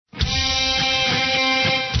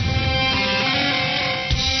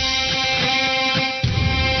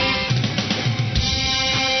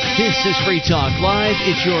This is Free Talk Live.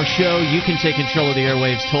 It's your show. You can take control of the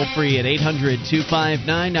airwaves toll-free at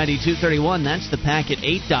 800-259-9231. That's the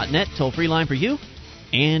packet8.net toll-free line for you.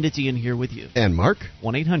 And it's Ian here with you. And Mark.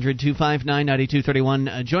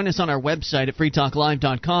 1-800-259-9231. Join us on our website at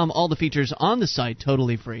freetalklive.com. All the features on the site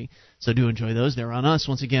totally free. So do enjoy those. They're on us.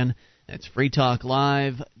 Once again, that's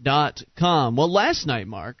freetalklive.com. Well, last night,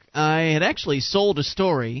 Mark, I had actually sold a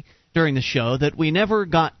story during the show that we never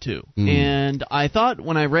got to. And I thought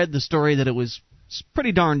when I read the story that it was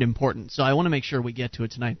pretty darned important, so I want to make sure we get to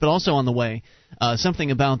it tonight. But also on the way,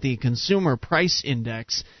 something about the Consumer Price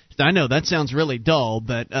Index. I know that sounds really dull,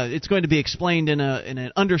 but it's going to be explained in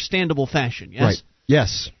an understandable fashion, yes? Right.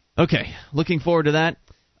 Yes. Okay, looking forward to that.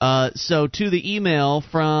 So to the email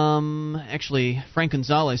from, actually, Frank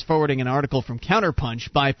Gonzalez forwarding an article from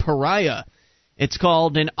Counterpunch by Pariah. It's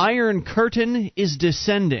called An Iron Curtain is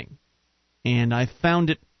Descending. And I found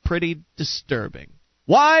it pretty disturbing.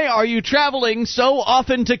 Why are you traveling so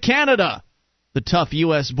often to Canada? The tough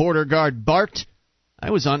U.S. border guard barked. I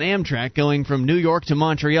was on Amtrak going from New York to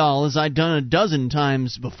Montreal, as I'd done a dozen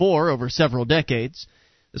times before over several decades.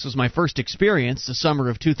 This was my first experience, the summer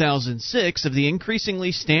of 2006, of the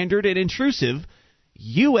increasingly standard and intrusive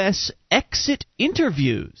U.S. exit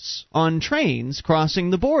interviews on trains crossing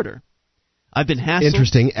the border. I've been hassled.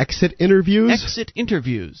 Interesting. Exit interviews? Exit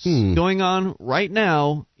interviews going on right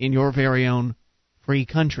now in your very own free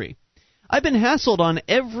country. I've been hassled on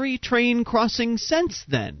every train crossing since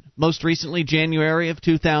then, most recently January of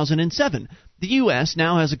 2007. The U.S.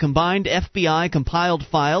 now has a combined FBI-compiled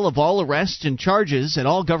file of all arrests and charges at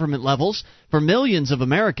all government levels for millions of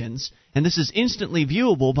Americans, and this is instantly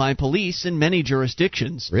viewable by police in many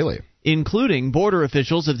jurisdictions. Really? Including border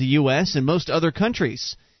officials of the U.S. and most other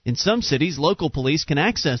countries. In some cities, local police can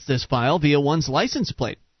access this file via one's license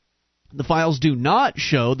plate. The files do not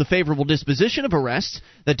show the favorable disposition of arrests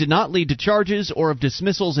that did not lead to charges or of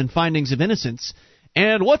dismissals and findings of innocence.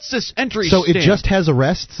 And what's this entry stamp? So it just has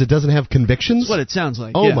arrests? It doesn't have convictions? That's what it sounds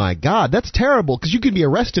like. Oh, yeah. My God. That's terrible, because you could be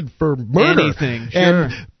arrested for murder. Anything, sure.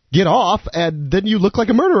 And get off, and then you look like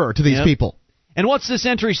a murderer to these people. And what's this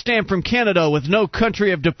entry stamp from Canada with no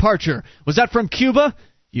country of departure? Was that from Cuba?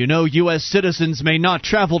 You know, U.S. citizens may not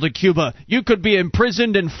travel to Cuba. You could be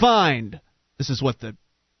imprisoned and fined. This is what the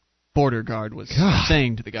border guard was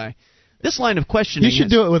saying to the guy. This line of questioning... You should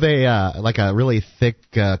do it with a really thick,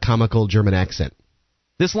 comical German accent.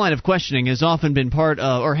 This line of questioning has often been part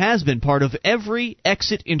of every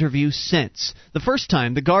exit interview since. The first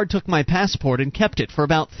time, the guard took my passport and kept it for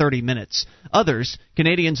about 30 minutes. Others,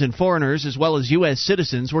 Canadians and foreigners as well as U.S.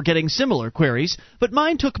 citizens, were getting similar queries, but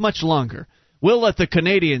mine took much longer. We'll let the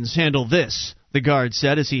Canadians handle this, the guard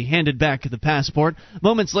said as he handed back the passport.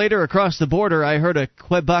 Moments later, across the border, I heard a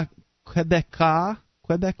Quebecois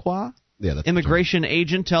immigration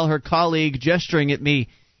agent tell her colleague, gesturing at me,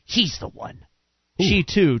 "He's the one." Ooh. She,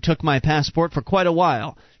 too, took my passport for quite a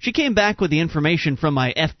while. She came back with the information from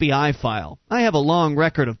my FBI file. I have a long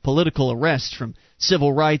record of political arrests from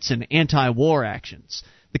civil rights and anti-war actions.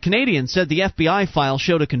 The Canadian said the FBI file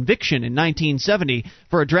showed a conviction in 1970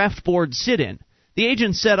 for a draft board sit-in. The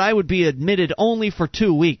agent said I would be admitted only for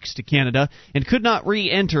 2 weeks to Canada and could not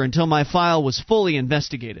re-enter until my file was fully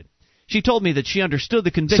investigated. She told me that she understood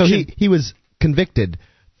the conviction. So he was convicted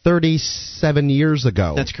 37 years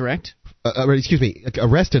ago. That's correct.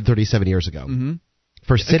 Arrested 37 years ago. Mm-hmm.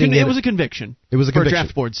 For sitting in... It was a conviction. It was a conviction. For a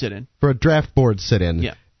draft board sit-in. For a draft board sit-in.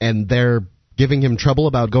 Yeah. And they're giving him trouble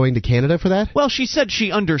about going to Canada for that? Well, she said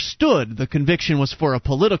she understood the conviction was for a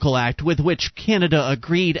political act with which Canada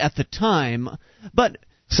agreed at the time, but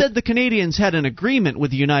said the Canadians had an agreement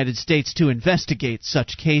with the United States to investigate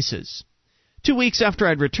such cases. 2 weeks after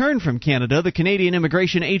I'd returned from Canada, the Canadian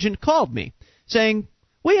immigration agent called me, saying,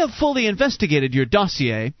 "We have fully investigated your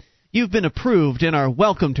dossier. You've been approved and are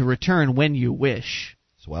welcome to return when you wish."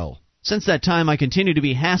 Swell. Since that time, I continue to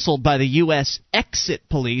be hassled by the U.S. exit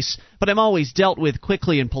police, but I'm always dealt with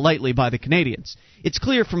quickly and politely by the Canadians. It's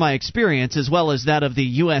clear from my experience, as well as that of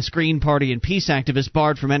the U.S. Green Party and peace activists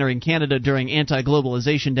barred from entering Canada during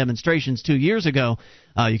anti-globalization demonstrations 2 years ago,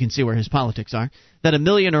 you can see where his politics are, that 1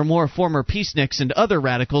 million or more former peaceniks and other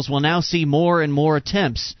radicals will now see more and more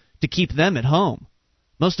attempts to keep them at home.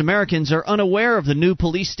 Most Americans are unaware of the new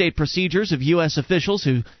police-state procedures of U.S. officials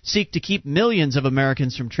who seek to keep millions of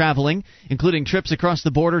Americans from traveling, including trips across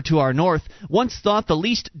the border to our north, once thought the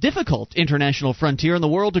least difficult international frontier in the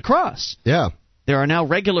world to cross. Yeah. There are now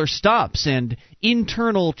regular stops and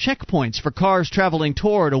internal checkpoints for cars traveling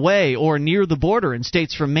toward, away, or near the border in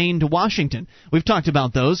states from Maine to Washington. We've talked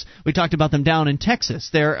about those. We talked about them down in Texas.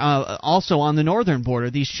 They're also on the northern border,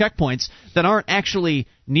 these checkpoints that aren't actually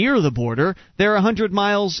near the border. They're 100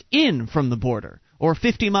 miles in from the border, or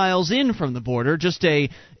 50 miles in from the border, just a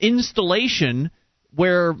installation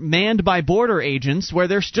where manned by border agents, where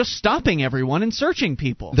they're just stopping everyone and searching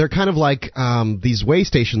people. They're kind of like these way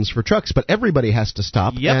stations for trucks, but everybody has to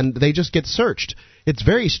stop, and they just get searched. It's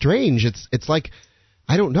very strange. It's like,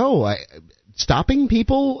 I don't know, stopping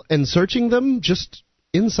people and searching them just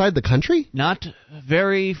inside the country? Not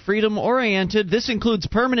very freedom-oriented. This includes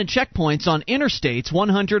permanent checkpoints on interstates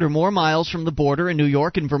 100 or more miles from the border in New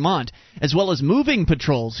York and Vermont, as well as moving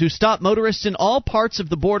patrols who stop motorists in all parts of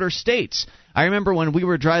the border states. I remember when we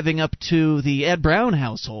were driving up to the Ed Brown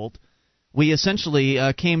household, we essentially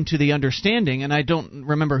came to the understanding, and I don't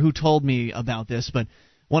remember who told me about this, but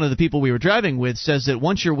one of the people we were driving with says that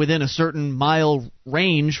once you're within a certain mile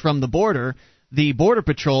range from the Border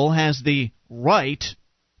Patrol has the right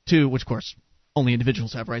to, which of course only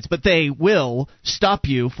individuals have rights, but they will stop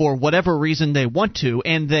you for whatever reason they want to,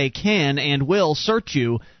 and they can and will search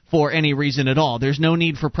you for any reason at all. There's no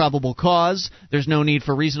need for probable cause. There's no need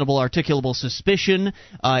for reasonable articulable suspicion.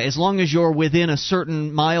 As long as you're within a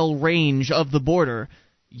certain mile range of the border,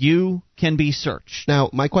 you can be searched. Now,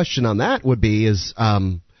 my question on that would be is,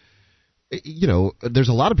 there's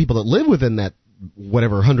a lot of people that live within that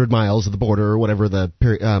whatever 100 miles of the border or whatever the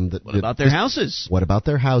period. What about their houses? What about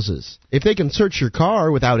their houses? If they can search your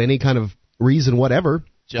car without any kind of reason whatever,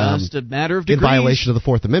 just a matter of degrees. In violation of the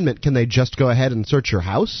Fourth Amendment, can they just go ahead and search your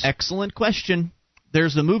house? Excellent question.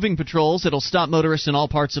 There's the moving patrols that'll stop motorists in all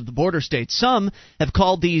parts of the border states. Some have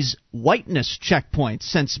called these whiteness checkpoints,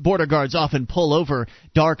 since border guards often pull over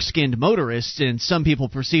dark-skinned motorists and some people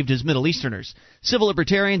perceived as Middle Easterners. Civil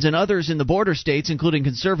libertarians and others in the border states, including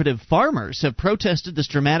conservative farmers, have protested this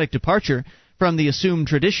dramatic departure from the assumed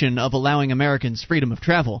tradition of allowing Americans freedom of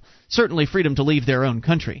travel, certainly freedom to leave their own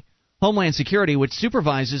country. Homeland Security, which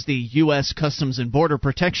supervises the U.S. Customs and Border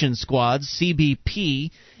Protection Squads, CBP,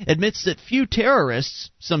 admits that few terrorists,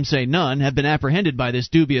 some say none, have been apprehended by this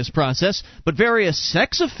dubious process, but various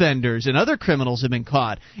sex offenders and other criminals have been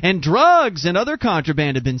caught, and drugs and other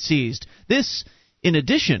contraband have been seized. This, in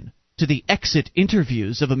addition to the exit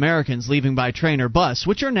interviews of Americans leaving by train or bus,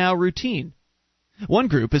 which are now routine. One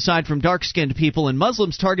group, aside from dark-skinned people and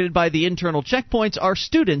Muslims targeted by the internal checkpoints, are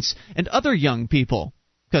students and other young people.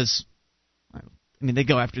 Because they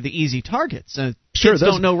go after the easy targets. Kids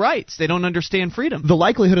don't know rights. They don't understand freedom. The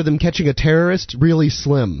likelihood of them catching a terrorist, really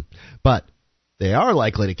slim. But they are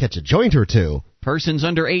likely to catch a joint or two. Persons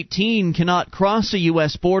under 18 cannot cross a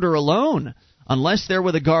U.S. border alone unless they're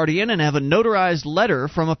with a guardian and have a notarized letter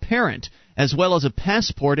from a parent, as well as a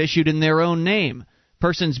passport issued in their own name.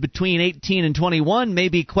 Persons between 18 and 21 may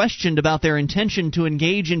be questioned about their intention to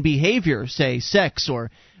engage in behavior, say sex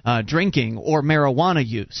or drinking or marijuana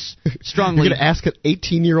use. Strongly. You're going to ask an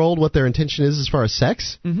 18-year-old what their intention is as far as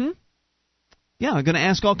sex? Mm-hmm. Yeah, I'm going to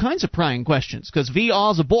ask all kinds of prying questions, because we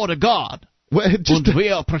are the border guard, and we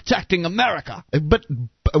are protecting America. But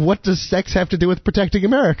what does sex have to do with protecting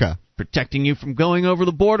America? Protecting you from going over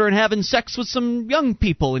the border and having sex with some young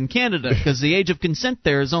people in Canada, because the age of consent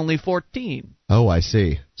there is only 14. Oh, I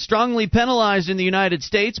see. Strongly penalized in the United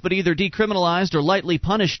States, but either decriminalized or lightly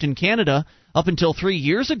punished in Canada. Up until 3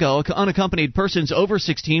 years ago, unaccompanied persons over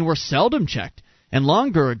 16 were seldom checked. And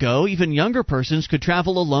longer ago, even younger persons could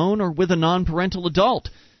travel alone or with a non-parental adult.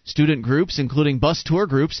 Student groups, including bus tour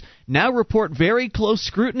groups, now report very close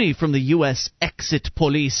scrutiny from the U.S. exit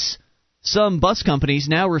police. Some bus companies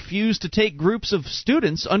now refuse to take groups of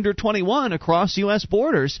students under 21 across U.S.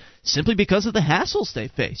 borders simply because of the hassles they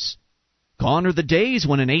face. Gone are the days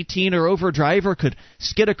when an 18 or over driver could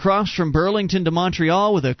skid across from Burlington to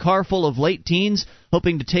Montreal with a car full of late teens,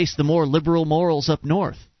 hoping to taste the more liberal morals up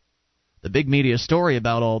north. The big media story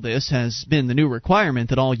about all this has been the new requirement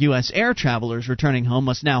that all U.S. air travelers returning home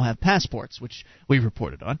must now have passports, which we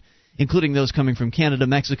reported on, including those coming from Canada,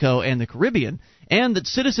 Mexico, and the Caribbean, and that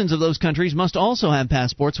citizens of those countries must also have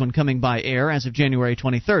passports when coming by air as of January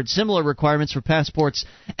 23rd. Similar requirements for passports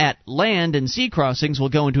at land and sea crossings will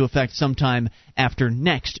go into effect sometime after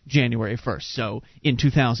next January 1st, so in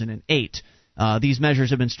 2008. These measures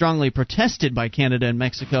have been strongly protested by Canada and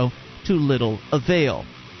Mexico to little avail.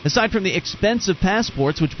 Aside from the expense of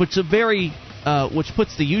passports, which puts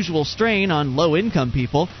the usual strain on low-income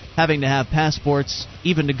people, having to have passports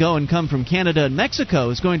even to go and come from Canada and Mexico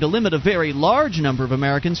is going to limit a very large number of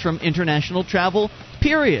Americans from international travel,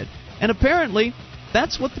 period. And apparently,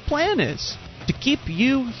 that's what the plan is, to keep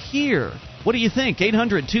you here. What do you think?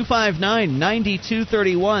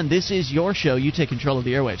 800-259-9231. This is your show. You take control of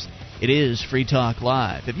the airwaves. It is Free Talk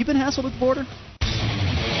Live. Have you been hassled at the border?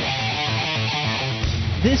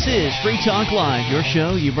 This is Free Talk Live, your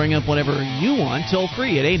show. You bring up whatever you want, toll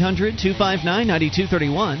free at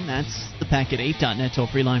 800-259-9231. That's the packet8.net toll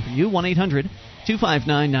free line for you,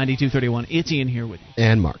 1-800-259-9231. It's Ian here with you.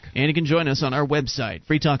 And Mark. And you can join us on our website,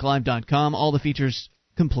 freetalklive.com. All the features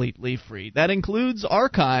completely free. That includes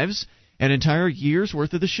archives. An entire year's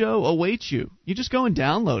worth of the show awaits you. You just go and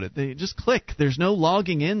download it. They just click. There's no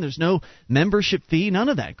logging in. There's no membership fee. None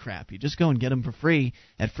of that crap. You just go and get them for free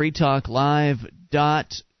at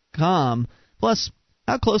freetalklive.com. Plus,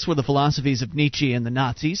 how close were the philosophies of Nietzsche and the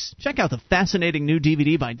Nazis? Check out the fascinating new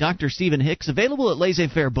DVD by Dr. Stephen Hicks, available at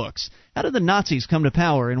Laissez-Faire Books. How did the Nazis come to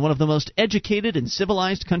power in one of the most educated and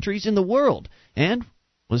civilized countries in the world? And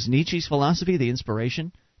was Nietzsche's philosophy the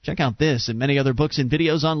inspiration? Check out this and many other books and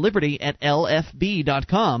videos on Liberty at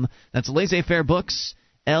lfb.com. That's Laissez-Faire Books,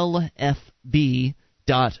 lfb.com.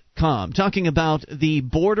 Talking about the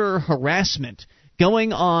border harassment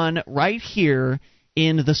going on right here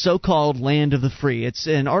in the so-called land of the free. It's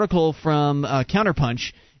an article from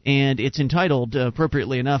Counterpunch, and it's entitled,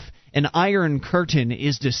 appropriately enough, "An Iron Curtain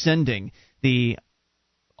is Descending." The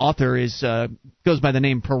author goes by the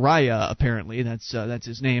name Pariah, apparently. That's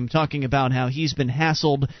his name, talking about how he's been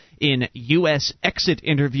hassled in U.S. exit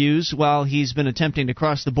interviews while he's been attempting to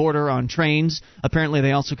cross the border on trains. Apparently,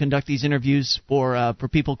 they also conduct these interviews for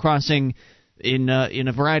people crossing in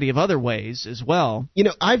a variety of other ways as well. You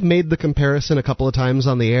know, I've made the comparison a couple of times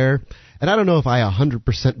on the air, and I don't know if I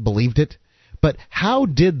 100% believed it, but how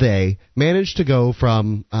did they manage to go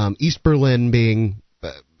from East Berlin being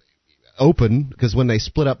open, because when they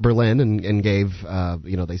split up Berlin and gave,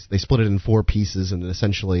 they split it in four pieces, and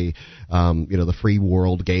essentially, the free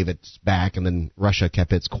world gave it back, and then Russia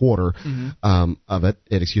kept its quarter of it.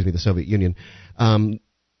 The Soviet Union. And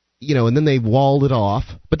then they walled it off,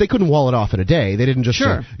 but they couldn't wall it off in a day. They didn't just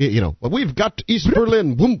say, we've got East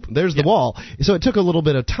Berlin, boom, there's the wall. So it took a little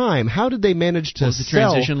bit of time. How did they manage to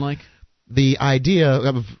sell transition like? The idea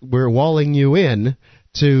of we're walling you in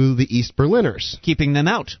to the East Berliners? Keeping them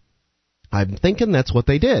out. I'm thinking that's what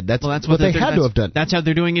they did. That's what they had to have done. That's how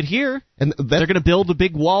they're doing it here. And they're going to build a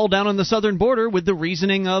big wall down on the southern border with the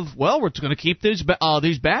reasoning of, we're going to keep these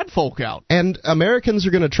bad folk out. And Americans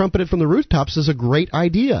are going to trumpet it from the rooftops as a great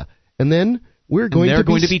idea. And then we're going to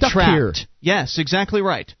be trapped here. Yes, exactly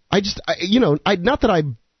right. Not that I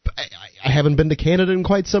haven't been to Canada in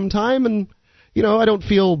quite some time, and I don't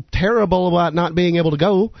feel terrible about not being able to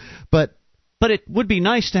go, but it would be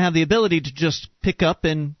nice to have the ability to just pick up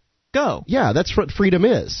and go. Yeah, that's what freedom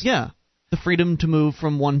is. Yeah, the freedom to move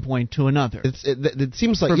from one point to another. It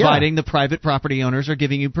seems like, providing the private property owners are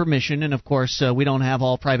giving you permission, and of course we don't have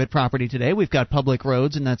all private property today. We've got public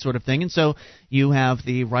roads and that sort of thing, and so you have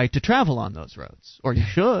the right to travel on those roads, or you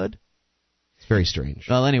should. It's very strange.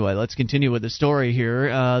 Well, anyway, let's continue with the story here.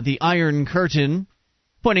 The Iron Curtain,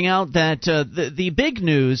 pointing out that the big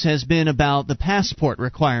news has been about the passport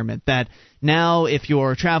requirement, that now if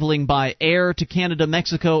you're traveling by air to Canada,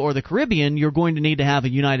 Mexico, or the Caribbean, you're going to need to have a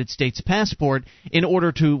United States passport in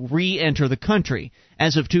order to re-enter the country.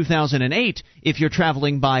 As of 2008, if you're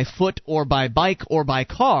traveling by foot or by bike or by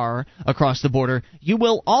car across the border, you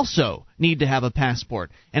will also need to have a passport.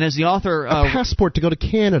 And as the author... a passport to go to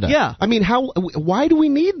Canada? Yeah. I mean, why do we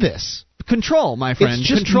need this? Control, my friend. It's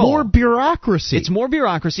just control. More bureaucracy. It's more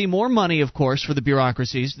bureaucracy, more money, of course, for the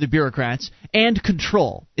bureaucrats, and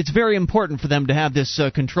control. It's very important for them to have this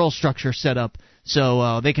control structure set up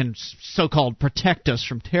so they can so-called protect us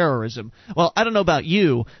from terrorism. Well, I don't know about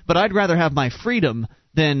you, but I'd rather have my freedom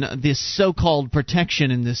than this so-called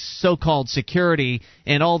protection and this so-called security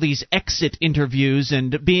and all these exit interviews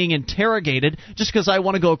and being interrogated just because I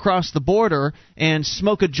want to go across the border and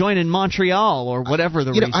smoke a joint in Montreal or whatever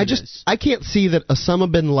the reason is. I can't see that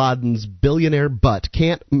Osama bin Laden's billionaire butt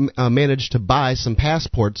can't manage to buy some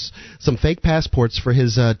passports, some fake passports for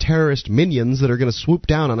his terrorist minions that are going to swoop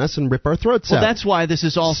down on us and rip our throats out. Well, that's why this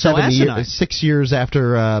is all so asinine. 6 years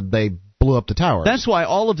after they blew up the towers. That's why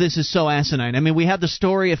all of this is so asinine. I mean, we had the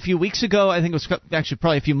story a few weeks ago, I think it was actually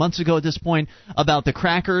probably a few months ago at this point, about the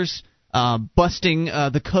crackers busting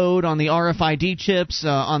the code on the RFID chips,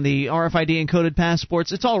 on the RFID encoded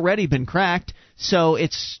passports. It's already been cracked, so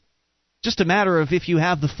it's just a matter of if you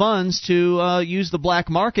have the funds to use the black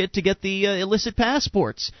market to get the illicit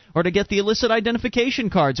passports or to get the illicit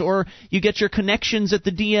identification cards, or you get your connections at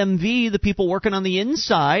the DMV, the people working on the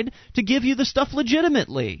inside, to give you the stuff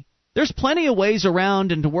legitimately. There's plenty of ways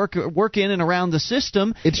around and to work in and around the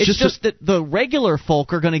system. It's just that the regular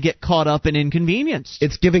folk are going to get caught up and inconvenienced.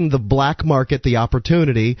 It's giving the black market the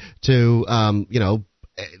opportunity to,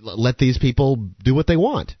 let these people do what they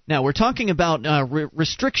want. Now, we're talking about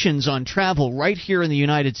restrictions on travel right here in the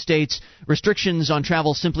United States, restrictions on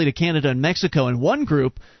travel simply to Canada and Mexico. And one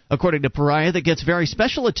group, according to Pariah, that gets very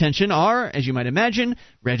special attention are, as you might imagine,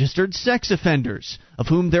 registered sex offenders, of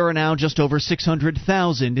whom there are now just over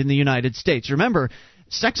 600,000 in the United States. Remember,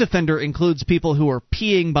 sex offender includes people who are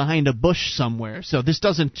peeing behind a bush somewhere. So this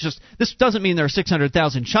doesn't mean there are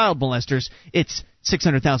 600,000 child molesters. It's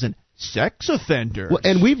 600,000 sex offenders. Well,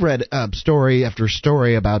 and we've read story after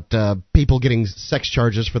story about people getting sex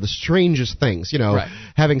charges for the strangest things. Right.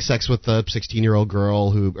 Having sex with a 16-year-old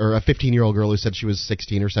girl or a 15-year-old girl who said she was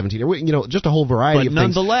 16 or 17. Just a whole variety of things. But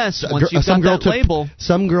nonetheless, once you've got that label,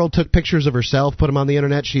 some girl took pictures of herself, put them on the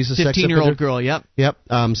internet. She's a sex offender. 15-year-old girl. Yep.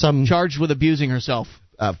 Some charged with abusing herself.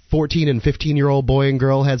 14 and 15-year-old boy and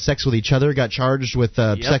girl had sex with each other, got charged with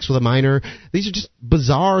sex with a minor. These are just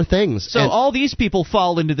bizarre things. So all these people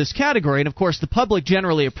fall into this category, and of course the public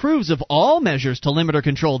generally approves of all measures to limit or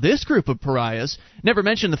control this group of pariahs, never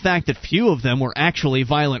mention the fact that few of them were actually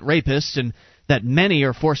violent rapists, and that many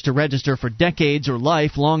are forced to register for decades or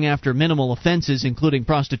life long after minimal offenses, including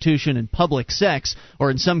prostitution and public sex,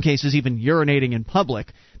 or in some cases even urinating in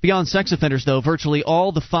public. Beyond sex offenders, though, virtually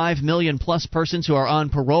all the 5 million-plus persons who are on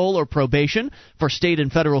parole or probation for state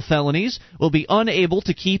and federal felonies will be unable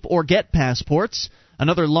to keep or get passports.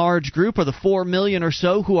 Another large group are the 4 million or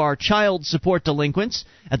so who are child support delinquents.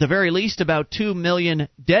 At the very least, about 2 million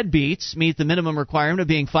deadbeats meet the minimum requirement of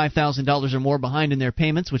being $5,000 or more behind in their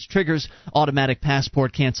payments, which triggers automatic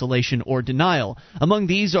passport cancellation or denial. Among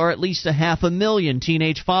these are at least 500,000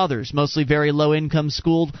 teenage fathers, mostly very low-income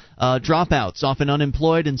school dropouts, often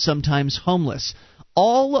unemployed and sometimes homeless.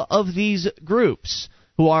 All of these groups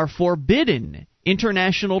who are forbidden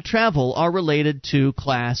international travel are related to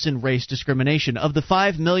class and race discrimination. Of the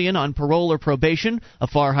 5 million on parole or probation, a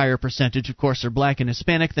far higher percentage, of course, are black and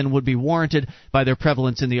Hispanic than would be warranted by their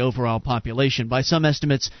prevalence in the overall population. By some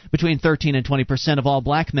estimates, between 13 and 20% of all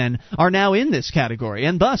black men are now in this category,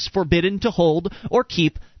 and thus forbidden to hold or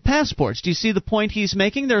keep passports. Do you see the point he's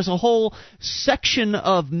making? There's a whole section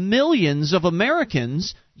of millions of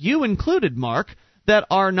Americans, you included, Mark, that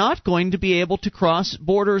are not going to be able to cross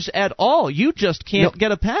borders at all. You just can't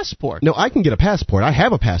get a passport. No, I can get a passport. I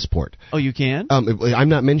have a passport. Oh, you can? I'm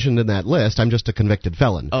not mentioned in that list. I'm just a convicted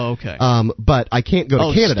felon. Oh, okay. But I can't go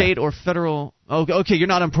to Canada. State or federal. Oh, okay, you're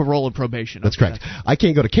not on parole and probation. That's correct. I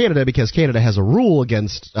can't go to Canada because Canada has a rule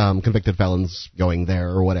against convicted felons going there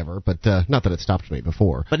or whatever, but not that it stopped me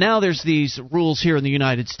before. But now there's these rules here in the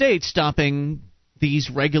United States stopping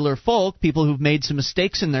these regular folk, people who've made some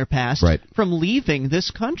mistakes in their past, from leaving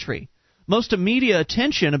this country. Most of media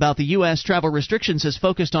attention about the U.S. travel restrictions has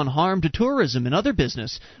focused on harm to tourism and other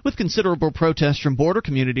business, with considerable protest from border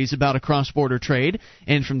communities about a cross-border trade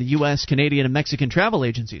and from the U.S., Canadian, and Mexican travel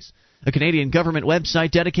agencies. A Canadian government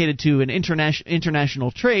website dedicated to an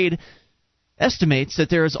international trade estimates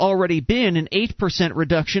that there has already been an 8%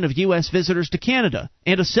 reduction of U.S. visitors to Canada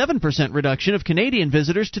and a 7% reduction of Canadian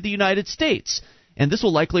visitors to the United States. And this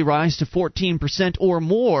will likely rise to 14% or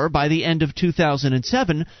more by the end of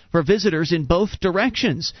 2007 for visitors in both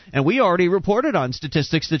directions. And we already reported on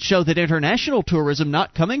statistics that show that international tourism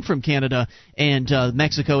not coming from Canada and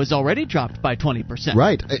Mexico has already dropped by 20%.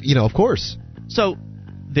 Right. Of course. So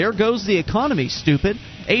there goes the economy, stupid.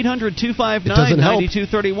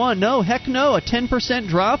 800-259-9231. No, heck no. A 10%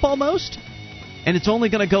 drop almost? And it's only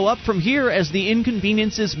going to go up from here as the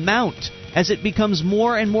inconveniences mount, as it becomes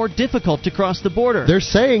more and more difficult to cross the border. They're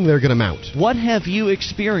saying they're going to mount. What have you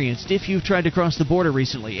experienced if you've tried to cross the border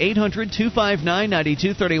recently?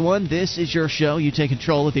 800-259-9231. This is your show. You take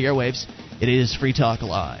control of the airwaves. It is Free Talk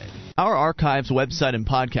Live. Our archives, website, and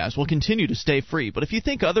podcast will continue to stay free, but if you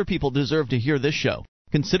think other people deserve to hear this show,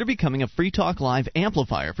 consider becoming a Free Talk Live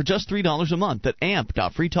amplifier for just $3 a month at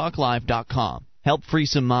amp.freetalklive.com. Help free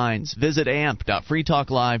some minds. Visit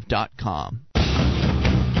amp.freetalklive.com.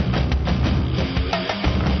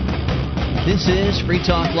 This is Free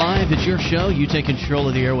Talk Live. It's your show. You take control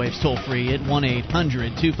of the airwaves toll free at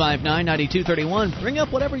 1-800-259-9231. Bring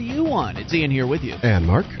up whatever you want. It's Ian here with you. And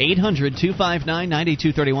Mark.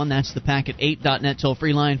 800-259-9231. That's the packet8.net toll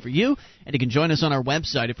free line for you. And you can join us on our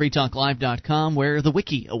website at freetalklive.com, where the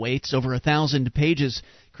wiki awaits over 1,000 pages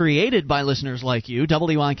created by listeners like you.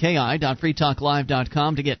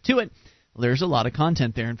 wiki.freetalklive.com to get to it. Well, there's a lot of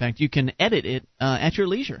content there. In fact, you can edit it at your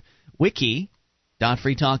leisure. Wiki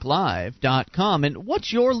freetalklive.com. And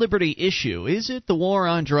what's your liberty issue? Is it the war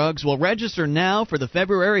on drugs? Well, register now for the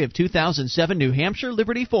February of 2007 New Hampshire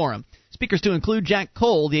Liberty Forum. Speakers to include Jack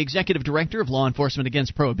Cole, the Executive Director of Law Enforcement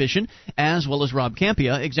Against Prohibition, as well as Rob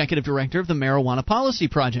Campia, Executive Director of the Marijuana Policy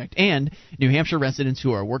Project, and New Hampshire residents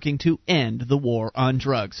who are working to end the war on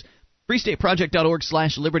drugs.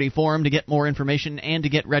 freestateproject.org/Liberty Forum to get more information and to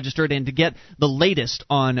get registered and to get the latest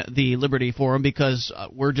on the Liberty Forum, because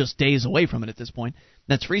we're just days away from it at this point.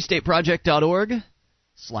 That's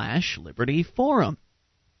freestateproject.org/Liberty Forum.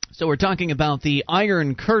 So we're talking about the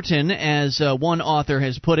Iron Curtain, as one author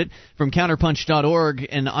has put it, from counterpunch.org.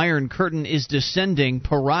 An Iron Curtain is descending.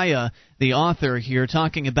 Pariah, the author here,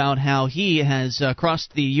 talking about how he has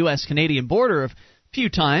crossed the U.S.-Canadian border a few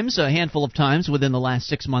times, a handful of times within the last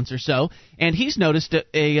 6 months or so, and he's noticed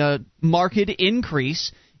a marked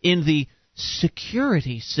increase in the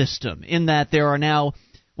security system, in that there are now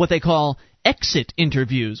what they call exit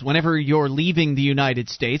interviews whenever you're leaving the United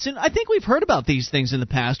States. And I think we've heard about these things in the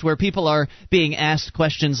past, where people are being asked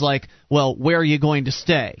questions like, well, where are you going to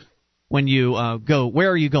stay when you go? Where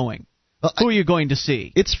are you going? Who are you going to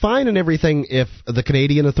see? It's fine and everything if the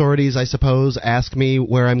Canadian authorities, I suppose, ask me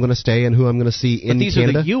where I'm going to stay and who I'm going to see in Canada. But these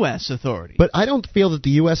are the U.S. authorities. But I don't feel that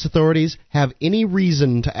the U.S. authorities have any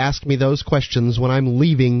reason to ask me those questions when I'm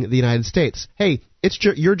leaving the United States. Hey, it's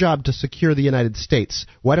your job to secure the United States.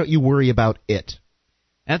 Why don't you worry about it?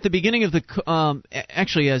 At the beginning of the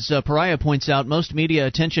actually, as Pariah points out, most media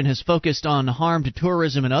attention has focused on harm to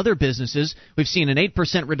tourism and other businesses. We've seen an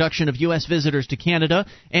 8% reduction of U.S. visitors to Canada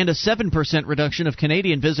and a 7% reduction of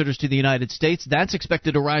Canadian visitors to the United States. That's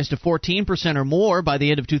expected to rise to 14% or more by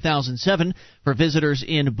the end of 2007 for visitors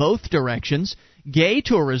in both directions. Gay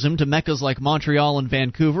tourism to meccas like Montreal and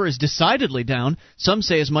Vancouver is decidedly down. Some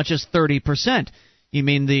say as much as 30%. You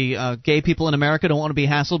mean the gay people in America don't want to be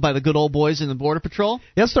hassled by the good old boys in the Border Patrol?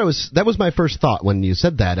 Yes, that was my first thought when you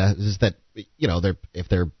said that. Is that, you know, if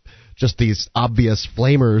they're just these obvious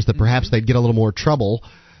flamers, that perhaps they'd get a little more trouble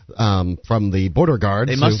from the border guards.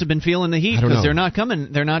 They must have been feeling the heat, because they're not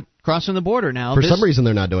coming. They're not crossing the border now. For some reason,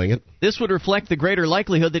 they're not doing it. This would reflect the greater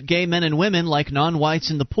likelihood that gay men and women, like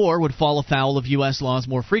non-whites and the poor, would fall afoul of U.S. laws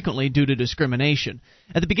more frequently due to discrimination.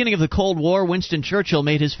 At the beginning of the Cold War, Winston Churchill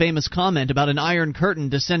made his famous comment about an Iron Curtain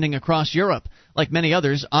descending across Europe. Like many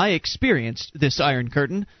others, I experienced this Iron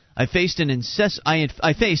Curtain. I faced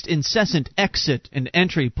incessant exit and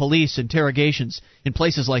entry police interrogations in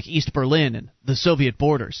places like East Berlin and the Soviet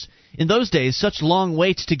borders. In those days, such long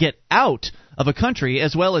waits to get out of a country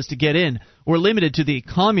as well as to get in were limited to the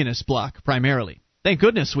communist bloc primarily. Thank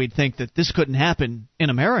goodness we'd think that this couldn't happen in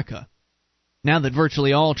America. Now that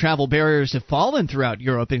virtually all travel barriers have fallen throughout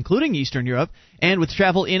Europe, including Eastern Europe, and with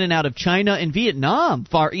travel in and out of China and Vietnam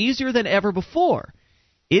far easier than ever before,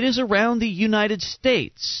 it is around the United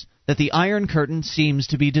States that the Iron Curtain seems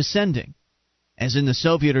to be descending. As in the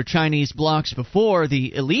Soviet or Chinese blocs before,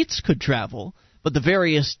 the elites could travel, but the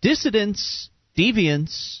various dissidents,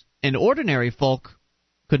 deviants, and ordinary folk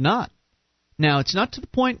could not. Now, it's not to the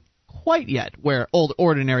point quite yet where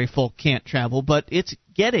ordinary folk can't travel, but it's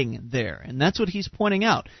getting there, and that's what he's pointing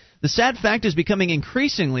out. The sad fact is becoming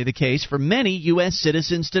increasingly the case for many U.S.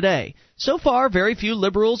 citizens today. So far, very few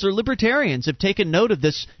liberals or libertarians have taken note of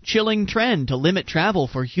this chilling trend to limit travel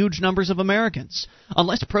for huge numbers of Americans.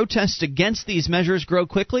 Unless protests against these measures grow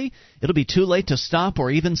quickly, it'll be too late to stop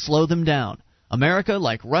or even slow them down. America,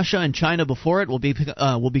 like Russia and China before it, will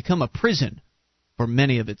become a prison for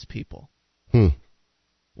many of its people.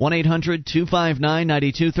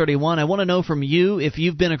 1-800-259-9231. I want to know from you if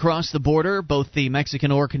you've been across the border, both the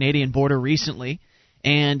Mexican or Canadian border recently,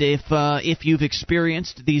 and if you've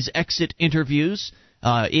experienced these exit interviews,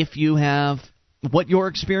 if you have, what your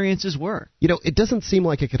experiences were. You know, it doesn't seem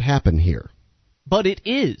like it could happen here. But it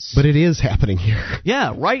is. But it is happening here.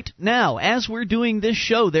 Yeah, right now, as we're doing this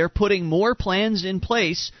show, they're putting more plans in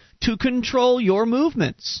place to control your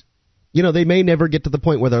movements. You know, they may never get to the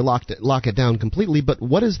point where they're lock it down completely, but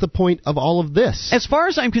what is the point of all of this? As far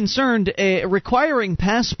as I'm concerned, requiring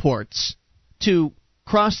passports to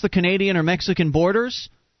cross the Canadian or Mexican borders,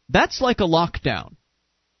 that's like a lockdown.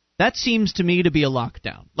 That seems to me to be a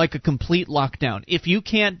lockdown, like a complete lockdown. If you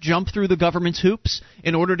can't jump through the government's hoops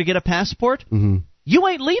in order to get a passport, you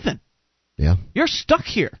ain't leaving. Yeah. You're stuck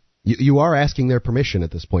here. You are asking their permission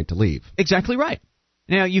at this point to leave. Exactly right.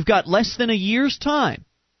 Now, you've got less than a year's time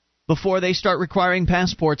before they start requiring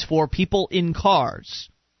passports for people in cars.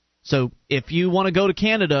 So if you want to go to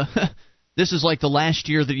Canada, this is like the last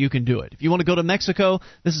year that you can do it. If you want to go to Mexico,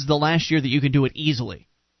 this is the last year that you can do it easily.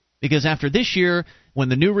 Because after this year, when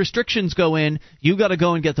the new restrictions go in, you got to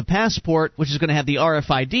go and get the passport, which is going to have the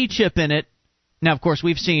RFID chip in it, Now, of course,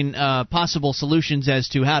 we've seen possible solutions as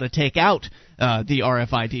to how to take out the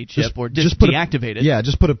RFID chip or just deactivate it. Yeah,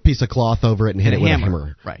 just put a piece of cloth over it and hit it with a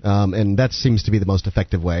hammer. Right. And that seems to be the most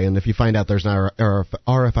effective way. And if you find out there's an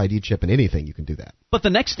RFID chip in anything, you can do that. But the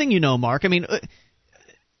next thing you know, Mark, I mean,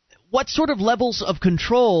 what sort of levels of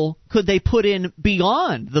control could they put in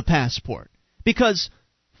beyond the passport? Because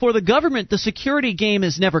for the government, the security game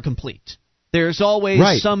is never complete. There's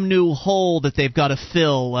always some new hole that they've got to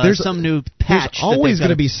fill, some new patch. There's always going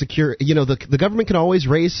to be secure. You know, the government can always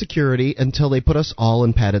raise security until they put us all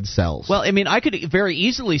in padded cells. Well, I mean, I could very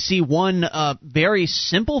easily see one very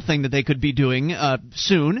simple thing that they could be doing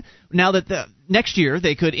soon. Now that next year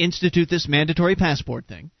they could institute this mandatory passport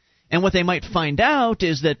thing. And what they might find out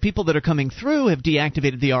is that people that are coming through have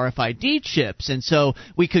deactivated the RFID chips, and so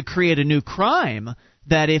we could create a new crime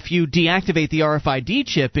that if you deactivate the RFID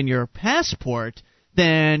chip in your passport,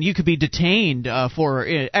 then you could be detained for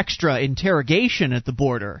extra interrogation at the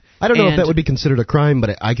border. I don't know if that would be considered a crime,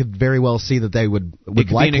 but I could very well see that they would it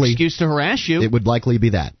could likely be an excuse to harass you. It would likely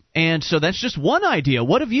be that. And so that's just one idea.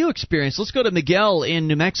 What have you experienced? Let's go to Miguel in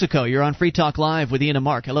New Mexico. You're on Free Talk Live with Ian and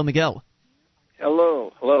Mark. Hello, Miguel. Hello.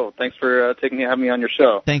 Thanks for having me on your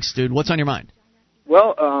show. Thanks, dude. What's on your mind?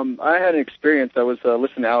 Well, I had an experience. I was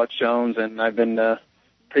listening to Alex Jones, and I've been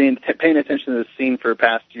paying attention to this scene for the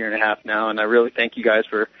past year and a half now, and I really thank you guys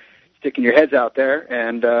for sticking your heads out there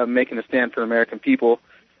and making a stand for the American people,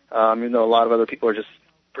 even though a lot of other people just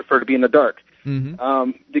prefer to be in the dark.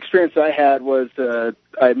 Mm-hmm. The experience I had was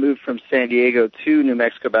I moved from San Diego to New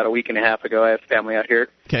Mexico about a week and a half ago. I have family out here.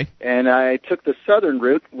 Okay. And I took the southern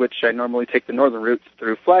route, which I normally take the northern route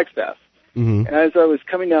through Flagstaff. Mm-hmm. And as I was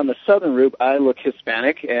coming down the southern route, I look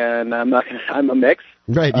Hispanic, and I'm a mix.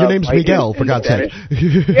 Right, your name's Miguel, for God's sake.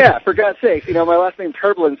 Yeah, for God's sake. You know, my last name's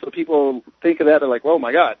Herblin, so people think of that, they're like, oh,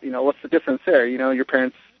 my God, you know, what's the difference there? You know, your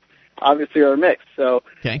parents obviously are mixed. So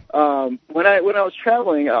okay. When I was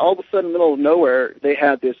traveling, all of a sudden, in the middle of nowhere, they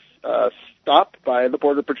had this stop by the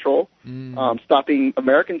Border Patrol, stopping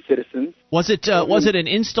American citizens. Was it an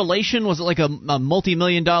installation? Was it like a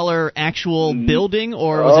multi-million-dollar actual building,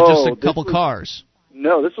 or was it just a couple cars?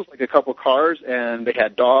 No, this was like a couple cars, and they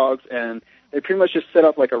had dogs, and they pretty much just set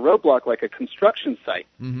up like a roadblock, like a construction site.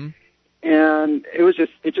 Mm-hmm. And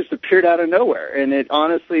it just appeared out of nowhere. And it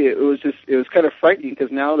was kind of frightening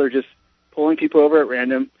because now they're just pulling people over at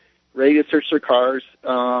random, ready to search their cars,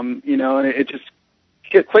 you know, and it just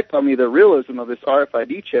clicked on me the realism of this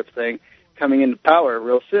RFID chip thing coming into power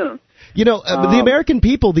real soon. You know, the American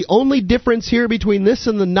people, the only difference here between this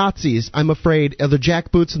and the Nazis, I'm afraid, are the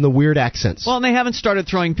jackboots and the weird accents. Well, and they haven't started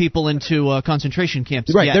throwing people into concentration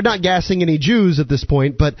camps right, yet. They're not gassing any Jews at this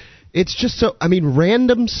point, but it's just so, I mean,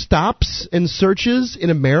 random stops and searches in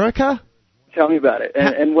America? Tell me about it.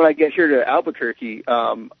 And when I get here to Albuquerque,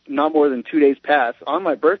 not more than 2 days pass. On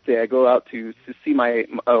my birthday, I go out to see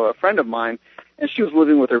a friend of mine, and she was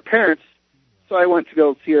living with her parents. So I went to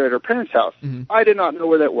go see her at her parents' house. Mm-hmm. I did not know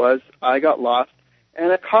where that was. I got lost,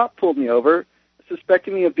 and a cop pulled me over,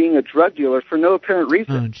 suspecting me of being a drug dealer for no apparent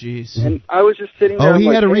reason. Oh, jeez. And I was just sitting there. Oh, he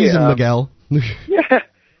had a reason, Miguel. Yeah.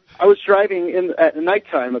 I was driving at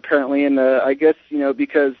nighttime, apparently, and I guess, you know,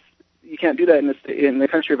 because you can't do that in the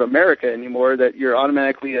country of America anymore, that you're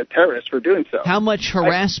automatically a terrorist for doing so. How much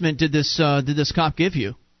harassment did this cop give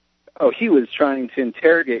you? Oh, he was trying to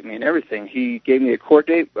interrogate me and everything. He gave me a court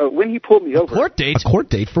date. When he pulled me over... A court date? A court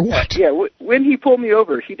date for what? Yeah, when he pulled me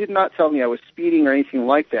over, he did not tell me I was speeding or anything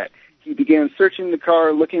like that. He began searching the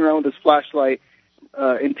car, looking around with his flashlight,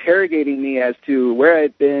 interrogating me as to where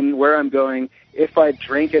I'd been, where I'm going, if I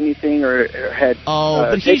drank anything or had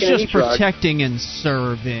but he's just protecting and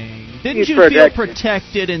serving. Didn't you feel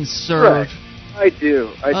protected and served? Right. I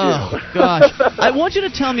do. Oh, gosh. I want you to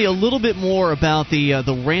tell me a little bit more about the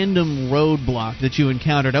random roadblock that you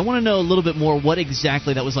encountered. I want to know a little bit more what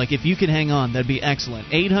exactly that was like. If you could hang on, that'd be excellent.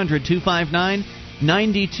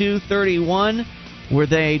 800-259-9231. Were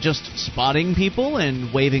they just spotting people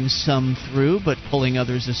and waving some through but pulling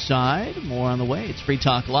others aside? More on the way. It's Free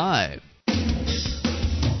Talk Live.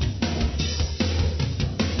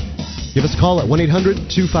 Give us a call at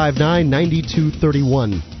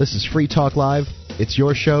 1-800-259-9231. This is Free Talk Live. It's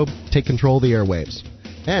your show. Take control of the airwaves.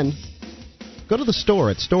 And go to the store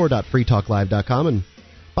at store.freetalklive.com and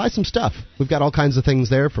buy some stuff. We've got all kinds of things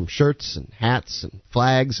there, from shirts and hats and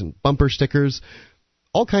flags and bumper stickers,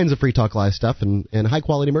 all kinds of Free Talk Live stuff and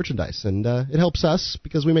high-quality merchandise. And it helps us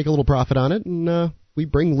because we make a little profit on it, and we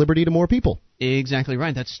bring liberty to more people. Exactly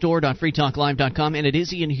right. That's store.freetalklive.com, and it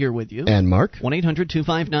is Ian here with you. And Mark.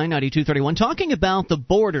 1-800-259-9231. Talking about the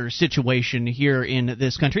border situation here in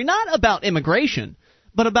this country. Not about immigration,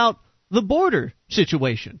 but about the border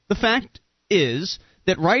situation. The fact is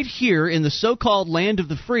that right here in the so-called land of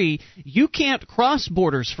the free, you can't cross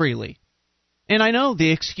borders freely. And I know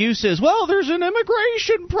the excuse is, well, there's an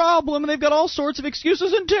immigration problem, and they've got all sorts of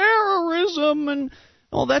excuses, and terrorism, and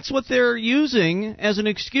well, that's what they're using as an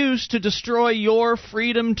excuse to destroy your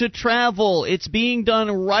freedom to travel. It's being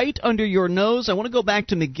done right under your nose. I want to go back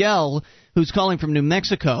to Miguel, who's calling from New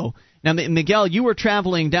Mexico. Now, Miguel, you were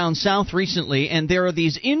traveling down south recently, and there are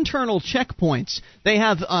these internal checkpoints. They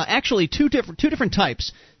have actually two different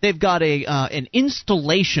types. They've got an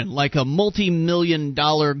installation, like a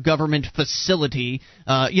multi-million-dollar government facility,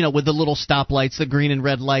 with the little stoplights, the green and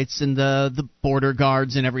red lights, and the border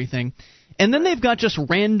guards and everything. And then they've got just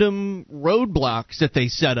random roadblocks that they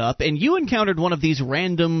set up, and you encountered one of these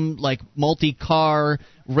random, like, multi-car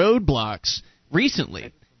roadblocks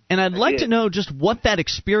recently. And I'd like to know just what that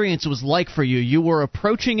experience was like for you. You were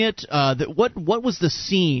approaching it. What was the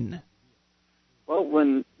scene? Well,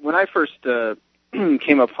 when I first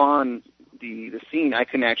came upon the scene, I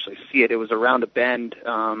couldn't actually see it. It was around a bend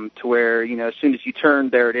to where, as soon as you turn,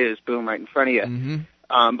 there it is, boom, right in front of you.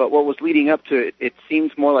 Mm-hmm. But what was leading up to it, it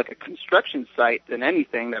seemed more like a construction site than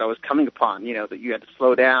anything that I was coming upon, that you had to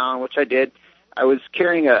slow down, which I did. I was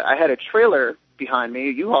I had a trailer behind me,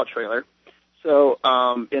 a U-Haul trailer. So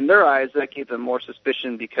in their eyes, that gave them more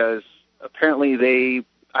suspicion because apparently they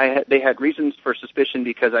had reasons for suspicion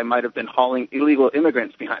because I might have been hauling illegal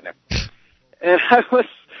immigrants behind them. And I was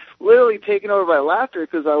literally taken over by laughter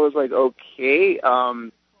because I was like, okay,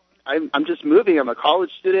 I'm just moving. I'm a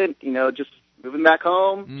college student, just moving back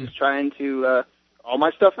home, just trying to all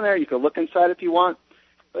my stuff in there. You can look inside if you want.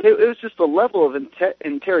 But it was just a level of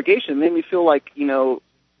interrogation. It made me feel like,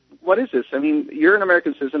 what is this? I mean, you're an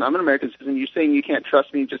American citizen. I'm an American citizen. You're saying you can't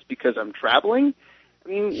trust me just because I'm traveling? I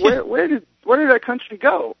mean, where did our country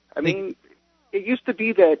go? I mean, it used to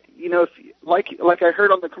be that, if like I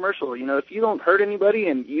heard on the commercial, if you don't hurt anybody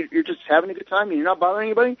and you're just having a good time and you're not bothering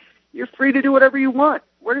anybody, you're free to do whatever you want.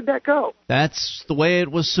 Where did that go? That's the way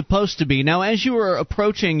it was supposed to be. Now, as you were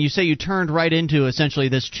approaching, you say you turned right into essentially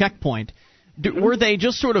this checkpoint. Were they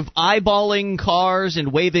just sort of eyeballing cars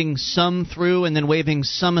and waving some through and then waving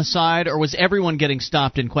some aside, or was everyone getting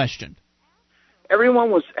stopped and questioned?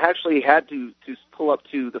 Everyone was actually had to pull up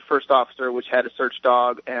to the first officer, which had a search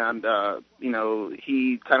dog, and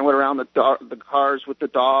he kind of went around the cars with the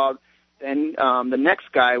dog. Then the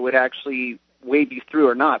next guy would actually wave you through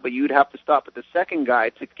or not, but you'd have to stop at the second guy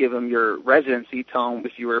to give him your residency, tell him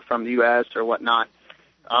if you were from the U.S. or whatnot.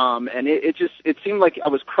 And it seemed like I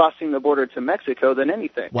was crossing the border to Mexico than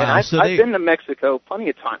anything. Wow, and I've been to Mexico plenty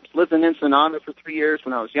of times. Lived in Ensenada for 3 years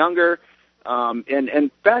when I was younger.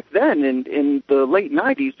 And back then, in the late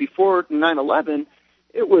 90s, before 9/11,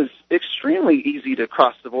 it was extremely easy to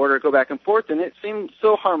cross the border, go back and forth, and it seemed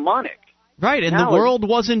so harmonic. Right, and the world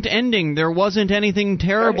wasn't ending. There wasn't anything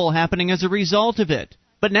terrible happening as a result of it.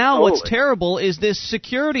 But now what's terrible is this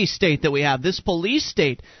security state that we have, this police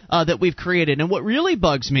state that we've created. And what really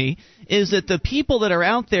bugs me is that the people that are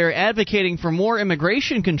out there advocating for more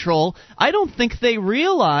immigration control, I don't think they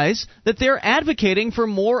realize that they're advocating for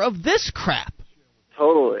more of this crap.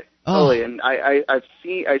 Totally. And I've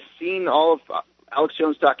seen all of Alex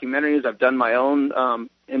Jones' documentaries. I've done my own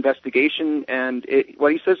investigation, and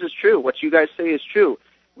what he says is true. What you guys say is true.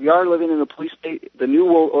 We are living in a police state. The New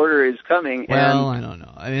World Order is coming. Well, I don't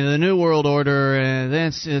know. I mean, the New World Order,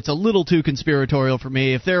 it's a little too conspiratorial for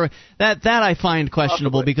me. If that I find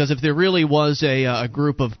questionable, because if there really was a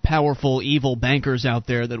group of powerful, evil bankers out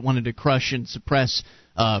there that wanted to crush and suppress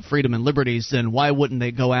freedom and liberties, then why wouldn't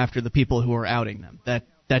they go after the people who are outing them? That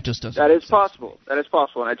just doesn't. That is possible. That is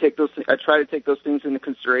possible, and I try to take those things into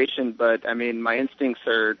consideration. But I mean, my instincts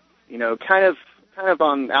are, kind of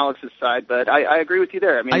on Alex's side, but I agree with you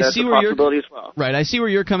there. I mean, that's a possibility as well. Right, I see where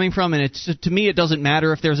you're coming from, and to me it doesn't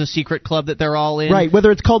matter if there's a secret club that they're all in. Right,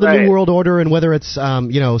 whether it's called the New World Order and whether it's a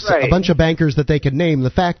bunch of bankers that they could name.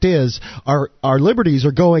 The fact is, our liberties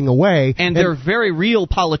are going away, and they're very real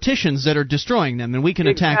politicians that are destroying them, and we can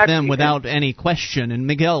attack them without any question. And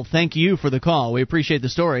Miguel, thank you for the call. We appreciate the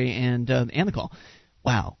story and the call.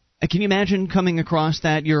 Wow. Can you imagine coming across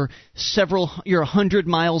that? You're 100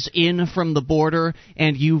 miles in from the border,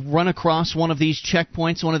 and you run across one of these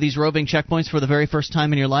checkpoints, one of these roving checkpoints for the very first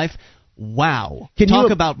time in your life? Wow.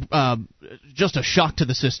 Talk about just a shock to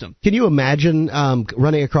the system. Can you imagine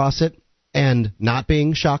running across it and not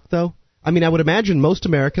being shocked, though? I mean, I would imagine most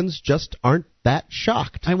Americans just aren't that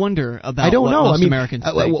shocked. I wonder about most Americans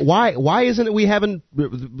think. Why isn't it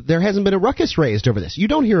there hasn't been a ruckus raised over this? You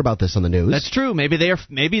don't hear about this on the news. That's true. Maybe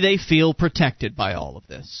they feel protected by all of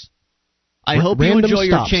this. I hope you enjoy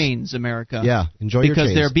your stops. chains, America. Yeah, enjoy your chains.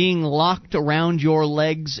 Because they're being locked around your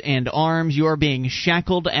legs and arms. You are being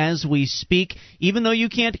shackled as we speak. Even though you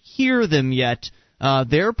can't hear them yet,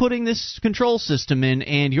 they're putting this control system in,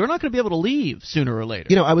 and you're not going to be able to leave sooner or later.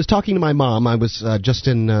 I was talking to my mom. I was just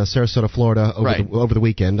in Sarasota, Florida over the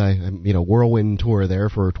weekend. I whirlwind tour there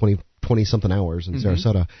for 20-something hours in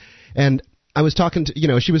Sarasota. And I was talking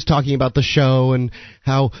to, she was talking about the show and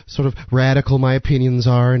how sort of radical my opinions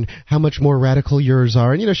are and how much more radical yours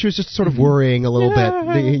are. And, she was just sort of worrying a little bit.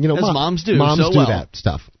 As moms do. Moms so do well. that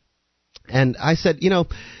stuff. And I said,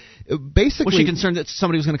 basically... Was she concerned that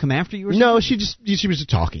somebody was going to come after you or something? No, she was just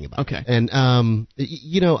talking about it. And, I'm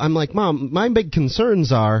like, Mom, my big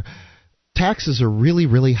concerns are taxes are really,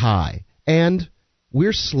 really high. And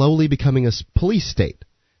we're slowly becoming a police state.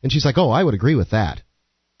 And she's like, oh, I would agree with that.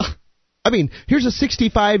 I mean, here's a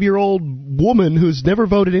 65-year-old woman who's never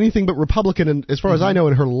voted anything but Republican, as far as I know,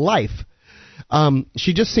 in her life.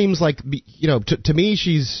 She just seems like, to me,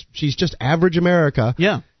 she's just average America.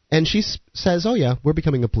 Yeah. And she says, oh, yeah, we're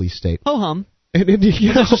becoming a police state. Ho-hum. And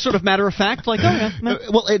it's just sort of matter of fact, like, oh, yeah.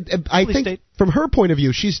 Well, I think from her point of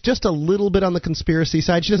view, she's just a little bit on the conspiracy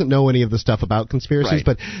side. She doesn't know any of the stuff about conspiracies,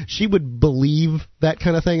 but she would believe that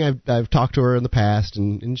kind of thing. I've talked to her in the past,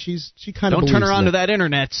 and she kind of believes Don't turn her on to that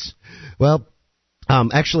internet. Well,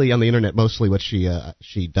 actually, on the internet, mostly what she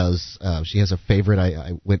does, she has a favorite.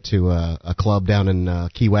 I went to a club down in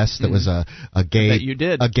Key West that was a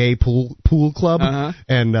gay pool club,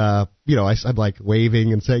 and I'm like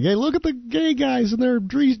waving and saying, "Hey, look at the gay guys and their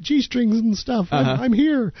G-strings and stuff. I'm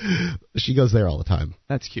here." She goes there all the time.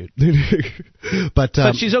 That's cute. But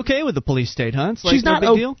she's okay with the police state, huh? It's like she's not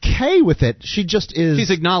okay with it. She just is.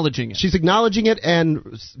 She's acknowledging it. She's acknowledging it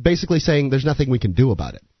and basically saying there's nothing we can do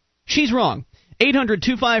about it. She's wrong.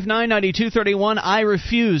 800-259-9231. I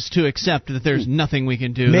refuse to accept that there's nothing we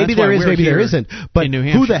can do. Maybe there is, maybe there isn't. But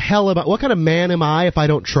who the hell what kind of man am I if I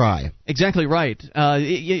don't try? Exactly right.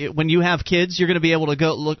 When you have kids, you're going to be able to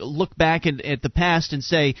go look back at the past and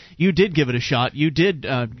say, you did give it a shot. You did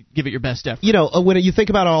give it your best effort. When you think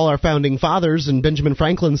about all our founding fathers and Benjamin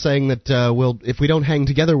Franklin saying that if we don't hang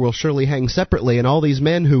together, we'll surely hang separately, and all these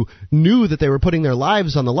men who knew that they were putting their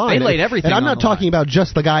lives on the line. They laid everything on the line. And I'm not talking about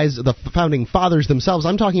just the guys, the founding fathers themselves.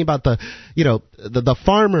 I'm talking about the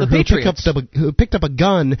farmer who picked up a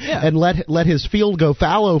gun and let his field go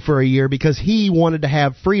fallow for a year because he wanted to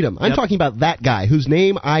have freedom. I'm talking about that guy whose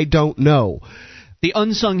name I don't know. The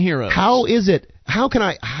unsung heroes. How is it? How can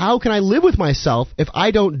I live with myself if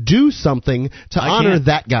I don't do something to honor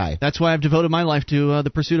that guy? That's why I've devoted my life to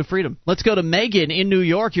the pursuit of freedom. Let's go to Megan in New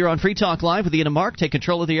York. You're on Free Talk Live with Ian and Mark. Take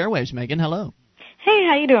control of the airwaves, Megan. Hello. Hey,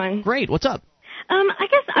 how you doing? Great. What's up? I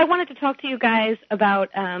guess I wanted to talk to you guys about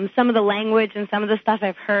some of the language and some of the stuff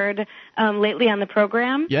I've heard lately on the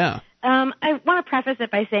program. Yeah. I want to preface it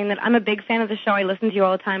by saying that I'm a big fan of the show. I listen to you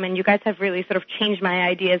all the time, and you guys have really sort of changed my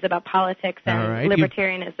ideas about politics and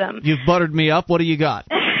libertarianism. You've buttered me up. What do you got?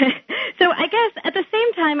 So I guess at the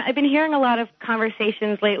same time, I've been hearing a lot of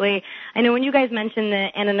conversations lately. I know when you guys mentioned the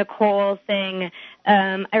Anna Nicole thing,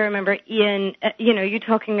 I remember Ian, you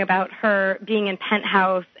talking about her being in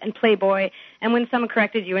Penthouse and Playboy, and when someone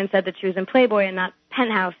corrected you and said that she was in Playboy and not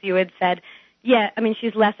Penthouse, you had said, yeah, I mean,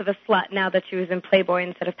 she's less of a slut now that she was in Playboy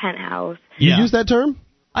instead of Penthouse. You use that term?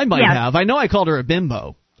 I might have. I know I called her a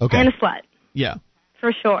bimbo. Okay. And a slut. Yeah.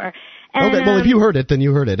 For sure. And, okay, well, if you heard it, then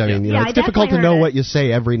you heard it. I mean, it's difficult to know what you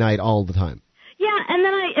say every night all the time. Yeah, and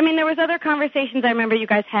then I mean, there was other conversations I remember you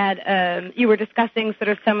guys had. You were discussing sort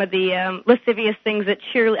of some of the lascivious things that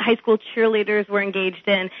high school cheerleaders were engaged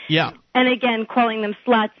in. Yeah. And again, calling them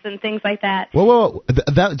sluts and things like that. Whoa.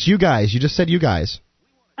 That's you guys. You just said you guys.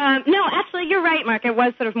 No, actually, you're right, Mark. It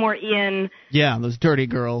was sort of more Ian. Yeah, those dirty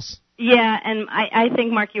girls. Yeah, and I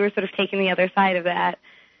think, Mark, you were sort of taking the other side of that.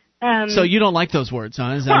 So you don't like those words,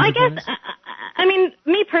 huh? Well, I guess, I mean,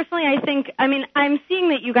 me personally, I'm seeing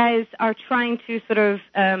that you guys are trying to sort of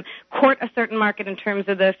court a certain market in terms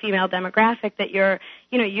of the female demographic, that you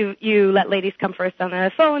let ladies come first on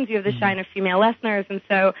the phones, you have the shine of female listeners, and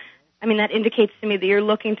so, I mean, that indicates to me that you're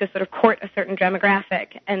looking to sort of court a certain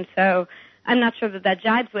demographic, and so I'm not sure that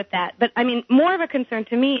jives with that. But, I mean, more of a concern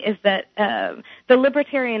to me is that the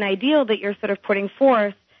libertarian ideal that you're sort of putting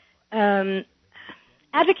forth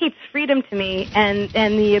advocates freedom to me and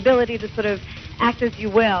the ability to sort of act as you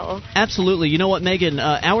will. Absolutely. You know what, Megan?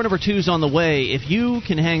 Hour number 2 is on the way. If you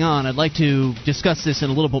can hang on, I'd like to discuss this in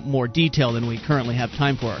a little bit more detail than we currently have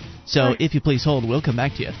time for. So if you please hold, we'll come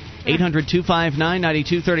back to you.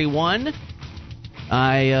 800-259-9231.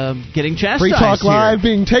 I am getting chastised. Free Talk Live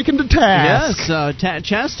here. being taken to task. Yes,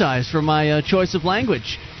 chastised for my choice of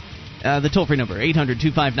language. The toll-free number,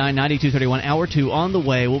 800-259-9231, hour 2 on the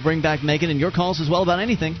way. We'll bring back Megan and your calls as well about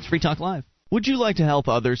anything. It's Free Talk Live. Would you like to help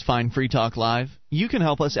others find Free Talk Live? You can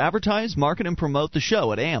help us advertise, market, and promote the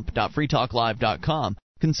show at amp.freetalklive.com.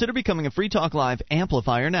 Consider becoming a Free Talk Live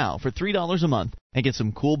amplifier now for $3 a month and get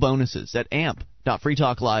some cool bonuses at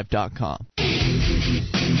amp.freetalklive.com.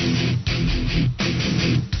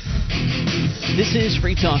 This is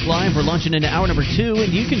Free Talk Live. We're launching into hour number 2,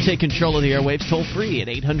 and you can take control of the airwaves toll-free at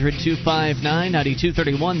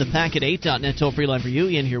 800-259-9231, the packet8.net toll-free line for you.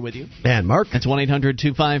 Ian here with you. And Mark. That's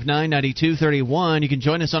 1-800-259-9231. You can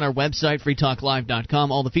join us on our website, freetalklive.com.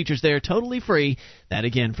 All the features there totally free. That,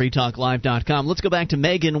 again, freetalklive.com. Let's go back to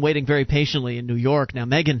Megan, waiting very patiently in New York. Now,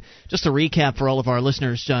 Megan, just to recap for all of our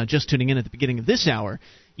listeners just tuning in at the beginning of this hour,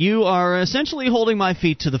 you are essentially holding my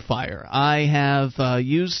feet to the fire. I have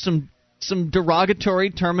used some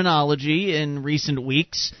derogatory terminology in recent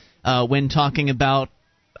weeks when talking about,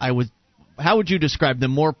 how would you describe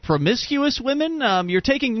them, more promiscuous women? You're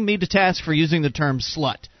taking me to task for using the term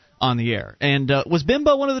slut on the air. And was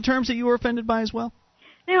bimbo one of the terms that you were offended by as well?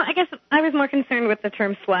 No, I guess I was more concerned with the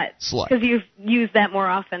term slut. Slut. Because you've used that more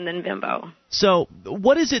often than bimbo. So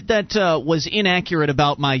what is it that was inaccurate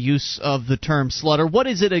about my use of the term slut, or what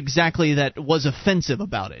is it exactly that was offensive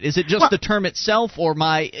about it? Is it just the term itself, or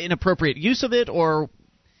my inappropriate use of it, or?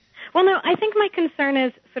 Well, no, I think my concern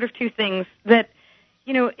is sort of two things. That,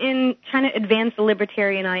 in trying to advance the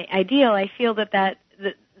libertarian ideal, I feel that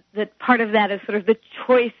part of that is sort of the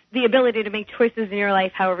choice, the ability to make choices in your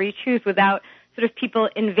life however you choose without sort of people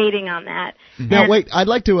invading on that. Now, wait, I'd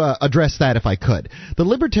like to address that if I could. The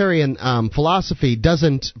libertarian philosophy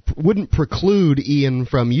wouldn't preclude Ian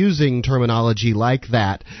from using terminology like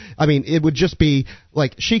that. I mean, it would just be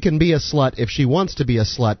like, she can be a slut if she wants to be a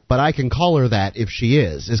slut, but I can call her that if she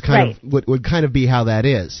is would kind of be how that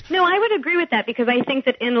is. No, I would agree with that, because I think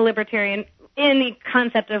that in the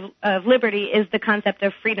concept of liberty is the concept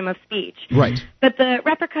of freedom of speech. Right. But the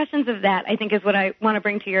repercussions of that, I think, is what I want to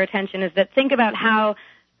bring to your attention, is that think about how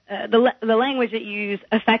the language that you use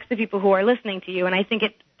affects the people who are listening to you, and I think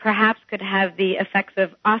it perhaps could have the effects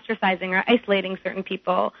of ostracizing or isolating certain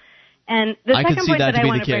people. And the second point that I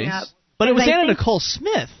want to bring up... But it was Anna Nicole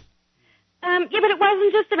Smith. Yeah, but it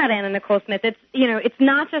wasn't just about Anna Nicole Smith. It's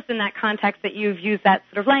not just in that context that you've used that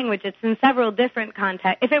sort of language. It's in several different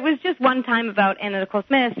contexts. If it was just one time about Anna Nicole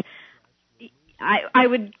Smith, I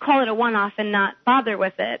would call it a one-off and not bother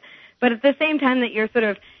with it. But at the same time that you're sort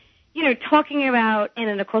of, talking about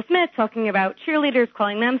Anna Nicole Smith, talking about cheerleaders,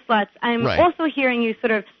 calling them sluts, I'm also hearing you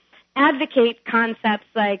sort of advocate concepts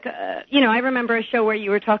like, I remember a show where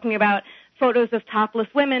you were talking about photos of topless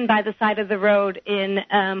women by the side of the road in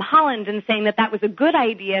Holland, and saying that was a good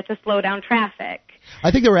idea to slow down traffic.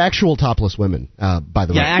 I think there were actual topless women, by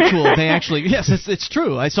the way. Yeah, yes, it's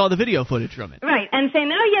true. I saw the video footage from it. Right, and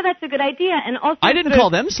saying, oh, yeah, that's a good idea. And also, I didn't call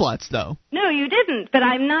them sluts, though. No, you didn't, but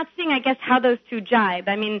I'm not seeing, I guess, how those two jibe.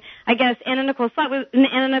 I mean, I guess Anna Nicole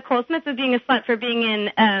Smith was being a slut for being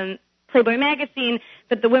in Playboy magazine,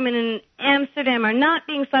 but the women in Amsterdam are not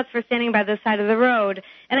being sluts for standing by the side of the road.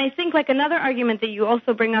 And I think, like, another argument that you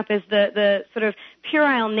also bring up is the sort of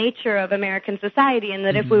puerile nature of American society, and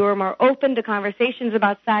that if we were more open to conversations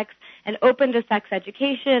about sex and open to sex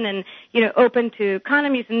education and, open to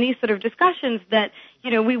economies and these sort of discussions, that,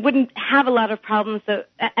 we wouldn't have a lot of problems,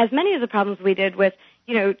 as many of the problems we did with,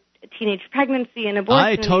 teenage pregnancy and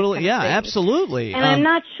abortion. Absolutely. And I'm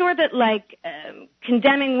not sure that,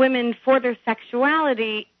 condemning women for their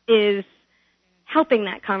sexuality is helping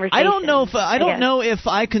that conversation. I don't know if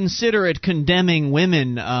I consider it condemning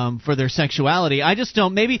women for their sexuality. I just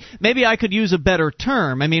don't. Maybe I could use a better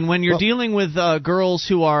term. I mean, when you're dealing with girls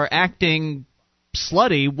who are acting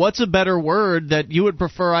slutty, what's a better word that you would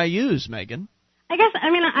prefer I use, Megan?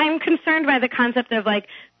 I'm concerned by the concept of,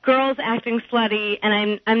 girls acting slutty,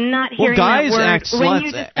 and I'm not hearing guys that word act when sluts.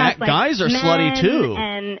 you discuss, Guys are slutty too,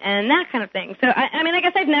 and that kind of thing. So I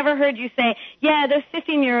guess I've never heard you say, yeah, those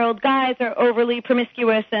 15-year-old guys are overly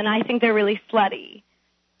promiscuous, and I think they're really slutty.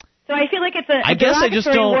 So I feel like it's a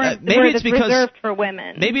word that's reserved for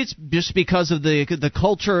women. Maybe it's just because of the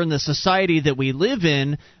culture and the society that we live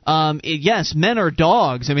in. Yes, men are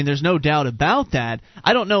dogs. I mean, there's no doubt about that.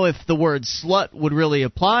 I don't know if the word slut would really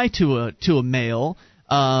apply to a male.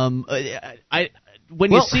 You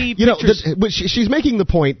see pictures, she's making the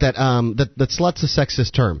point that that slut's a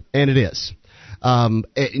sexist term, and it is. And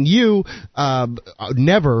you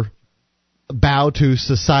never bow to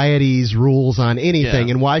society's rules on anything,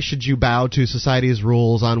 and why should you bow to society's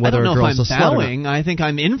rules on whether a girl's a slut or not? I don't know if I'm bowing. I think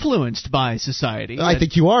I'm influenced by society. I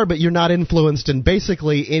think you are, but you're not influenced in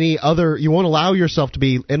basically any other. You won't allow yourself to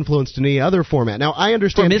be influenced in any other format. Now, I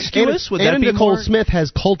understand. Promiscuous? Would that be Nicole more? Smith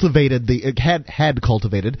has cultivated had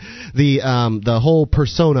cultivated the whole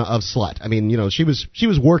persona of slut. I mean, she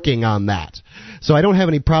was working on that, so I don't have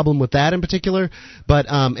any problem with that in particular. But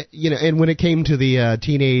and when it came to the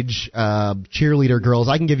teenage cheerleader girls,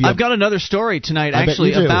 I can give you. I've got another story tonight,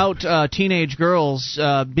 actually, about teenage girls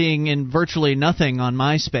being in virtually nothing on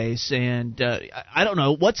MySpace, and I don't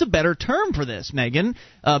know what's a better term for this, Megan.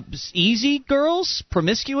 Easy girls,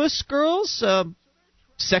 promiscuous girls,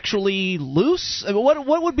 sexually loose.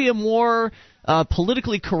 What would be a more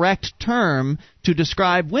politically correct term to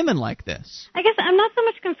describe women like this? I guess I'm not so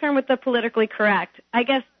much concerned with the politically correct. I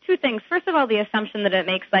guess two things. First of all, the assumption that it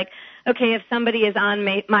makes, like, okay, if somebody is on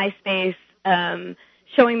MySpace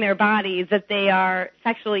showing their bodies, that they are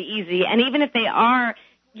sexually easy, and even if they are,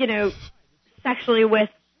 sexually with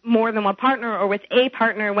more than one partner or with a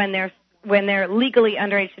partner when they're legally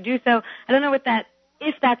underage to do so, I don't know if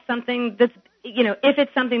that's something that's, if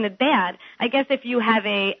it's something that's bad. I guess if you have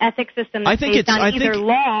a ethics system that's based on either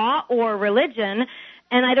law or religion,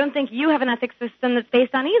 and I don't think you have an ethics system that's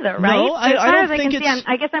based on either, right? No, I don't think it's...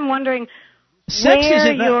 I guess I'm wondering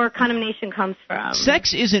where your condemnation comes from.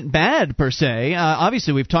 Sex isn't bad, per se.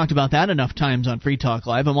 Obviously, we've talked about that enough times on Free Talk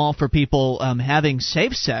Live. I'm all for people having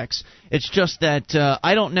safe sex. It's just that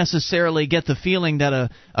I don't necessarily get the feeling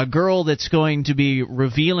that a girl that's going to be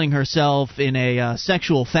revealing herself in a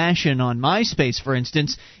sexual fashion on MySpace, for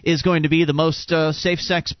instance, is going to be the most safe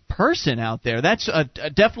sex person out there. That's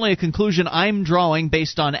definitely a conclusion I'm drawing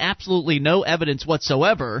based on absolutely no evidence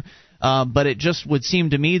whatsoever. But it just would seem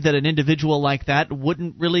to me that an individual like that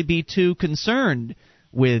wouldn't really be too concerned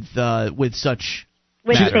with such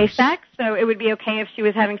matters. Safe sex? So it would be okay if she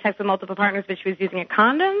was having sex with multiple partners but she was using a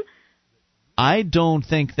condom? I don't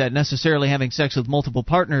think that necessarily having sex with multiple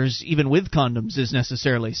partners, even with condoms, is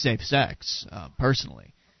necessarily safe sex,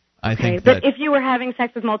 personally. I think but if you were having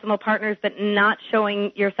sex with multiple partners but not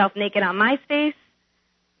showing yourself naked on MySpace?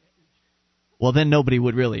 Well, then nobody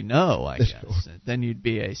would really know, I guess. Then you'd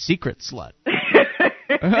be a secret slut.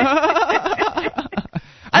 I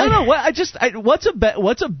don't know. What's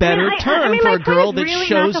a better term for a girl that really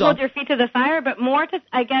shows not to hold your feet to the fire, but more to,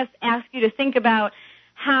 I guess, ask you to think about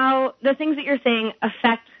how the things that you're saying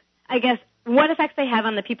affect, I guess, what effects they have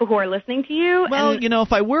on the people who are listening to you. Well,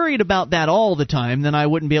 if I worried about that all the time, then I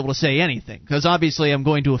wouldn't be able to say anything, because obviously I'm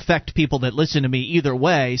going to affect people that listen to me either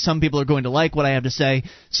way. Some people are going to like what I have to say,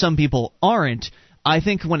 some people aren't. I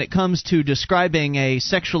think when it comes to describing a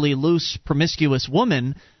sexually loose, promiscuous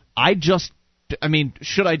woman,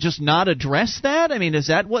 should I just not address that? I mean, is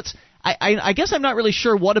that what's... I guess I'm not really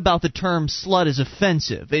sure what about the term slut is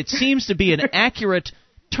offensive. It seems to be an accurate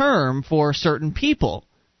term for certain people,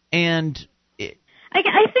 and...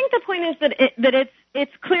 I think the point is that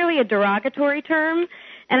it's clearly a derogatory term,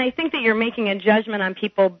 and I think that you're making a judgment on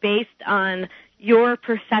people based on your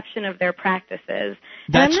perception of their practices.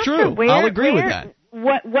 That's true. Sure I'll agree with that.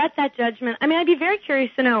 What that judgment... I mean, I'd be very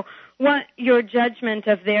curious to know what your judgment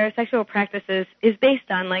of their sexual practices is based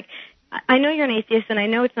on. Like, I know you're an atheist, and I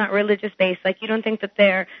know it's not religious-based. Like, you don't think that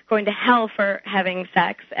they're going to hell for having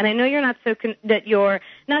sex, and I know you're not that you're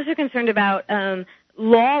not so concerned about...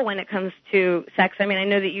 law when it comes to sex. I mean, I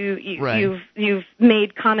know that you've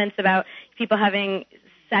made comments about people having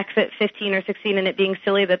sex at 15 or 16 and it being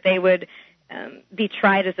silly that they would be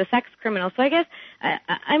tried as a sex criminal. So I guess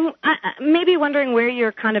I'm maybe wondering where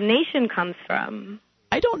your condemnation comes from.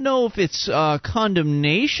 I don't know if it's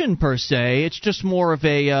condemnation per se. It's just more of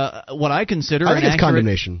a what I consider I think it's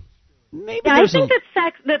condemnation. Maybe I think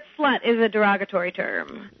that slut is a derogatory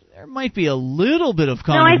term. There might be a little bit of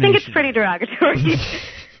condemnation. No, I think it's pretty derogatory.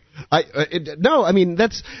 No, I mean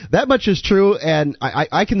that much is true, and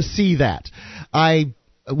I can see that.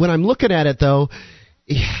 When I'm looking at it though,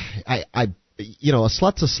 a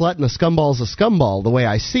slut's a slut and a scumball's a scumball. The way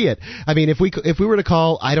I see it, I mean, if we were to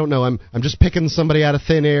call, I don't know, I'm just picking somebody out of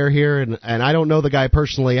thin air here, and I don't know the guy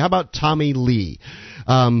personally. How about Tommy Lee?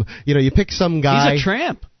 You pick some guy. He's a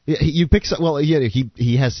tramp. You pick some, well, yeah,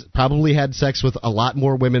 he has probably had sex with a lot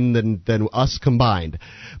more women than us combined,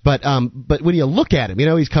 but when you look at him,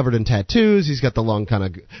 he's covered in tattoos, he's got the long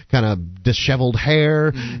kind of disheveled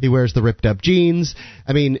hair, he wears the ripped up jeans.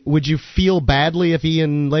 I mean, would you feel badly if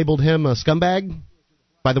Ian labeled him a scumbag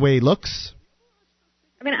by the way he looks?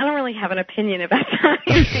 I mean, I don't really have an opinion about that.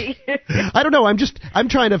 I don't know. I'm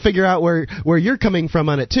trying to figure out where you're coming from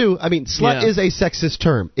on it too. I mean, slut is a sexist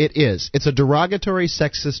term. It is. It's a derogatory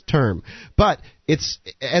sexist term. But it's,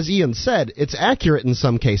 as Ian said, it's accurate in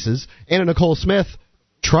some cases. Anna Nicole Smith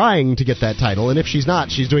trying to get that title, and if she's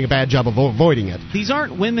not, she's doing a bad job of avoiding it. These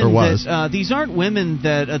aren't women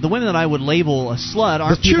that the women that I would label a slut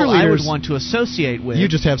aren't people I would want to associate with. You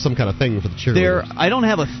just have some kind of thing for the cheerleaders. I don't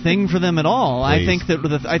have a thing for them at all. Please.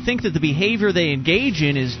 I think that the behavior they engage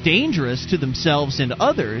in is dangerous to themselves and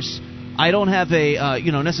others. I don't have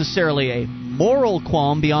necessarily a moral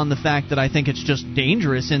qualm beyond the fact that I think it's just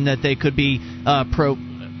dangerous in that they could be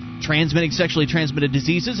transmitting sexually transmitted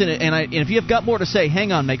diseases, and if you've got more to say,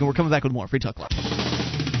 hang on, Megan. We're coming back with more Free Talk Live.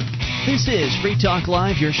 This is Free Talk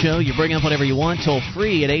Live, your show. You bring up whatever you want, toll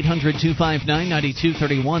free at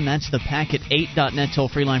 800-259-9231. That's the packet8.net toll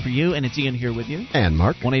free line for you, and it's Ian here with you. And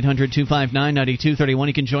Mark. 1-800-259-9231.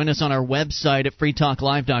 You can join us on our website at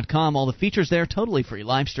freetalklive.com. All the features there, totally free.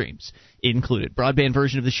 Live streams included. Broadband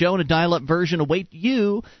version of the show and a dial-up version await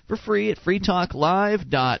you for free at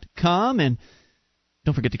freetalklive.com. And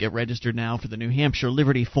don't forget to get registered now for the New Hampshire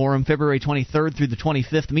Liberty Forum, February 23rd through the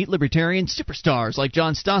 25th. Meet libertarian superstars like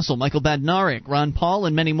John Stossel, Michael Badnarik, Ron Paul,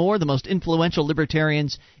 and many more. The most influential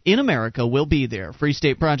libertarians in America will be there.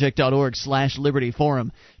 freestateproject.org/libertyforum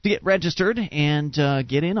to get registered and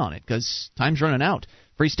get in on it, because time's running out.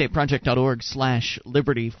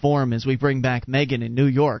 freestateproject.org/libertyforum as we bring back Megan in New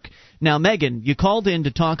York. Now, Megan, you called in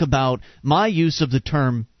to talk about my use of the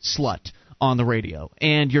term slut on the radio,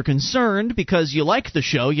 and you're concerned because you like the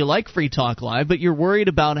show, you like Free Talk Live, but you're worried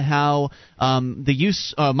about how my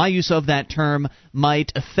use of that term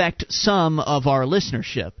might affect some of our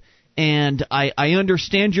listenership. And I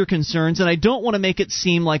understand your concerns, and I don't want to make it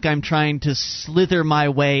seem like I'm trying to slither my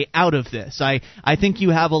way out of this. I think you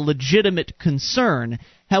have a legitimate concern.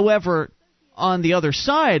 However, on the other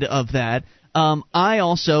side of that, I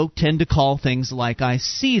also tend to call things like I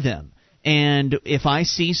see them. And if I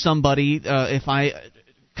see somebody, if I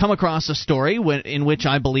come across a story in which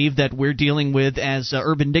I believe that we're dealing with, as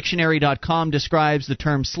UrbanDictionary.com describes the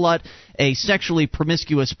term slut, a sexually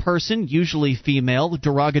promiscuous person, usually female, the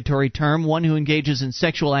derogatory term, one who engages in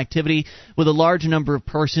sexual activity with a large number of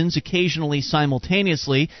persons, occasionally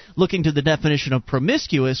simultaneously. Looking to the definition of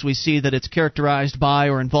promiscuous, we see that it's characterized by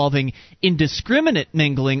or involving indiscriminate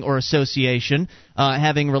mingling or association,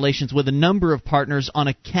 having relations with a number of partners on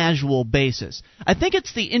a casual basis. I think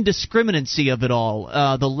it's the indiscriminacy of it all,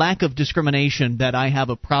 the lack of discrimination that I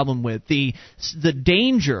have a problem with, the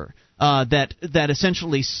danger that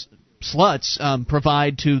essentially sluts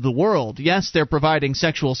provide to the world. Yes, they're providing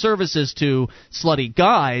sexual services to slutty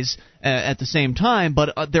guys at the same time,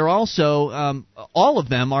 but they're also, all of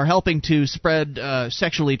them are helping to spread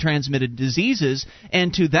sexually transmitted diseases,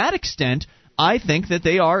 and to that extent, I think that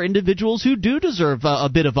they are individuals who do deserve a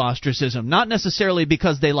bit of ostracism, not necessarily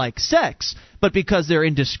because they like sex, but because they're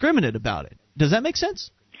indiscriminate about it. Does that make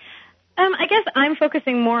sense? I guess I'm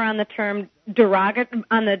focusing more on the term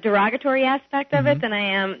derogatory aspect of it than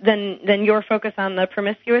I am than your focus on the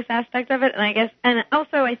promiscuous aspect of it. And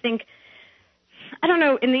also I think, I don't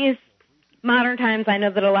know, in these modern times, I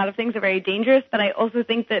know that a lot of things are very dangerous, but I also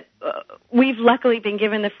think that we've luckily been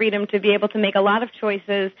given the freedom to be able to make a lot of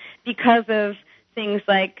choices because of things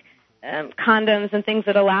like condoms and things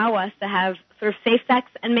that allow us to have sort of safe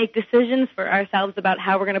sex and make decisions for ourselves about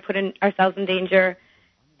how we're going to put ourselves in danger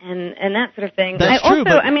and that sort of thing. That's true,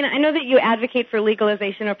 but I know that you advocate for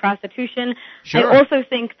legalization of prostitution. Sure. I also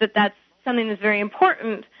think that that's something that's very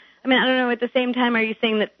important. I mean, I don't know, at the same time, are you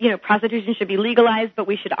saying that, prostitution should be legalized, but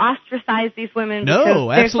we should ostracize these women?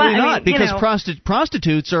 No, absolutely not, because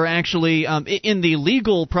prostitutes are actually, in the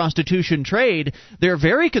legal prostitution trade, they're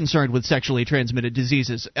very concerned with sexually transmitted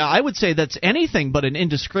diseases. I would say that's anything but an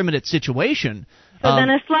indiscriminate situation. So then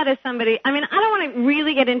a slut is somebody, I don't want to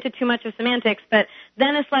really get into too much of semantics, but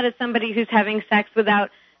then a slut is somebody who's having sex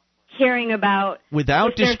without caring about if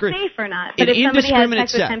they're safe or not. But if somebody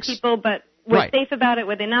has sex with 10 people, but we're safe about it,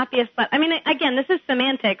 would they not be a slut? I mean, again, this is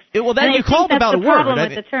semantics. Well, then you called about a word. Problem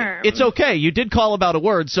with the term. It's okay. You did call about a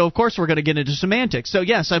word, so of course we're going to get into semantics. So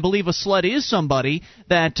yes, I believe a slut is somebody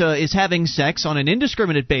that is having sex on an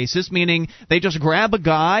indiscriminate basis, meaning they just grab a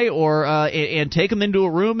guy or and take him into a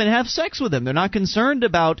room and have sex with him. They're not concerned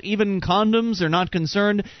about even condoms. They're not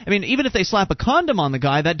concerned. I mean, even if they slap a condom on the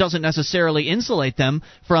guy, that doesn't necessarily insulate them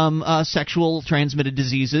from sexual transmitted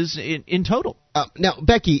diseases in total. Now,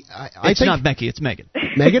 Becky, I think not Becky, it's Megan.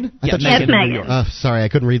 Megan? Yeah, Megan. Sorry, I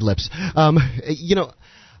couldn't read lips.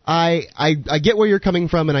 I get where you're coming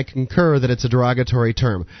from, and I concur that it's a derogatory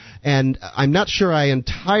term. And I'm not sure I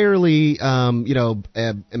entirely, am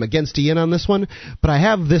against Ian on this one, but I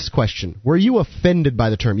have this question. Were you offended by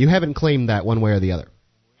the term? You haven't claimed that one way or the other.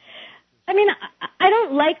 I mean, I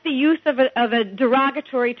don't like the use of a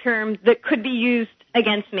derogatory term that could be used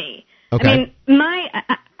against me. Okay. I mean,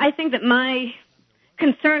 I think that my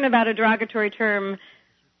concern about a derogatory term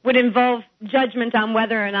would involve judgment on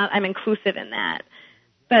whether or not I'm inclusive in that.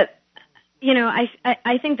 But,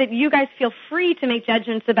 I think that you guys feel free to make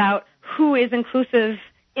judgments about who is inclusive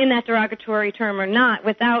in that derogatory term or not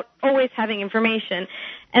without always having information.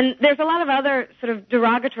 And there's a lot of other sort of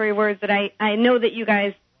derogatory words that I know that you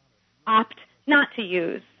guys opt not to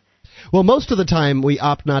use. Well, most of the time we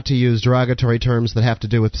opt not to use derogatory terms that have to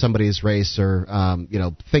do with somebody's race or,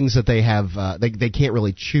 things that they have they can't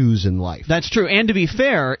really choose in life. That's true. And to be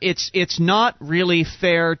fair, it's not really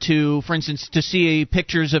fair to, for instance, to see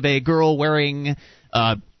pictures of a girl wearing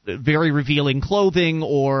very revealing clothing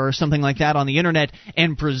or something like that on the internet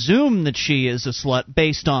and presume that she is a slut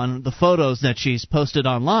based on the photos that she's posted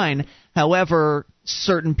online. However,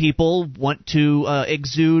 certain people want to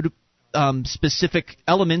exude specific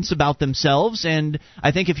elements about themselves, and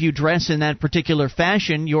I think if you dress in that particular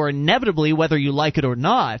fashion, you're inevitably, whether you like it or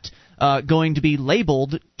not, going to be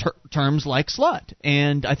labeled terms like slut.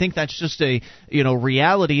 And I think that's just a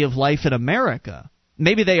reality of life in America.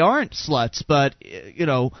 Maybe they aren't sluts, but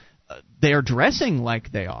they are dressing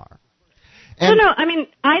like they are. And no, I mean,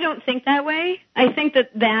 I don't think that way. I think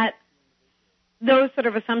that those sort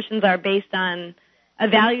of assumptions are based on a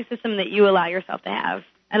value system that you allow yourself to have,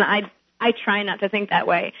 and I try not to think that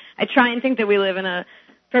way. I try and think that we live in a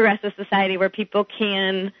progressive society where people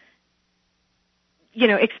can,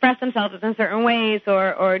 express themselves in certain ways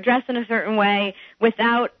or dress in a certain way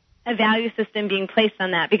without a value system being placed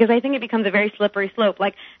on that. Because I think it becomes a very slippery slope.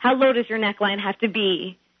 Like, how low does your neckline have to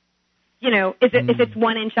be? If it's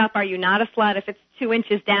 1 inch up, are you not a slut? If it's 2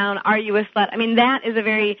 inches down, are you a slut? I mean, that is a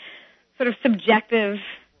very sort of subjective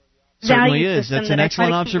Certainly value is. system That's an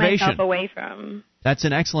excellent observation. Myself away from. That's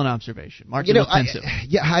an excellent observation. Mark, you look pensive.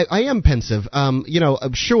 I am pensive.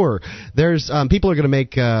 Sure, there's people are going to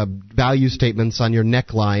make value statements on your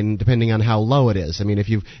neckline depending on how low it is. I mean, if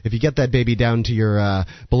you get that baby down to your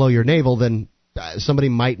below your navel, then somebody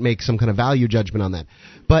might make some kind of value judgment on that.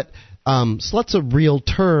 But slut's a real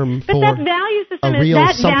term for that value system a real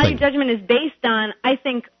that something. Value judgment is based on, I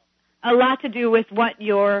think, a lot to do with what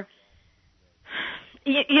your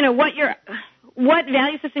what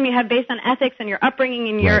value system you have based on ethics and your upbringing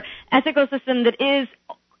and your ethical system that is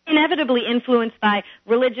inevitably influenced by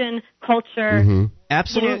religion, culture,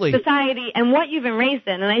 Absolutely, society, and what you've been raised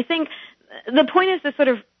in. And I think the point is to sort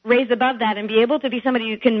of raise above that and be able to be somebody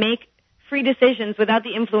who can make free decisions without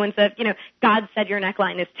the influence of, God said your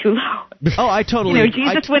neckline is too low. Oh, I totally...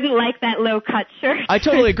 Jesus wouldn't like that low-cut shirt. I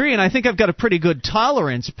totally agree, and I think I've got a pretty good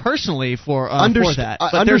tolerance personally for that.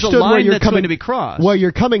 But there's a line that's going to be crossed. Where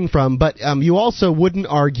you're coming from, but you also wouldn't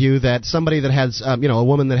argue that somebody that has, a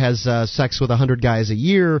woman that has sex with 100 guys a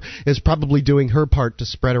year is probably doing her part to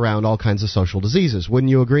spread around all kinds of social diseases. Wouldn't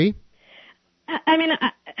you agree? I mean...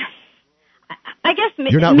 I guess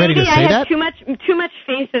You're not ready to say I that? have too much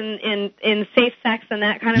faith in safe sex and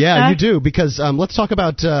that kind of stuff. Yeah, you do, because let's talk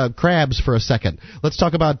about crabs for a second. Let's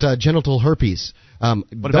talk about genital herpes.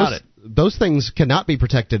 What about it? Those things cannot be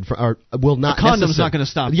protected or will not. The condom's not going to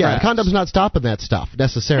stop. Yeah, crabs. The condom's not stopping that stuff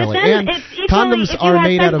necessarily. And condoms are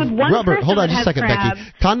made out of rubber. Hold on just a second, crabs.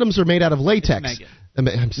 Becky. Condoms are made out of latex. Megan.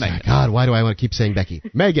 I'm sorry, God, why do I want to keep saying Becky?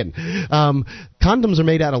 Megan. Condoms are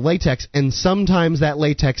made out of latex, and sometimes that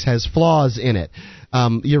latex has flaws in it.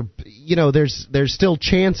 There's still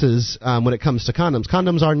chances when it comes to condoms.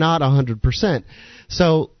 Condoms are not 100%.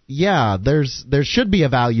 So yeah, there should be a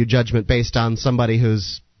value judgment based on somebody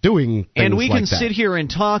who's doing things and we can like that. sit here and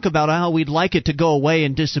talk about how we'd like it to go away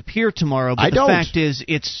and disappear tomorrow, but the fact is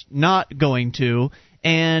it's not going to.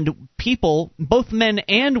 And people, both men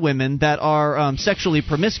and women, that are sexually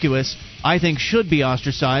promiscuous, I think should be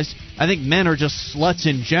ostracized. I think men are just sluts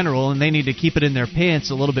in general, and they need to keep it in their pants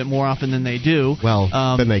a little bit more often than they do. Well,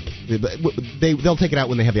 then they'll take it out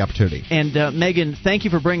when they have the opportunity. And Megan, thank you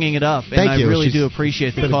for bringing it up. Thank you. I really do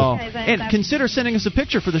appreciate the call. And consider sending us a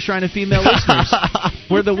picture for the Shrine of Female Listeners,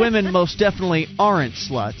 where the women most definitely aren't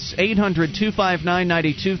sluts.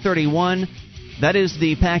 800-259-9231. That is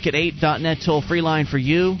the packet8.net toll-free line for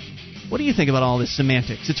you. What do you think about all this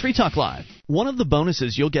semantics? It's Free Talk Live. One of the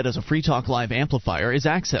bonuses you'll get as a Free Talk Live amplifier is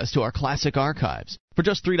access to our classic archives. For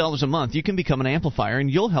just $3 a month, you can become an amplifier, and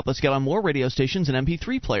you'll help us get on more radio stations and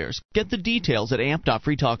MP3 players. Get the details at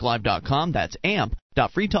amp.freetalklive.com. That's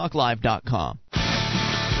amp.freetalklive.com.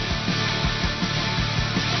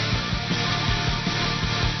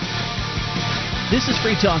 This is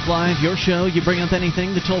Free Talk Live, your show. You bring up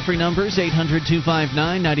anything. The toll-free number is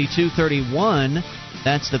 800-259-9231.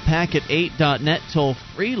 That's the Packet8.net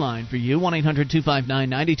toll-free line for you,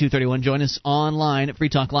 1-800-259-9231. Join us online at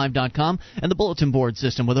freetalklive.com and the bulletin board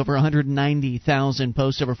system with over 190,000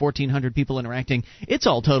 posts, over 1,400 people interacting. It's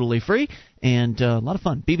all totally free and a lot of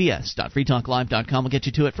fun. bbs.freetalklive.com will get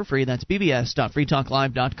you to it for free. That's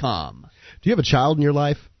bbs.freetalklive.com. Do you have a child in your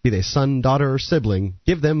life? Be they son, daughter, or sibling,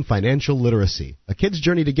 give them financial literacy. A Kid's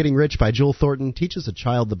Journey to Getting Rich by Jewel Thornton teaches a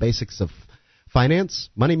child the basics of finance,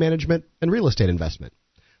 money management, and real estate investment.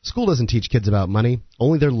 School doesn't teach kids about money.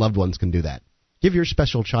 Only their loved ones can do that. Give your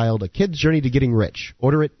special child A Kid's Journey to Getting Rich.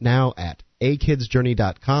 Order it now at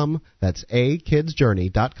akidsjourney.com. That's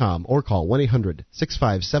akidsjourney.com. Or call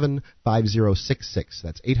 1-800-657-5066.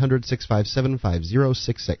 That's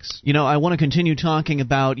 800-657-5066. You know, I want to continue talking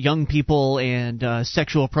about young people and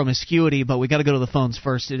sexual promiscuity, but we got to go to the phones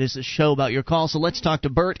first. It is a show about your call, so let's talk to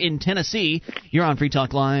Bert in Tennessee. You're on Free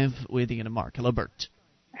Talk Live with Ian and Mark. Hello, Bert.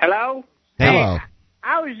 Hello? Hey. Hello.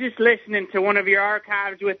 I was just listening to one of your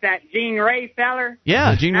archives with that Gene Ray feller.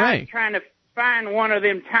 Yeah, Gene I Ray. was trying to find one of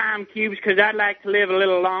them time cubes because I'd like to live a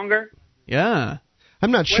little longer. Yeah. I'm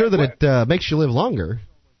not sure that it makes you live longer.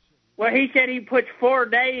 Well, he said he puts 4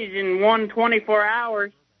 days in 124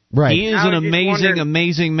 hours. Right. He is an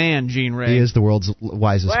amazing man, Gene Ray. He is the world's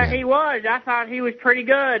wisest man. Well, he was. I thought he was pretty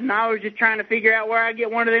good, and I was just trying to figure out where I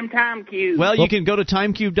get one of them time cubes. Well, you can go to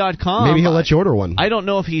timecube.com. Maybe he'll let you order one. I don't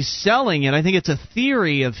know if he's selling it. I think it's a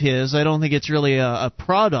theory of his. I don't think it's really a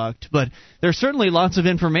product, but there's certainly lots of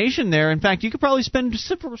information there. In fact, you could probably spend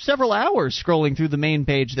several hours scrolling through the main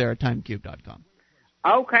page there at timecube.com.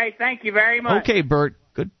 Okay, thank you very much. Okay, Bert.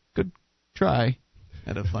 Good try.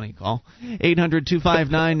 Had a funny call.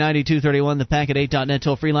 800-259-9231, the Packet8.net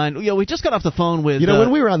toll-free line. You know, we just got off the phone with...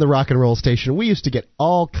 when we were on the rock and roll station, we used to get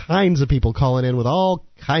all kinds of people calling in with all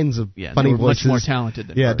kinds of funny voices. Much more talented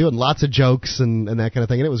than Bert. doing lots of jokes and that kind of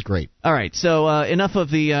thing, and it was great. All right, so enough of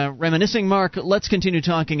the reminiscing, Mark. Let's continue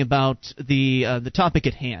talking about the topic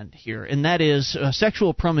at hand here, and that is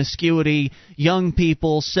sexual promiscuity, young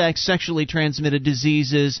people, sex, sexually transmitted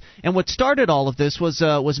diseases. And what started all of this was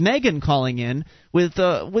Megan calling in with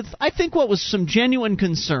I think what was some genuine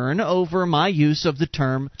concern over my use of the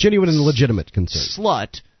term genuine and legitimate concern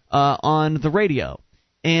slut on the radio.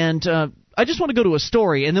 And I just want to go to a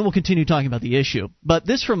story, and then we'll continue talking about the issue. But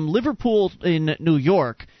this from Liverpool in New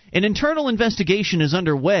York. An internal investigation is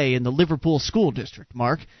underway in the Liverpool School District,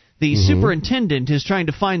 Mark. The superintendent is trying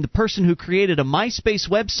to find the person who created a MySpace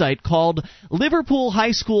website called Liverpool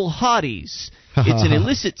High School Hotties. It's an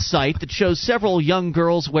illicit site that shows several young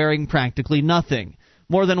girls wearing practically nothing.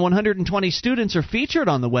 More than 120 students are featured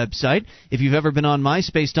on the website. If you've ever been on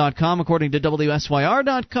MySpace.com, according to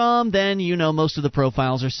WSYR.com, then you know most of the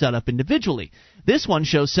profiles are set up individually. This one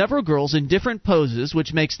shows several girls in different poses,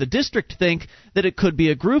 which makes the district think that it could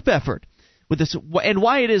be a group effort. With this, and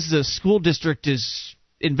why it is the school district is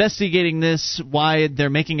investigating this, why they're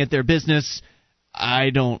making it their business, I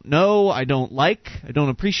don't know, I don't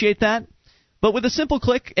appreciate that. But with a simple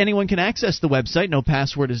click, anyone can access the website. No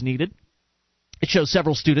password is needed. It shows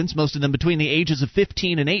several students, most of them between the ages of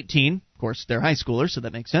 15 and 18, of course they're high schoolers, so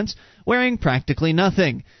that makes sense, wearing practically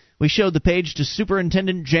nothing. We showed the page to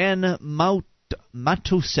Superintendent Jan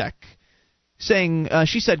Matusek, saying,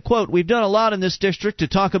 she said, quote, "We've done a lot in this district to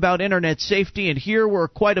talk about internet safety, and here were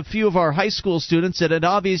quite a few of our high school students that had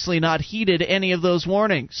obviously not heeded any of those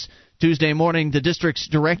warnings. Tuesday morning, the district's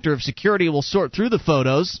director of security will sort through the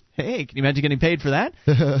photos." Hey, can you imagine getting paid for that?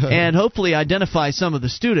 "And hopefully identify some of the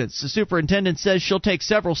students. The superintendent says she'll take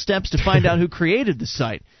several steps to find out who created the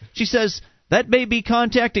site. She says that may be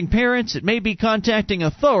contacting parents, it may be contacting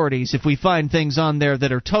authorities if we find things on there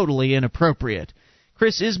that are totally inappropriate."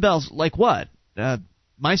 Chris Isbell's like, what?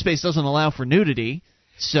 MySpace doesn't allow for nudity.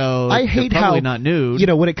 So I hate probably how, not nude.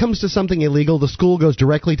 when it comes to something illegal, the school goes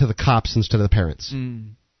directly to the cops instead of the parents.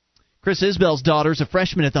 Chris Isbell's daughter's a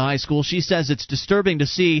freshman at the high school. She says it's disturbing to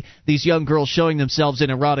see these young girls showing themselves in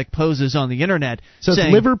erotic poses on the internet. So it's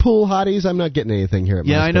Liverpool Hotties? I'm not getting anything here at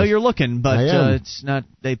Yeah, MySpace. I know you're looking, but it's not.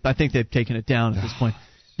 I think they've taken it down at this point.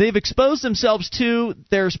 They've exposed themselves to,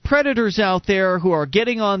 there's predators out there who are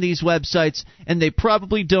getting on these websites, and they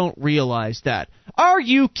probably don't realize that. Are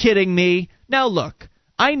you kidding me? Now look,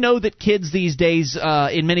 I know that kids these days,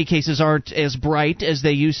 in many cases, aren't as bright as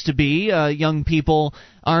they used to be. Young people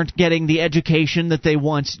aren't getting the education that they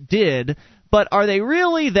once did. But are they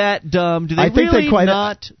really that dumb? Do they really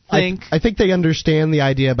not think? I think they understand the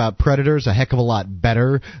idea about predators a heck of a lot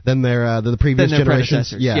better than the previous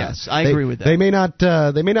generations. Yeah. Yes, I agree with that. They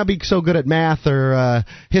may not be so good at math or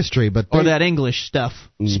history, but or that English stuff,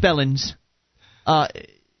 spellings.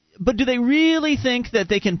 But do they really think that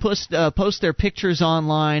they can post their pictures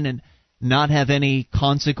online and not have any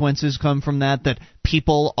consequences come from that, that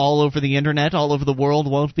people all over the internet, all over the world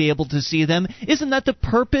won't be able to see them? Isn't that the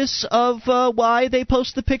purpose of why they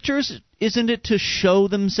post the pictures? Isn't it to show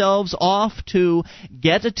themselves off, to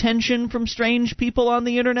get attention from strange people on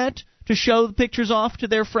the internet, to show the pictures off to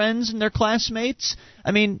their friends and their classmates?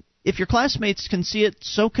 I mean, if your classmates can see it,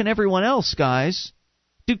 so can everyone else, guys.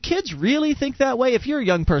 Do kids really think that way? If you're a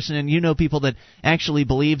young person and you know people that actually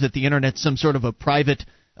believe that the internet's some sort of a private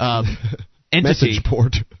entity. Message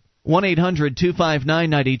board.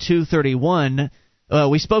 1-800-259-9231.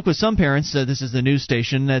 We spoke with some parents. This is the news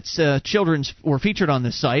station. That's children were featured on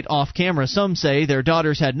this site off camera. Some say their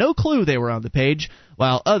daughters had no clue they were on the page,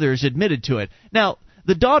 while others admitted to it. Now,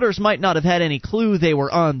 the daughters might not have had any clue they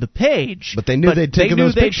were on the page, but they knew they'd taken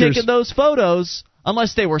those pictures. Taken those photos.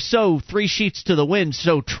 Unless they were so three sheets to the wind,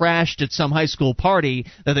 so trashed at some high school party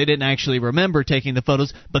that they didn't actually remember taking the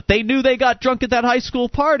photos, but they knew they got drunk at that high school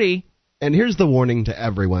party. And here's the warning to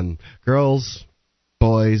everyone. Girls,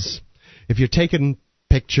 boys, if you're taking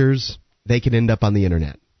pictures, they can end up on the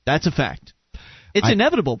internet. That's a fact. It's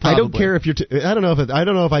inevitable, probably. I don't care if you're I don't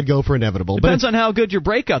know if I'd go for inevitable. Depends on how good your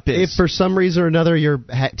breakup is. If for some reason or another you're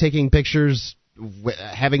taking pictures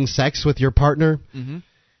having sex with your partner,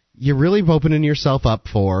 you're really opening yourself up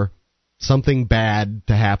for something bad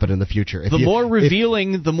to happen in the future. The more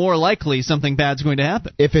revealing, the more likely something bad's going to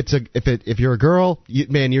happen. If you're a girl,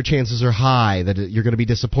 your chances are high that you're going to be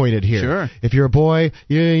disappointed here. Sure. If you're a boy,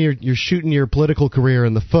 you're shooting your political career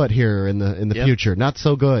in the foot here in the future. Not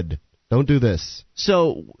so good. Don't do this.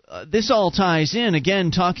 So this all ties in,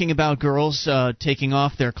 again, talking about girls taking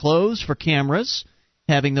off their clothes for cameras,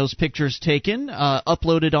 having those pictures taken,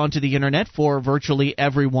 uploaded onto the internet for virtually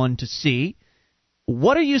everyone to see.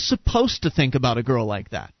 What are you supposed to think about a girl like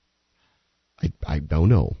that? I don't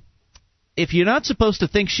know. If you're not supposed to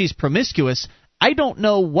think she's promiscuous, I don't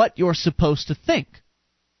know what you're supposed to think.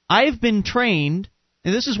 I've been trained,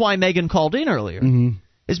 and this is why Megan called in earlier,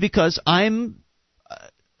 is because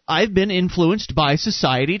I've been influenced by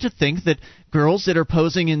society to think that girls that are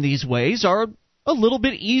posing in these ways are a little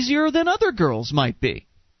bit easier than other girls might be.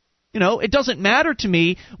 You know, it doesn't matter to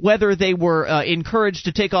me whether they were encouraged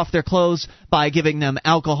to take off their clothes by giving them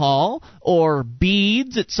alcohol or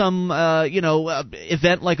beads at some,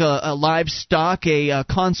 event like a livestock, a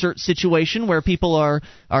concert situation where people are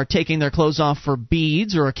taking their clothes off for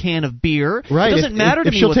beads or a can of beer. Right. It doesn't matter to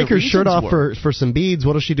me if she'll what take the her shirt off were. for some beads,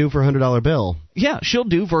 what'll she do for a $100 bill? Yeah, she'll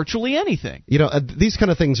do virtually anything. You know, these kind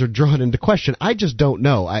of things are drawn into question. I just don't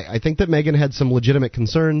know. I think that Megan had some legitimate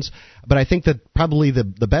concerns, but I think that probably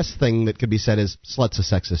the best thing that could be said is slut's a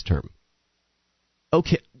sexist term.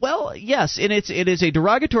 Okay. Well, yes, and it is a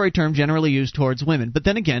derogatory term generally used towards women. But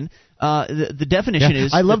then again, the definition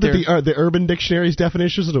is. I love that the Urban Dictionary's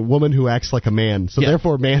definition is a woman who acts like a man. So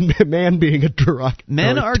therefore, man being a derogatory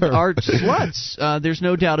men are term. sluts. There's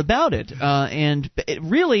no doubt about it. And it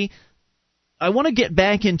really, I want to get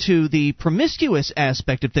back into the promiscuous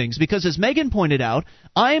aspect of things because, as Megan pointed out,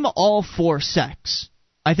 I'm all for sex.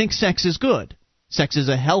 I think sex is good. Sex is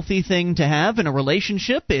a healthy thing to have in a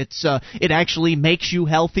relationship. It actually makes you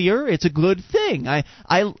healthier. It's a good thing. I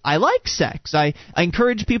like sex. I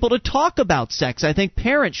encourage people to talk about sex. I think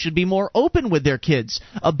parents should be more open with their kids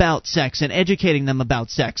about sex and educating them about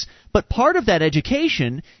sex. But part of that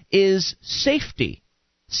education is safety.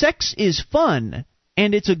 Sex is fun,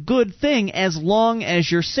 and it's a good thing as long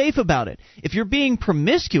as you're safe about it. If you're being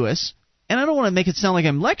promiscuous, and I don't want to make it sound like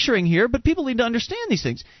I'm lecturing here, but people need to understand these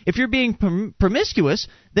things. If you're being promiscuous,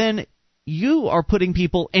 then you are putting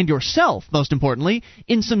people, and yourself, most importantly,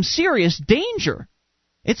 in some serious danger.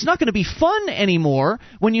 It's not going to be fun anymore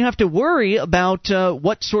when you have to worry about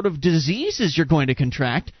what sort of diseases you're going to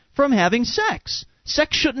contract from having sex.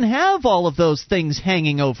 Sex shouldn't have all of those things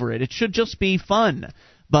hanging over it. It should just be fun.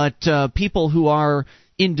 But people who are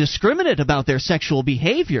indiscriminate about their sexual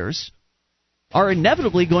behaviors are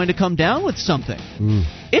inevitably going to come down with something.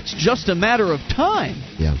 It's just a matter of time.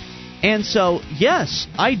 Yeah. And so, yes,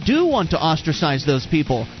 I do want to ostracize those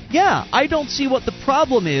people. Yeah, I don't see what the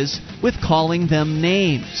problem is with calling them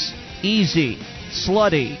names. Easy,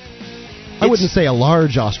 slutty. I wouldn't say a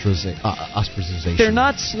large ostracization. They're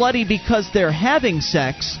not slutty because they're having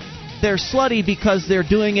sex. They're slutty because they're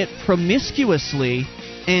doing it promiscuously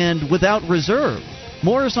and without reserve.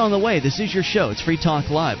 More is on the way. This is your show. It's Free Talk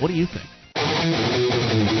Live. What do you think?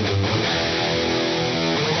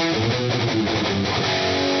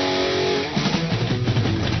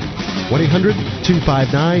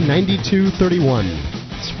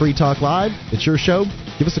 1-800-259-9231. It's Free Talk Live. It's your show.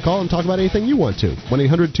 Give us a call and talk about anything you want to.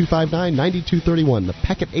 1-800-259-9231, the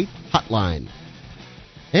Packet 8 hotline.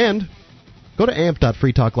 And go to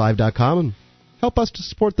amp.freetalklive.com and help us to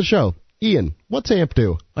support the show. Ian, what's AMP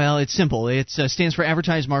do? Well, it's simple. It stands for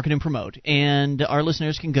Advertise, Market, and Promote. And our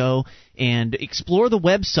listeners can go and explore the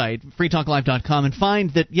website, freetalklive.com, and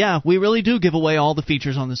find that, yeah, we really do give away all the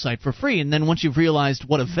features on the site for free. And then once you've realized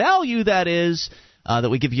what a value that is,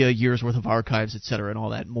 that we give you a year's worth of archives, etc., and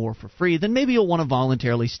all that more for free, then maybe you'll want to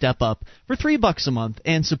voluntarily step up for $3 a month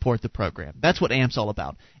and support the program. That's what AMP's all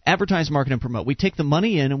about. Advertise, Market, and Promote. We take the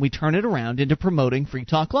money in and we turn it around into promoting Free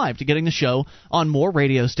Talk Live, to getting the show on more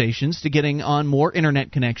radio stations, to getting on more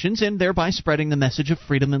internet connections, and thereby spreading the message of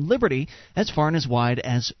freedom and liberty as far and as wide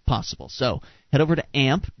as possible. So head over to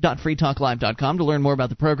amp.freetalklive.com to learn more about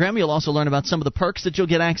the program. You'll also learn about some of the perks that you'll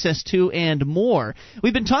get access to and more.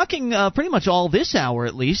 We've been talking pretty much all this hour,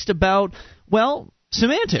 at least, about, well,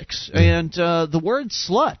 semantics and the word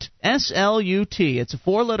slut, S-L-U-T. It's a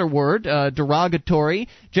four-letter word, derogatory,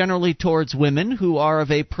 generally towards women who are of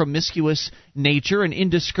a promiscuous nature, an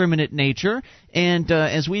indiscriminate nature. And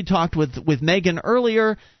as we talked with Megan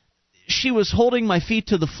earlier, she was holding my feet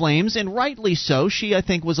to the flames, and rightly so. She, I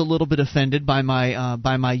think, was a little bit offended by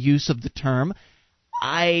my use of the term.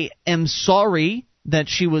 I am sorry that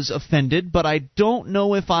she was offended, but I don't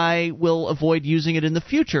know if I will avoid using it in the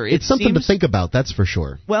future. It's something to think about, that's for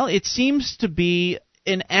sure. Well, it seems to be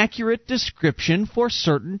an accurate description for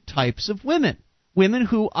certain types of women. Women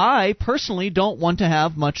who I personally don't want to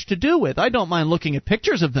have much to do with. I don't mind looking at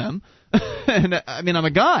pictures of them. And I mean, I'm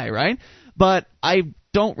a guy, right? But I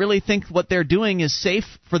don't really think what they're doing is safe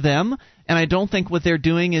for them, and I don't think what they're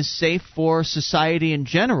doing is safe for society in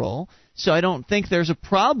general. So I don't think there's a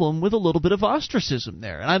problem with a little bit of ostracism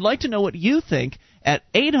there. And I'd like to know what you think at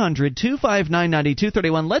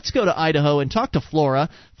 800-259-9231. Let's go to Idaho and talk to Flora.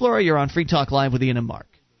 Flora, you're on Free Talk Live with Ian and Mark.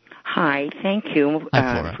 Hi, thank you,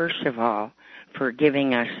 Hi, Flora. first of all, for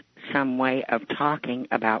giving us some way of talking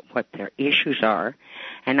about what their issues are.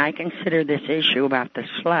 And I consider this issue about the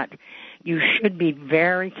slut, you should be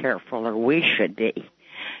very careful, or we should be,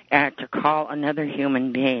 to call another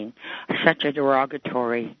human being such a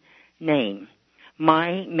derogatory name.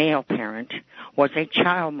 My male parent was a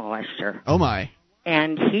child molester. Oh, my.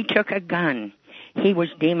 And he took a gun. He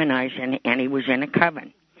was demonized, and he was in a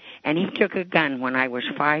coven. And he took a gun when I was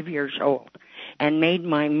 5 years old and made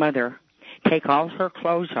my mother take all her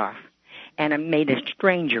clothes off and made a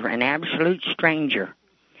stranger, an absolute stranger.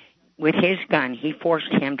 With his gun, he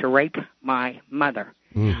forced him to rape my mother.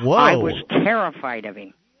 Whoa. I was terrified of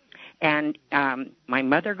him. And my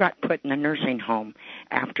mother got put in a nursing home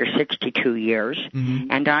after 62 years,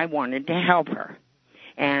 and I wanted to help her.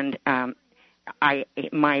 And my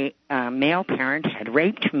male parent had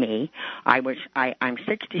raped me. I'm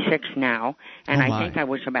 66 now, and I think I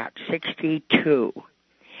was about 62.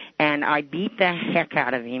 And I beat the heck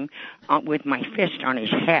out of him with my fist on his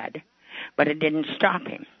head, but it didn't stop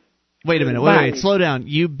him. Wait a minute. Wait, slow down.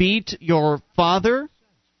 You beat your father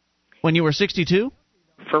when you were 62?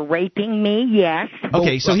 For raping me, yes.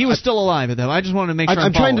 Okay, so he was still alive at that. I just wanted to make sure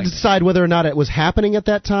I'm trying to decide whether or not it was happening at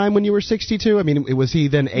that time when you were 62. I mean, was he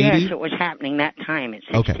then 80? Yes, it was happening that time at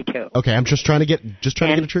 62. Okay. I'm just trying to get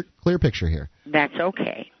a clear picture here. That's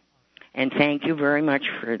okay. And thank you very much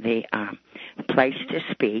for the place to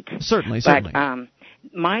speak. Certainly. But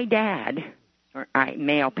my dad, or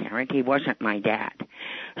male parent, he wasn't my dad,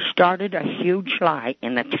 started a huge lie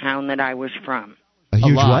in the town that I was from. A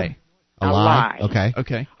huge lie? A lie.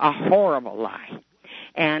 Okay. A horrible lie.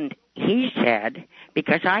 And he said,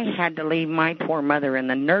 because I had to leave my poor mother in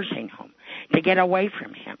the nursing home to get away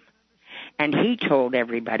from him. And he told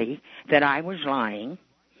everybody that I was lying.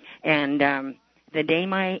 And the day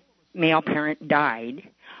my male parent died,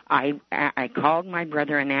 I called my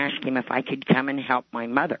brother and asked him if I could come and help my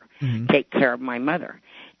mother, take care of my mother.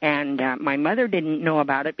 And my mother didn't know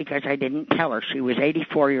about it because I didn't tell her. She was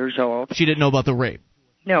 84 years old. She didn't know about the rape?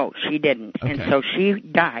 No, she didn't. Okay. And so she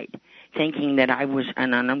died thinking that I was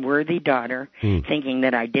an unworthy daughter, thinking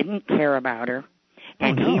that I didn't care about her.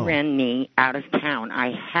 And he ran me out of town.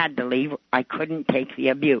 I had to leave. I couldn't take the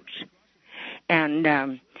abuse.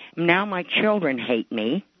 And now my children hate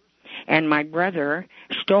me. And my brother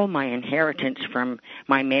stole my inheritance from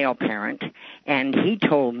my male parent, and he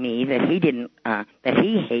told me that he didn't, that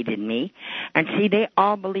he hated me. And see, they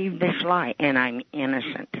all believe this lie, and I'm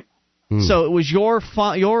innocent. So it was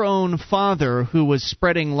your own father who was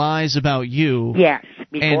spreading lies about you. Yes,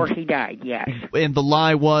 before he died. Yes. And the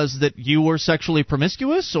lie was that you were sexually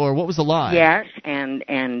promiscuous, or what was the lie? Yes,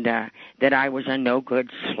 and that I was a no good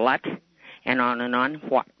slut, and on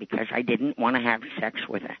what, because I didn't want to have sex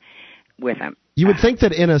with him. You would think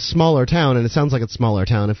that in a smaller town, and it sounds like it's a smaller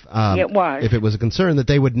town, if it was a concern, that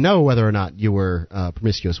they would know whether or not you were a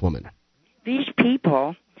promiscuous woman. These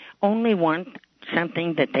people only want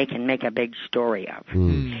something that they can make a big story of.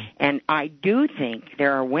 And I do think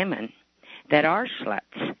there are women that are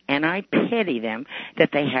sluts, and I pity them that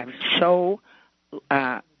they have so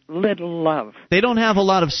little love. They don't have a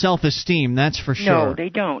lot of self-esteem, that's for sure. No, they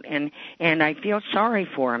don't, and I feel sorry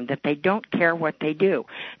for them that they don't care what they do.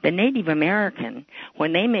 The Native American,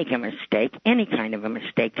 when they make a mistake, any kind of a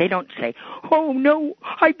mistake, they don't say, "Oh no,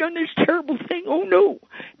 I've done this terrible thing, oh no."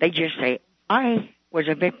 They just say, "I was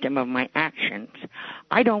a victim of my actions.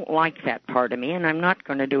 I don't like that part of me, and I'm not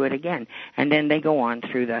going to do it again." And then they go on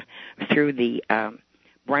through the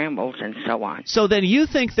brambles and so on. So then you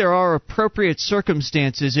think there are appropriate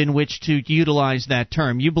circumstances in which to utilize that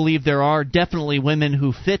term. You believe there are definitely women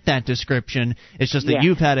who fit that description. It's just that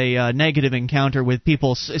you've had a negative encounter with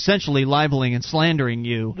people essentially libeling and slandering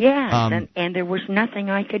you. Yes, and there was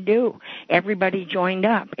nothing I could do. Everybody joined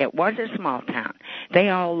up. It was a small town. They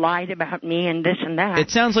all lied about me and this and that.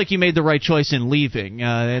 It sounds like you made the right choice in leaving.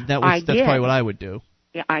 That's probably what I would do.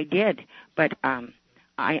 Yeah, I did, but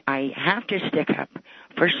I have to stick up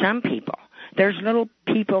for some people. There's little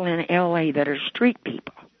people in L.A. that are street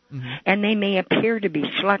people, and they may appear to be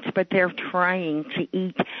sluts, but they're trying to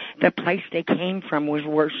eat. The place they came from was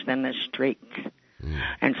worse than the streets.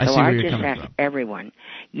 And so I just ask everyone,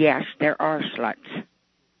 yes, there are sluts.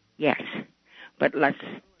 Yes, but let's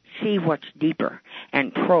see what's deeper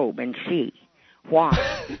and probe and see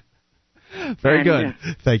why. Very good.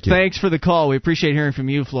 Thank you. Thanks for the call. We appreciate hearing from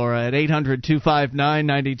you, Flora, at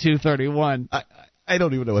 800-259-9231. I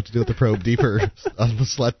don't even know what to do with the probe deeper on the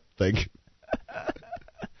slut thing.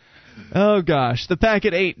 Oh, gosh. The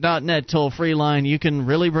Packet8.net toll-free line, you can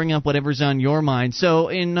really bring up whatever's on your mind. So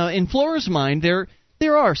in Flora's mind, there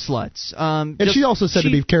are sluts. And she also said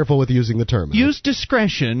to be careful with using the term. Use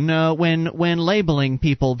discretion when labeling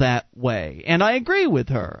people that way. And I agree with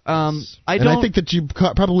her. I think that you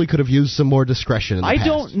probably could have used some more discretion in the past. I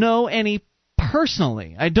don't know any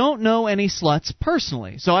personally. I don't know any sluts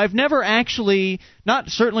personally. So I've never actually, not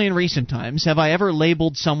certainly in recent times, have I ever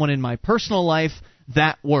labeled someone in my personal life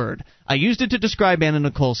that word. I used it to describe Anna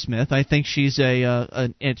Nicole Smith. I think she's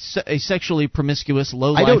a sexually promiscuous,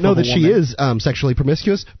 low-life. I don't know that she is sexually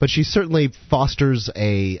promiscuous, but she certainly fosters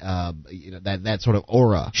that sort of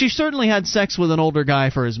aura. She certainly had sex with an older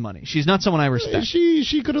guy for his money. She's not someone I respect.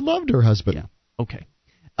 She could have loved her husband. Yeah. Okay.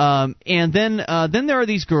 And then there are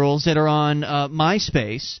these girls that are on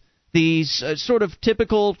MySpace. These sort of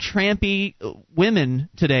typical trampy women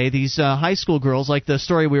today, these high school girls, like the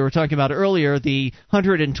story we were talking about earlier, the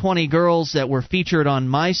 120 girls that were featured on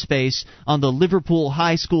MySpace on the Liverpool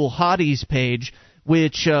High School Hotties page,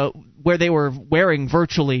 which where they were wearing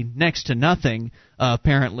virtually next to nothing,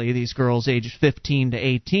 apparently, these girls aged 15 to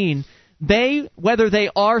 18. They, whether they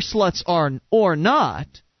are sluts or not,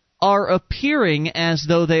 are appearing as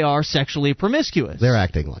though they are sexually promiscuous. They're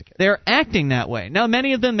acting like it. They're acting that way. Now,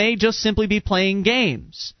 many of them may just simply be playing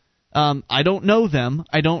games. I don't know them.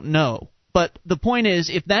 I don't know. But the point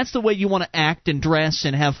is, if that's the way you want to act and dress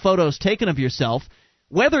and have photos taken of yourself,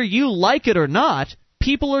 whether you like it or not,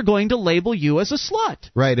 people are going to label you as a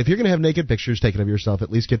slut. Right. If you're going to have naked pictures taken of yourself,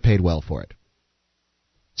 at least get paid well for it.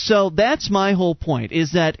 So that's my whole point,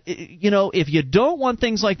 is that, if you don't want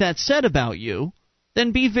things like that said about you,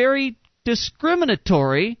 then be very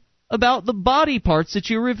discriminatory about the body parts that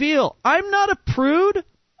you reveal. I'm not a prude.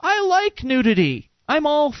 I like nudity. I'm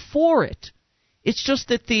all for it. It's just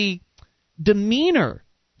that the demeanor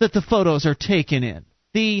that the photos are taken in,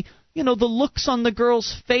 the looks on the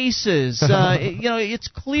girls' faces, it's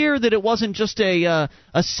clear that it wasn't just a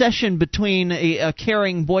session between a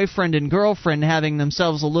caring boyfriend and girlfriend having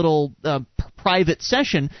themselves a little private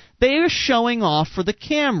session. They are showing off for the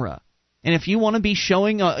camera. And if you want to be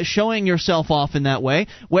showing yourself off in that way,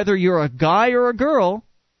 whether you're a guy or a girl,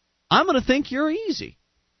 I'm going to think you're easy.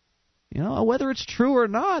 Whether it's true or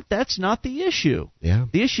not, that's not the issue. Yeah.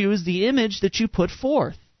 The issue is the image that you put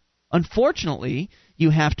forth. Unfortunately,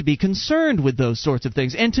 you have to be concerned with those sorts of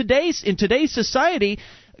things. And in today's society,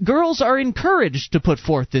 girls are encouraged to put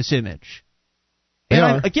forth this image.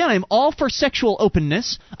 And I'm all for sexual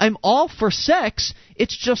openness. I'm all for sex.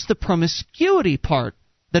 It's just the promiscuity part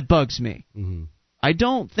that bugs me. Mm-hmm. I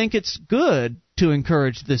don't think it's good to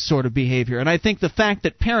encourage this sort of behavior. And I think the fact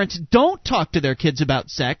that parents don't talk to their kids about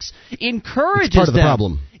sex encourages them. It's part of the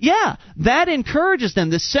problem. Yeah, that encourages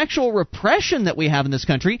them. The sexual repression that we have in this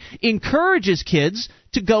country encourages kids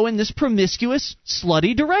to go in this promiscuous,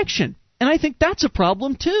 slutty direction. And I think that's a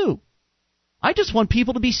problem, too. I just want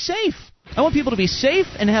people to be safe. I want people to be safe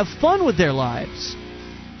and have fun with their lives.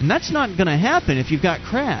 And that's not going to happen if you've got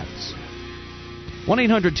crabs.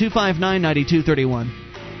 1-800-259-9231.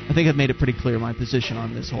 I think I've made it pretty clear my position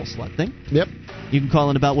on this whole slut thing. Yep. You can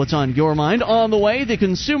call in about what's on your mind. On the way, the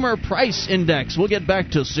Consumer Price Index. We'll get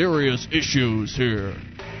back to serious issues here.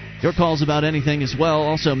 Your calls about anything as well.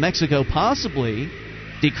 Also, Mexico possibly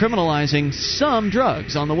decriminalizing some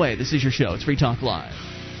drugs on the way. This is your show. It's Free Talk Live.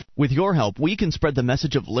 With your help, we can spread the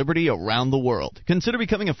message of liberty around the world. Consider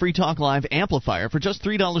becoming a Free Talk Live amplifier for just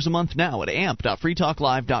 $3 a month now at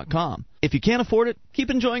amp.freetalklive.com. If you can't afford it, keep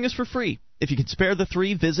enjoying us for free. If you can spare the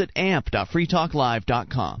 $3, visit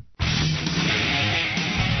amp.freetalklive.com.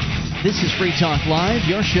 This is Free Talk Live,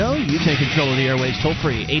 your show. You take control of the airwaves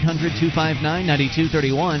toll-free,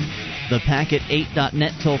 800-259-9231. The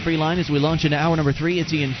Packet8.net toll-free line as we launch into hour number 3.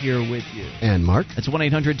 It's Ian here with you. And Mark. It's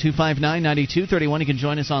 1-800-259-9231. You can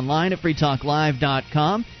join us online at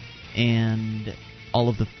freetalklive.com. And all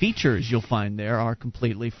of the features you'll find there are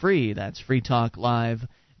completely free. That's freetalklive.com.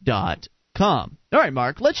 All right,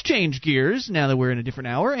 Mark, let's change gears now that we're in a different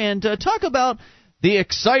hour and talk about the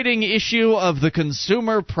exciting issue of the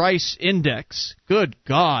Consumer Price Index. Good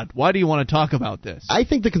God, why do you want to talk about this? I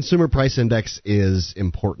think the Consumer Price Index is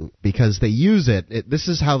important because they use it. This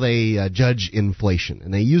is how they judge inflation,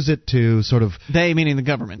 and they use it to sort of... They, meaning the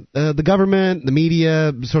government. The government, the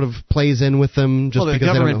media sort of plays in with them. Just well, the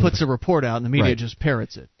because government puts a report out, and the media just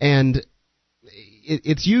parrots it. And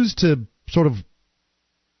it's used to sort of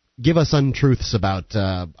give us untruths about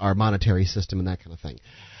our monetary system and that kind of thing.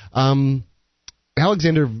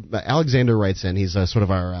 Alexander writes in. He's sort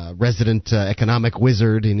of our resident economic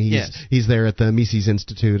wizard, and he's there at the Mises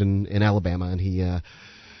Institute in Alabama, and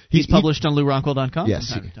he's published on LouRockwell.com.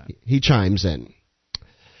 Yes, he chimes in.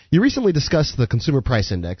 You recently discussed the Consumer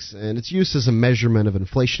Price Index and its use as a measurement of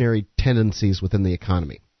inflationary tendencies within the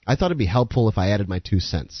economy. I thought it'd be helpful if I added my 2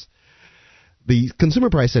 cents. The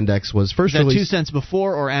Consumer Price Index was first released... 2 cents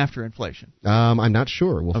before or after inflation? I'm not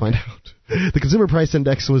sure. We'll find out. The Consumer Price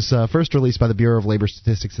Index was first released by the Bureau of Labor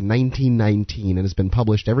Statistics in 1919 and has been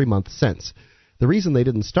published every month since. The reason they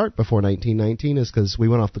didn't start before 1919 is because we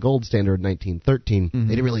went off the gold standard in 1913. Mm-hmm.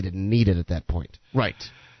 They really didn't need it at that point. Right.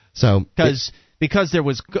 So because there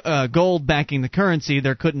was gold backing the currency,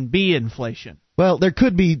 there couldn't be inflation. Well, there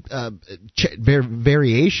could be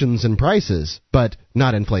variations in prices, but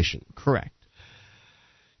not inflation. Correct.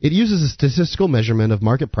 It uses a statistical measurement of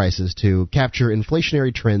market prices to capture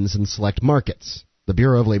inflationary trends in select markets. The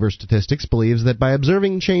Bureau of Labor Statistics believes that by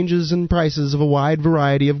observing changes in prices of a wide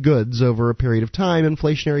variety of goods over a period of time,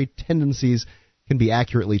 inflationary tendencies can be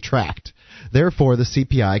accurately tracked. Therefore, the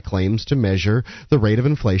CPI claims to measure the rate of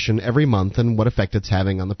inflation every month and what effect it's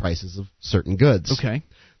having on the prices of certain goods. Okay.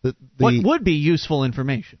 What would be useful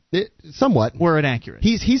information? Somewhat. Were it accurate?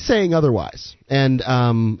 He's saying otherwise. And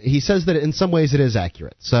he says that in some ways it is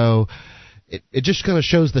accurate. So it just kind of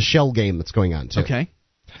shows the shell game that's going on, too. Okay.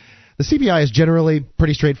 The CPI is generally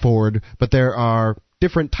pretty straightforward, but there are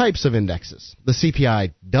different types of indexes. The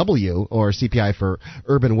CPI-W, or CPI for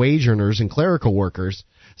urban wage earners and clerical workers,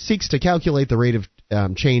 seeks to calculate the rate of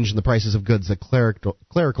change in the prices of goods that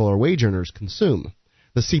clerical or wage earners consume.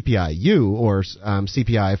 The CPI-U, or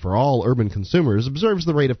CPI for all urban consumers, observes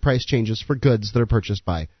the rate of price changes for goods that are purchased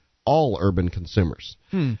by all urban consumers.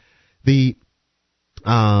 The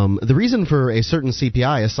reason for a certain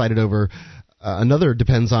CPI is cited over another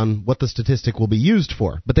depends on what the statistic will be used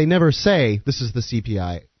for. But they never say, this is the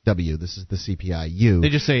CPI-W, this is the CPI-U. They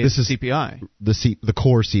just say this is CPI. The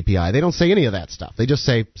core CPI. They don't say any of that stuff. They just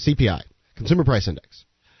say CPI, Consumer Price Index.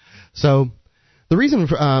 So... the reason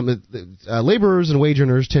for, laborers and wage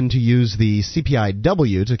earners tend to use the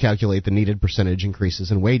CPI-W to calculate the needed percentage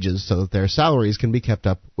increases in wages so that their salaries can be kept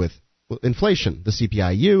up with inflation. The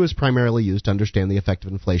CPI-U is primarily used to understand the effect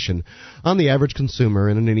of inflation on the average consumer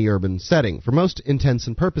in any urban setting. For most intents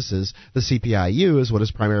and purposes, the CPI-U is what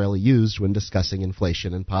is primarily used when discussing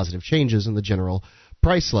inflation and positive changes in the general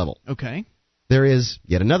price level. Okay. There is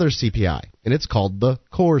yet another CPI, and it's called the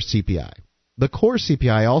core CPI. The core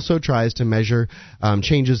CPI also tries to measure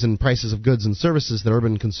changes in prices of goods and services that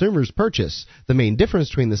urban consumers purchase. The main difference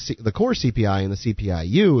between the core CPI and the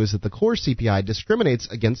CPI-U is that the core CPI discriminates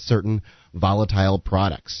against certain volatile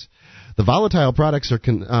products. The volatile products are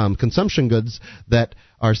consumption goods that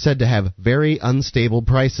are said to have very unstable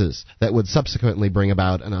prices that would subsequently bring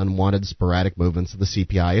about an unwanted sporadic movements of the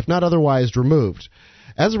CPI if not otherwise removed.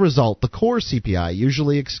 As a result, the core CPI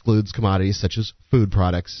usually excludes commodities such as food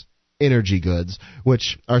products, energy goods,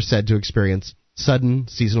 which are said to experience sudden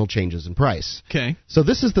seasonal changes in price. Okay. So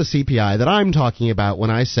this is the CPI that I'm talking about when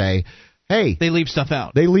I say, hey, they leave stuff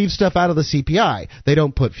out. They leave stuff out of the CPI. They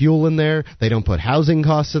don't put fuel in there. They don't put housing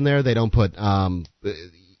costs in there. They don't put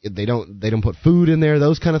they don't put food in there.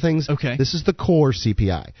 Those kind of things. Okay. This is the core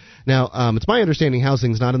CPI. Now, it's my understanding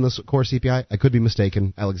housing's not in the core CPI. I could be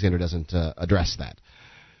mistaken. Alexander doesn't address that.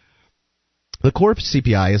 The core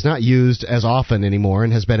CPI is not used as often anymore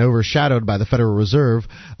and has been overshadowed by the Federal Reserve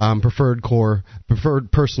Preferred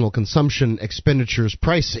Personal Consumption Expenditures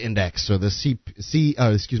Price Index, or the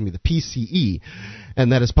the PCE,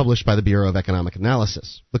 and that is published by the Bureau of Economic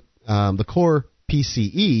Analysis. The core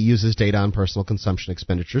PCE uses data on personal consumption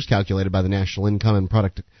expenditures calculated by the National Income and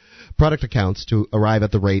Product Accounts to arrive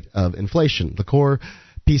at the rate of inflation. The core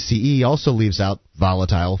PCE also leaves out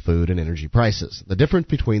volatile food and energy prices. The difference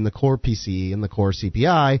between the core PCE and the core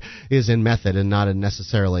CPI is in method and not in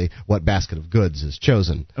necessarily what basket of goods is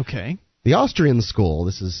chosen. Okay. The Austrian school,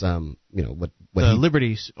 this is what the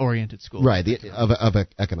liberties-oriented school, right? Of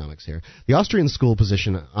economics here. The Austrian school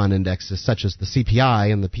position on indexes such as the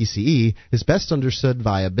CPI and the PCE is best understood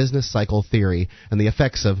via business cycle theory and the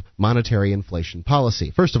effects of monetary inflation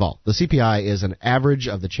policy. First of all, the CPI is an average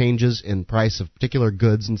of the changes in price of particular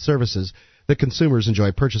goods and services that consumers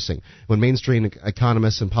enjoy purchasing. When mainstream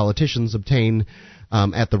economists and politicians obtain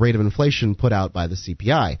at the rate of inflation put out by the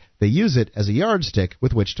CPI, they use it as a yardstick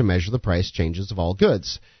with which to measure the price changes of all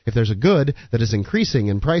goods. If there's a good that is increasing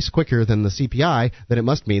in price quicker than the CPI, then it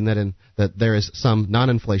must mean that there is some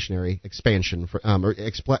non-inflationary expansion or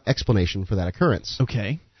explanation for that occurrence.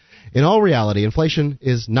 Okay. In all reality, inflation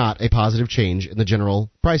is not a positive change in the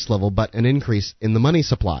general price level, but an increase in the money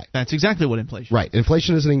supply. That's exactly what inflation is. Right.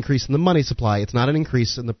 Inflation is an increase in the money supply. It's not an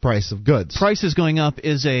increase in the price of goods. Prices going up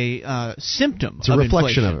is a symptom of inflation. It's a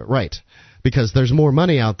reflection of it, right. Because there's more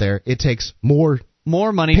money out there, it takes more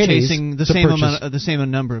money chasing the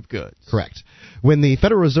same number of goods. Correct. When the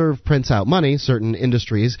Federal Reserve prints out money, certain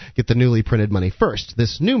industries get the newly printed money first.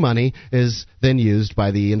 This new money is then used by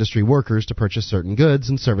the industry workers to purchase certain goods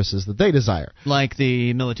and services that they desire. Like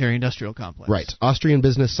the military-industrial complex. Right. Austrian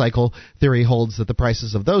business cycle theory holds that the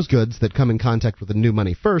prices of those goods that come in contact with the new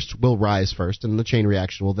money first will rise first, and the chain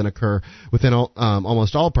reaction will then occur within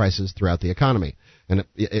almost all prices throughout the economy. And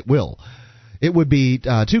it will. It would be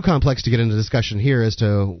too complex to get into discussion here as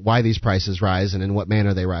to why these prices rise and in what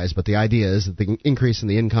manner they rise, but the idea is that the increase in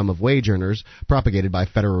the income of wage earners, propagated by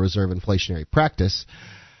Federal Reserve inflationary practice,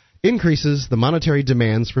 increases the monetary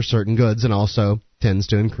demands for certain goods and also tends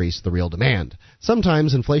to increase the real demand.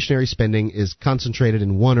 Sometimes inflationary spending is concentrated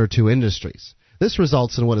in one or two industries. This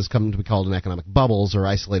results in what has come to be called an economic bubbles or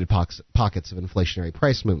isolated pockets of inflationary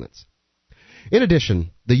price movements. In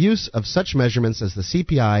addition, the use of such measurements as the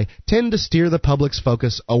CPI tend to steer the public's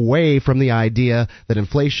focus away from the idea that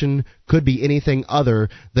inflation could be anything other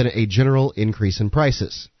than a general increase in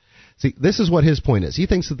prices. See, this is what his point is. He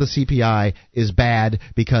thinks that the CPI is bad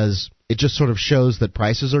because it just sort of shows that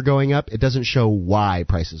prices are going up. It doesn't show why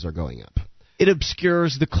prices are going up. It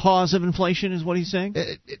obscures the cause of inflation, is what he's saying?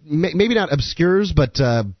 Maybe not obscures, but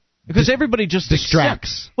because everybody just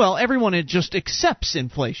distracts. Everyone just accepts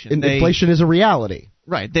inflation. Inflation is a reality.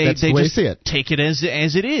 Right. That's the way just see it. Take it as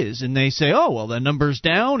it is, and they say, "Oh, well, the number's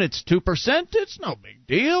down. It's 2%. It's no big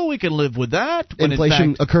deal. We can live with that." When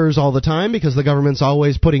inflation occurs all the time because the government's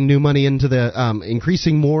always putting new money into the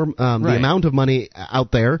increasing more the amount of money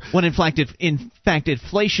out there. When in fact,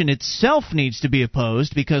 inflation itself needs to be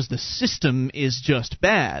opposed because the system is just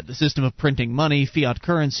bad. The system of printing money, fiat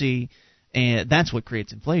currency. And that's what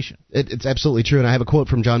creates inflation. It's absolutely true, and I have a quote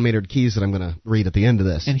from John Maynard Keyes that I'm going to read at the end of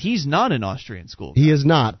this. And he's not an Austrian school guy. He is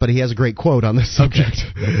not, but he has a great quote on this subject.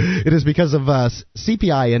 Okay. It is because of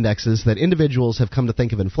CPI indexes that individuals have come to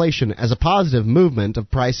think of inflation as a positive movement of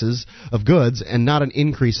prices of goods and not an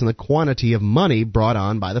increase in the quantity of money brought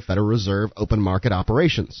on by the Federal Reserve open market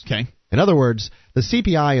operations. Okay. In other words, the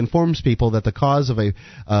CPI informs people that the cause of a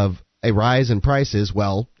rise in prices,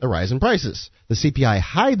 well, a rise in prices. The CPI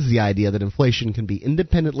hides the idea that inflation can be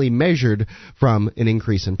independently measured from an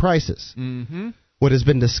increase in prices. Mm-hmm. What has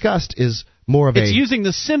been discussed is more of It's using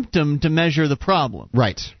the symptom to measure the problem.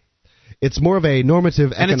 Right. It's more of a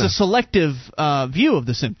normative... And it's a selective view of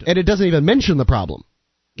the symptom. And it doesn't even mention the problem.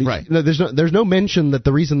 Right. There's no mention that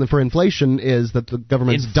the reason for inflation is that the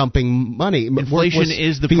government's dumping money. Inflation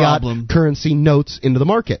is the fiat problem. Currency notes into the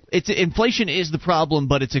market. Inflation is the problem,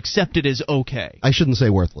 but it's accepted as okay. I shouldn't say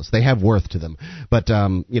worthless. They have worth to them, but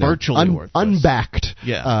virtually worthless. Unbacked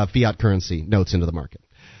fiat currency notes into the market.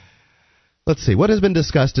 Let's see. What has been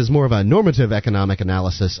discussed is more of a normative economic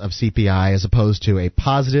analysis of CPI as opposed to a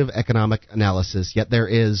positive economic analysis. Yet there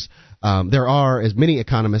are as many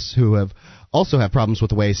economists who also have problems with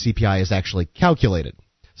the way CPI is actually calculated.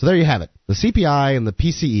 So there you have it. The CPI and the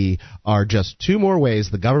PCE are just two more ways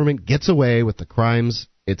the government gets away with the crimes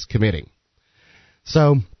it's committing.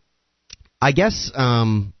 So I guess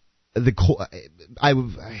I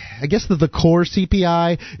guess that the core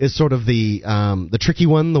CPI is sort of the tricky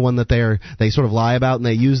one, the one that they sort of lie about, and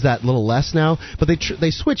they use that a little less now. But they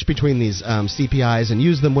switch between these CPIs and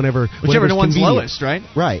use them whichever one's lowest, right?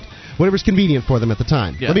 Right, whatever's convenient for them at the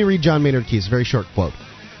time. Yeah. Let me read John Maynard Keyes' very short quote.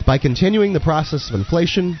 By continuing the process of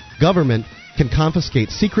inflation, government can confiscate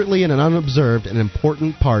secretly and unobserved an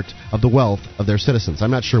important part of the wealth of their citizens. I'm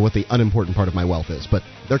not sure what the unimportant part of my wealth is, but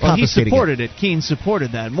they're confiscating he supported it. Keynes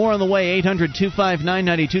supported that. More on the way,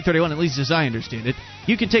 800-259-9231, at least as I understand it.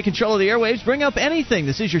 You can take control of the airwaves, bring up anything.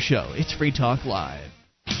 This is your show. It's Free Talk Live.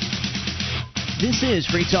 This is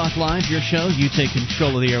Free Talk Live, your show. You take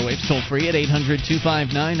control of the airwaves toll free at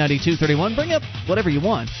 800-259-9231. Bring up whatever you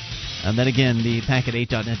want. And then again, the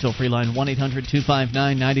Packet8.net toll-free line,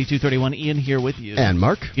 1-800-259-9231. Ian here with you. And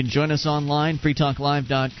Mark. You can join us online,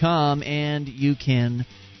 freetalklive.com, and you can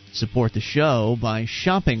support the show by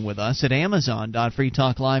shopping with us at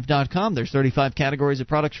amazon.freetalklive.com. There's 35 categories of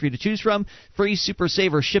products for you to choose from, free Super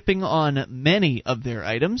Saver shipping on many of their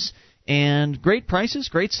items, and great prices,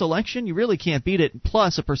 great selection. You really can't beat it.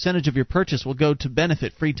 Plus, a percentage of your purchase will go to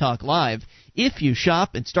benefit Free Talk Live if you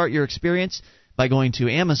shop and start your experience by going to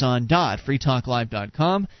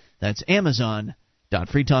amazon.freetalklive.com. That's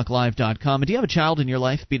amazon.freetalklive.com. And do you have a child in your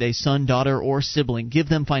life, be they son, daughter, or sibling? Give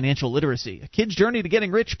them financial literacy. A Kid's Journey to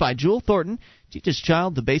Getting Rich by Jewel Thornton teaches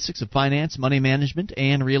child the basics of finance, money management,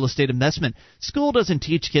 and real estate investment. School doesn't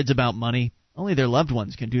teach kids about money. Only their loved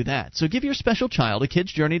ones can do that. So give your special child A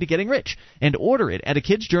Kid's Journey to Getting Rich and order it at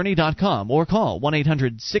akidsjourney.com or call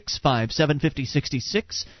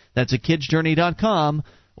 1-800-657-5066. That's akidsjourney.com.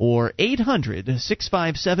 or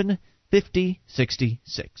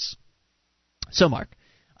 800-657-5066. So, Mark,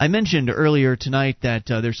 I mentioned earlier tonight that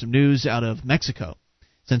there's some news out of Mexico.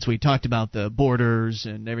 Since we talked about the borders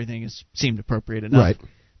and everything has seemed appropriate enough. Right.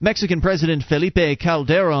 Mexican President Felipe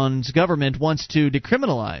Calderon's government wants to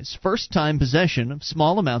decriminalize first-time possession of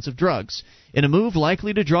small amounts of drugs in a move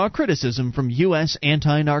likely to draw criticism from U.S.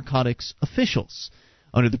 anti-narcotics officials.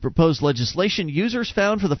 Under the proposed legislation, users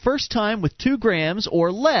found for the first time with 2 grams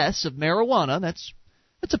or less of marijuana, that's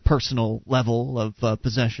a personal level of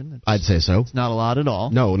possession. I'd say so. It's not a lot at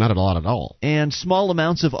all. No, not a lot at all. And small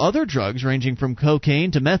amounts of other drugs ranging from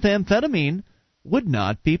cocaine to methamphetamine would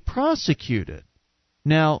not be prosecuted.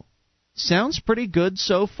 Now, sounds pretty good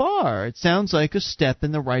so far. It sounds like a step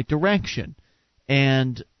in the right direction.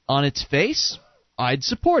 And on its face, I'd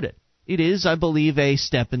support it. It is, I believe, a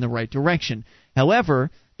step in the right direction.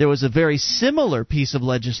 However, there was a very similar piece of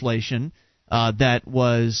legislation that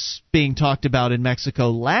was being talked about in Mexico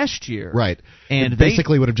last year. Right. And it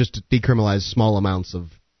basically would have just decriminalized small amounts of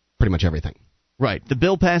pretty much everything. Right. The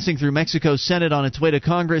bill passing through Mexico's Senate on its way to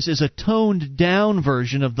Congress is a toned-down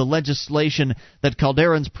version of the legislation that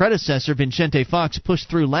Calderon's predecessor, Vicente Fox, pushed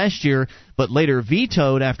through last year, but later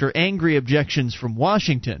vetoed after angry objections from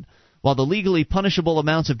Washington. While the legally punishable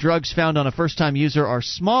amounts of drugs found on a first-time user are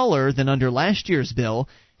smaller than under last year's bill,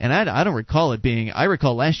 and I don't recall it being – I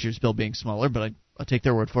recall last year's bill being smaller, but I'll take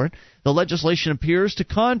their word for it. The legislation appears to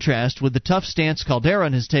contrast with the tough stance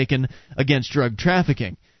Calderon has taken against drug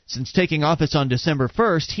trafficking. Since taking office on December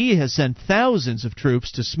 1st, he has sent thousands of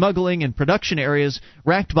troops to smuggling and production areas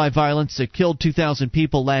racked by violence that killed 2,000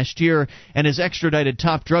 people last year and has extradited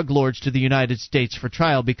top drug lords to the United States for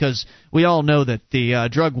trial because we all know that the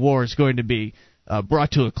drug war is going to be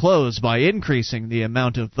brought to a close by increasing the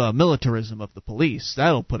amount of militarism of the police.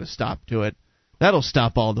 That'll put a stop to it. That'll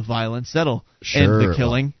stop all the violence. That'll end the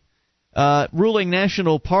killing. Ruling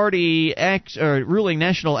National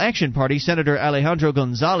Action Party Senator Alejandro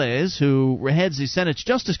Gonzalez, who heads the Senate's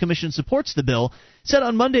Justice Commission, supports the bill, said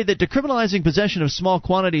on Monday that decriminalizing possession of small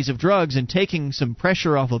quantities of drugs and taking some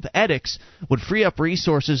pressure off of addicts would free up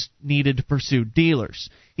resources needed to pursue dealers.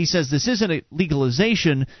 He says this isn't a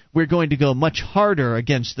legalization. We're going to go much harder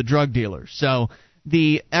against the drug dealers. So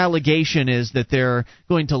the allegation is that they're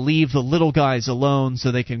going to leave the little guys alone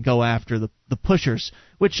so they can go after the pushers,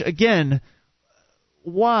 which, again,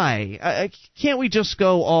 why? Can't we just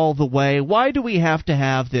go all the way? Why do we have to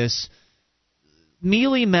have this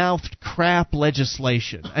mealy-mouthed crap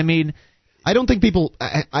legislation? I mean, I don't think people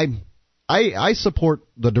I support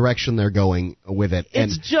the direction they're going with it.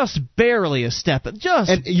 It's just barely a step. And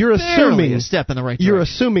you're assuming a step in the right direction. You're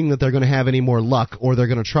assuming that they're going to have any more luck or they're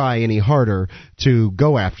going to try any harder to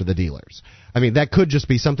go after the dealers. I mean, that could just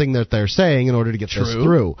be something that they're saying in order to get this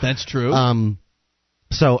through. That's true.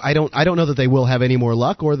 So I don't know that they will have any more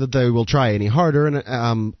luck or that they will try any harder.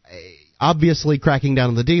 And obviously cracking down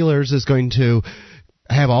on the dealers is going to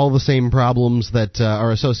have all the same problems that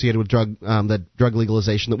are associated with drug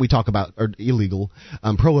legalization that we talk about, or illegal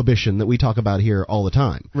prohibition that we talk about here all the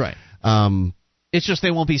time. Right. It's just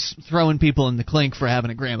they won't be throwing people in the clink for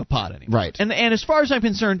having a gram of pot anymore. Right. And as far as I'm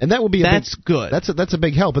concerned, and that would be good. That's a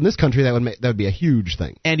big help in this country. That would be a huge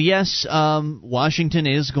thing. And yes, Washington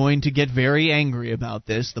is going to get very angry about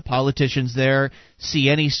this. The politicians there see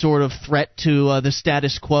any sort of threat to the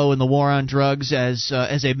status quo and the war on drugs as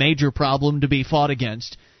a major problem to be fought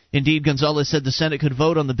against. Indeed, Gonzalez said the Senate could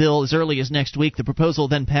vote on the bill as early as next week. The proposal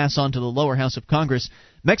then pass on to the lower house of Congress.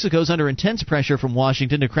 Mexico's under intense pressure from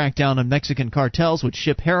Washington to crack down on Mexican cartels which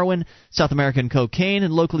ship heroin, South American cocaine,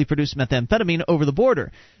 and locally produced methamphetamine over the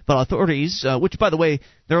border. But authorities, which, by the way,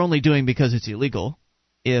 they're only doing because it's illegal.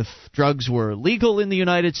 If drugs were legal in the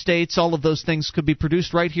United States, all of those things could be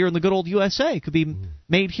produced right here in the good old USA, could be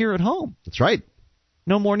made here at home. That's right.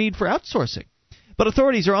 No more need for outsourcing. But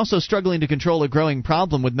authorities are also struggling to control a growing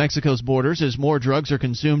problem with Mexico's borders as more drugs are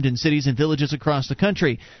consumed in cities and villages across the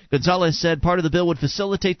country. Gonzalez said part of the bill would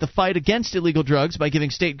facilitate the fight against illegal drugs by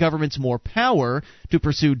giving state governments more power to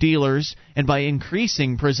pursue dealers and by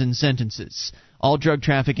increasing prison sentences. All drug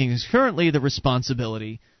trafficking is currently the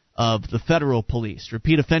responsibility of the federal police.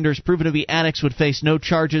 Repeat offenders proven to be addicts would face no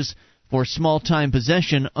charges for small-time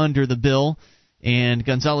possession under the bill. And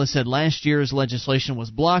Gonzalez said last year's legislation was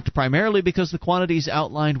blocked primarily because the quantities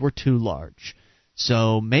outlined were too large.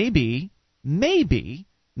 So maybe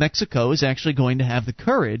Mexico is actually going to have the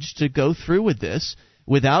courage to go through with this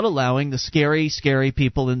without allowing the scary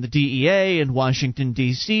people in the DEA and Washington,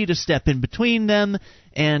 D.C. to step in between them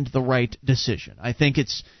and the right decision. I think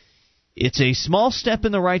it's a small step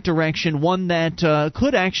in the right direction, one that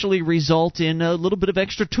could actually result in a little bit of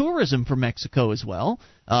extra tourism for Mexico as well,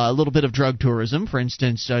 a little bit of drug tourism. For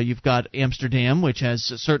instance, you've got Amsterdam, which has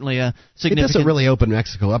certainly a significant... It doesn't really open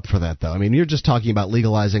Mexico up for that, though. I mean, you're just talking about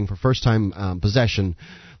legalizing for first-time possession.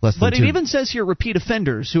 But it even says here repeat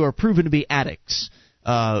offenders who are proven to be addicts.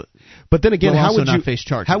 But then again, how would you face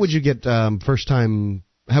charges? How would you get first-time?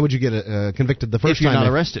 How would you get convicted the first time? If you're not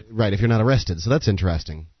arrested. Right, if you're not arrested. So that's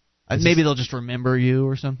interesting. Maybe they'll just remember you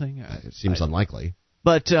or something. It seems unlikely.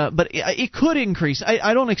 But it could increase.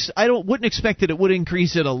 I wouldn't expect that it would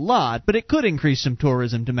increase it a lot, but it could increase some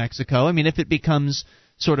tourism to Mexico. I mean, if it becomes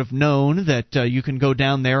sort of known that you can go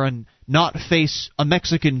down there and not face a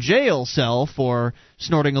Mexican jail cell for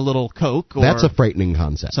snorting a little coke. Or that's a frightening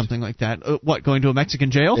concept. Something like that. What, going to a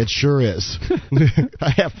Mexican jail? It sure is.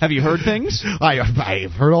 Have you heard things?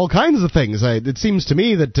 I've heard all kinds of things. It seems to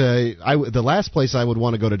me that the last place I would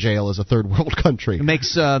want to go to jail is a third world country. It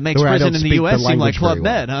makes prison in the U.S. seem like Club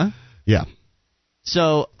Med, huh? Yeah.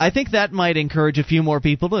 So I think that might encourage a few more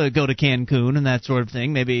people to go to Cancun and that sort of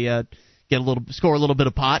thing. Maybe score a little bit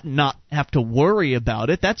of pot and not have to worry about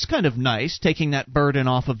it. That's kind of nice, taking that burden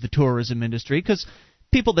off of the tourism industry, because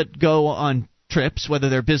people that go on trips, whether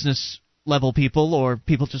they're business level people or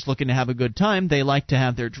people just looking to have a good time, they like to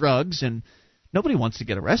have their drugs, and nobody wants to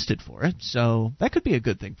get arrested for it. So that could be a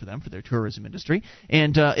good thing for them, for their tourism industry.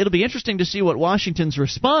 And it'll be interesting to see what Washington's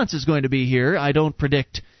response is going to be here. I don't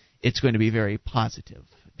predict it's going to be very positive.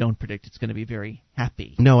 Don't predict it's going to be very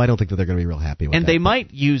happy. No, I don't think that they're going to be real happy with and that. And they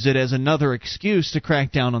might use it as another excuse to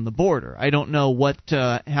crack down on the border. I don't know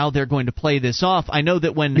how they're going to play this off. I know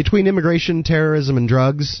that when... Between immigration, terrorism, and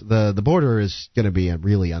drugs, the border is going to be a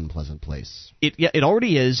really unpleasant place. It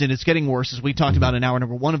already is, and it's getting worse. As we talked about in hour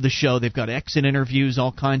number one of the show, they've got exit interviews,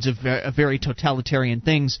 all kinds of very totalitarian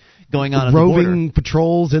things going on at the border. Roving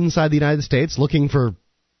patrols inside the United States looking for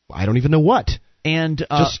I don't even know what. And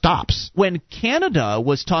just stops. When Canada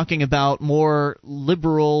was talking about more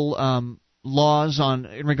liberal laws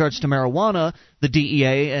in regards to marijuana, the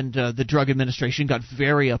DEA and the Drug Administration got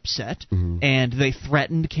very upset, and they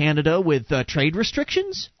threatened Canada with trade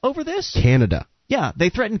restrictions over this. Canada. Yeah, they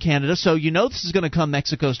threatened Canada, so this is going to come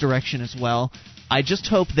Mexico's direction as well. I just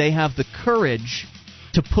hope they have the courage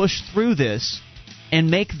to push through this and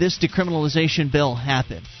make this decriminalization bill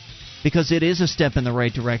happen. Because it is a step in the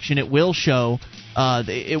right direction. It will show,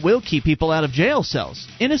 it will keep people out of jail cells.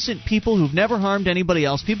 Innocent people who've never harmed anybody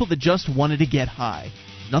else, people that just wanted to get high.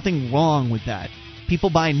 Nothing wrong with that. People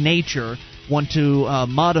by nature want to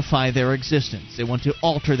modify their existence. They want to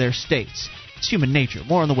alter their states. It's human nature.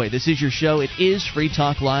 More on the way. This is your show. It is Free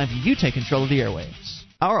Talk Live. You take control of the airwaves.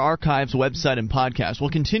 Our archives, website, and podcast will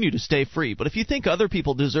continue to stay free. But if you think other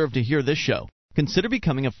people deserve to hear this show, consider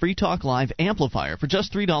becoming a Free Talk Live amplifier for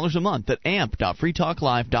just $3 a month at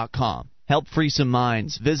amp.freetalklive.com. Help free some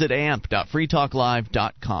minds. Visit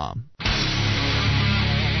amp.freetalklive.com.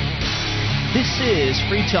 This is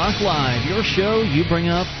Free Talk Live, your show. You bring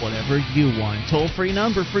up whatever you want. Toll-free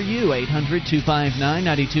number for you,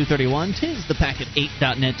 800-259-9231. 'Tis the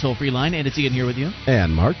Packet8.net toll-free line, and it's Ian here with you.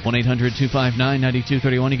 And Mark.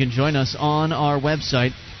 1-800-259-9231. You can join us on our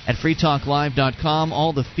website at freetalklive.com.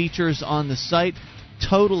 All the features on the site,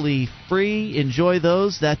 totally free. Enjoy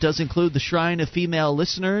those. That does include the Shrine of Female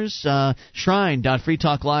Listeners.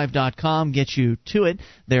 Shrine.freetalklive.com gets you to it.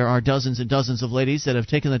 There are dozens and dozens of ladies that have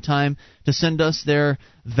taken the time to send us their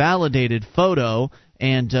validated photo,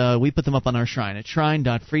 and we put them up on our shrine at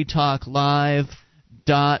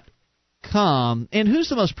shrine.freetalklive.com. And who's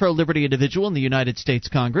the most pro-liberty individual in the United States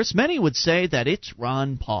Congress? Many would say that it's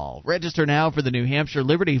Ron Paul. Register now for the New Hampshire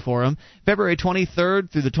Liberty Forum, February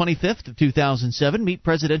 23rd through the 25th of 2007. Meet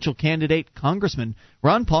presidential candidate Congressman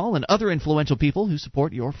Ron Paul and other influential people who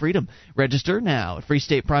support your freedom. Register now at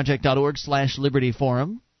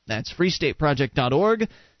freestateproject.org/libertyforum. That's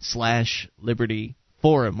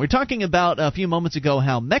freestateproject.org/libertyforum. We're talking about a few moments ago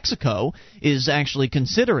how Mexico is actually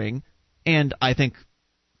considering, and I think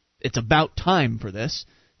it's about time for this,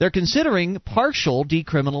 they're considering partial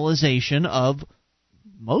decriminalization of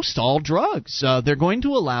most all drugs. They're going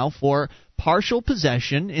to allow for partial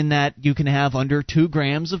possession in that you can have under 2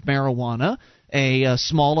 grams of marijuana, a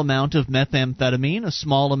small amount of methamphetamine, a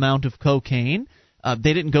small amount of cocaine.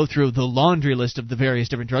 They didn't go through the laundry list of the various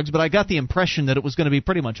different drugs, but I got the impression that it was going to be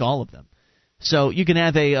pretty much all of them. So you can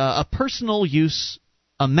have a personal use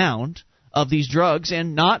amount of these drugs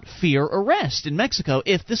and not fear arrest in Mexico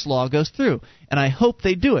if this law goes through. And I hope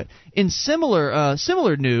they do it. In similar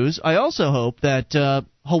news, I also hope that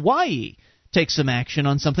Hawaii takes some action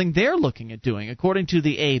on something they're looking at doing. According to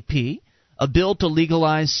the AP, a bill to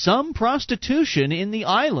legalize some prostitution in the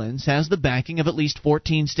islands has the backing of at least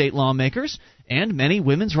 14 state lawmakers and many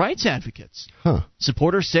women's rights advocates.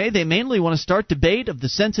 Supporters say they mainly want to start debate of the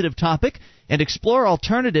sensitive topic and explore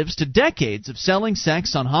alternatives to decades of selling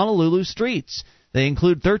sex on Honolulu streets. They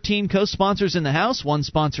include 13 co-sponsors in the House, 1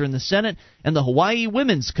 sponsor in the Senate, and the Hawaii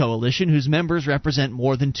Women's Coalition, whose members represent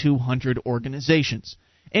more than 200 organizations.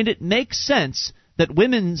 And it makes sense that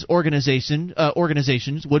women's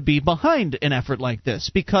organizations would be behind an effort like this,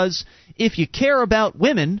 because if you care about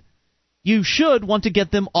women, you should want to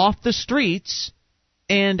get them off the streets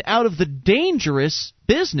and out of the dangerous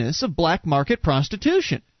business of black market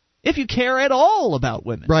prostitution, if you care at all about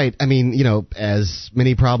women. Right. I mean, as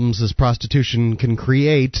many problems as prostitution can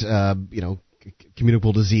create,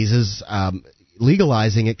 communicable diseases,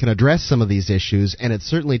 legalizing it can address some of these issues, and it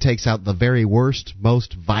certainly takes out the very worst,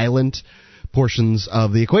 most violent portions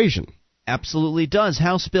of the equation. Absolutely does.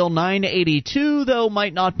 House Bill 982, though,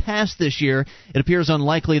 might not pass this year. It appears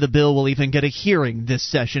unlikely the bill will even get a hearing this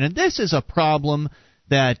session. And this is a problem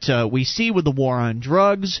that we see with the war on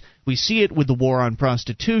drugs. We see it with the war on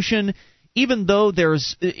prostitution. Even though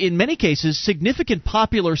there's, in many cases, significant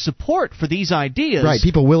popular support for these ideas. Right,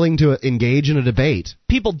 people willing to engage in a debate.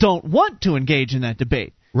 People don't want to engage in that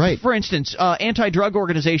debate. Right. For instance, anti-drug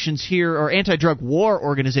organizations here, or anti-drug war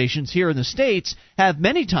organizations here in the States, have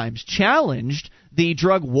many times challenged the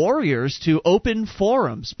drug warriors to open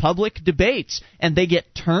forums, public debates, and they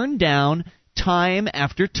get turned down time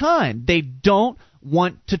after time. They don't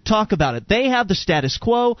want to talk about it. They have the status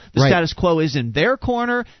quo. The status quo is in their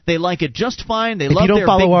corner. They like it just fine. They love their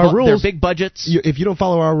big budgets. If you don't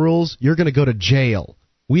follow our rules, you're going to go to jail.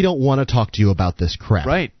 We don't want to talk to you about this crap.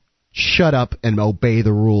 Right. Shut up and obey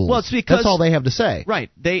the rules. Well, it's because that's all they have to say. Right.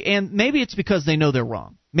 And maybe it's because they know they're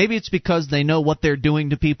wrong. Maybe it's because they know what they're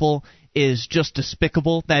doing to people is just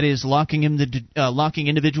despicable. That is, locking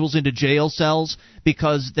individuals into jail cells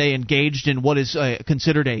because they engaged in what is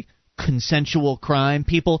considered a consensual crime.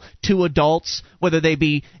 People, 2 adults, whether they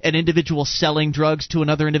be an individual selling drugs to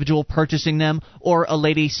another individual purchasing them, or a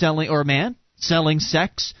lady selling, or a man selling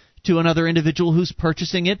sex to another individual who's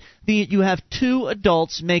purchasing it. You have 2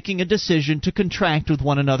 adults making a decision to contract with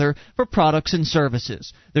one another for products and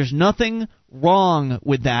services. There's nothing wrong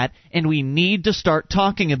with that, and we need to start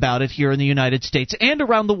talking about it here in the United States and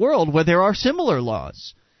around the world where there are similar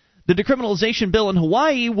laws. The decriminalization bill in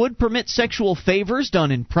Hawaii would permit sexual favors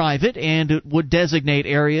done in private, and it would designate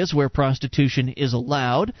areas where prostitution is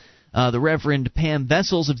allowed. The Reverend Pam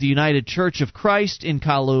Vessels of the United Church of Christ in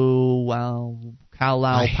Kalaupapa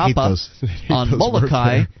on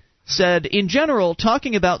Molokai said, in general,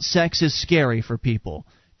 talking about sex is scary for people.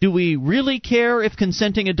 Do we really care if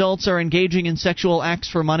consenting adults are engaging in sexual acts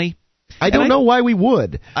for money? I don't know why we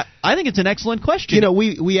would. I think it's an excellent question.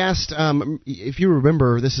 We asked, if you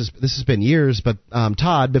remember, this has been years, but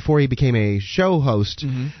Todd, before he became a show host,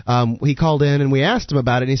 he called in and we asked him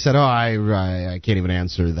about it, and he said, I can't even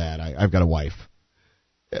answer that. I've got a wife.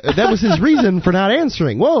 That was his reason for not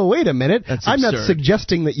answering. Whoa, wait a minute. That's I'm absurd. not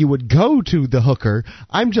suggesting that you would go to the hooker.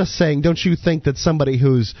 I'm just saying, don't you think that somebody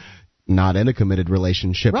who's not in a committed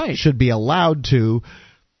relationship should be allowed to,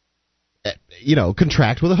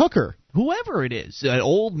 contract with a hooker? Whoever it is, an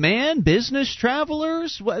old man, business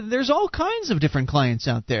travelers, there's all kinds of different clients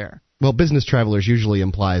out there. Well, business travelers usually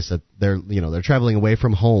implies that they're traveling away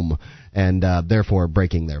from home and therefore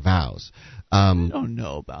breaking their vows. I don't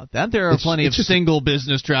know about that. There are plenty of single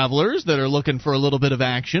business travelers that are looking for a little bit of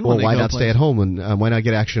action. Well, why not stay at home and why not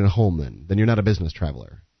get action at home then? Then you're not a business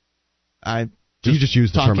traveler. You just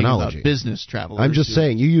use the terminology. About business travelers. I'm just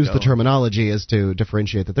saying you use the terminology as to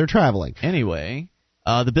differentiate that they're traveling. Anyway,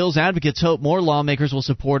 the bill's advocates hope more lawmakers will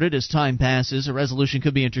support it as time passes. A resolution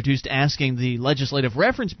could be introduced asking the Legislative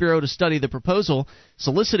Reference Bureau to study the proposal.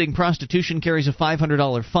 Soliciting prostitution carries a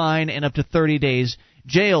 $500 fine and up to 30 days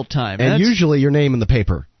jail time. And usually your name in the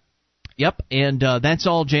paper. Yep, and that's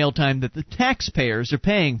all jail time that the taxpayers are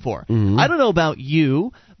paying for. Mm-hmm. I don't know about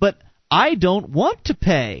you, but I don't want to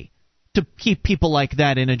pay to keep people like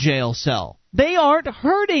that in a jail cell. They aren't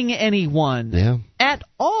hurting anyone at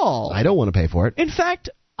all. I don't want to pay for it. In fact,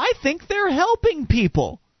 I think they're helping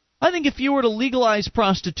people. I think if you were to legalize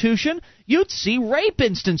prostitution, you'd see rape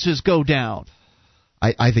instances go down.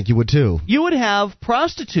 I think you would too. You would have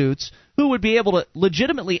prostitutes who would be able to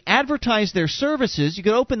legitimately advertise their services. You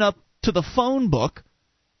could open up to the phone book,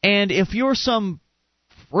 and if you're some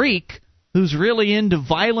freak who's really into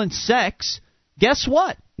violent sex, guess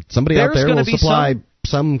what? Somebody out there will supply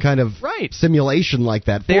some kind of simulation like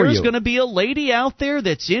that for you. There's going to be a lady out there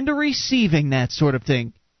that's into receiving that sort of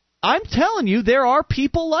thing. I'm telling you, there are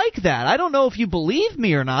people like that. I don't know if you believe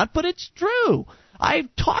me or not, but it's true. I've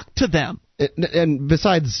talked to them. And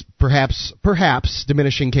besides perhaps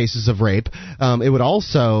diminishing cases of rape, it would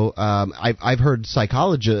also I've heard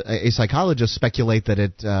a psychologist speculate that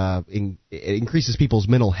it increases people's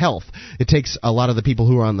mental health. It takes a lot of the people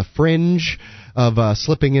who are on the fringe of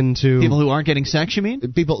slipping into people who aren't getting sex. You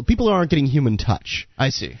mean people who aren't getting human touch? I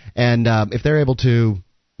see. And if they're able to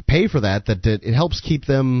pay for that it helps keep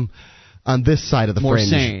them on this side of the more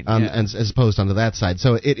fringe, sane, as opposed onto that side.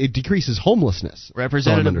 So it decreases homelessness.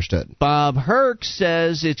 Representative understood. Bob Herc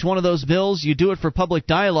says it's one of those bills, you do it for public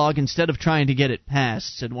dialogue instead of trying to get it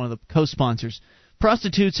passed, said one of the co-sponsors.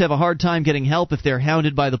 Prostitutes have a hard time getting help if they're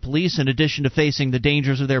hounded by the police in addition to facing the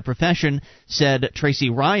dangers of their profession, said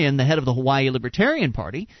Tracy Ryan, the head of the Hawaii Libertarian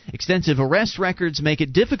Party. Extensive arrest records make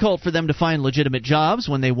it difficult for them to find legitimate jobs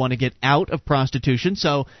when they want to get out of prostitution.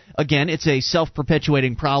 So, again, it's a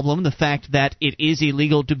self-perpetuating problem. The fact that it is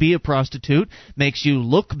illegal to be a prostitute makes you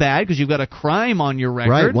look bad because you've got a crime on your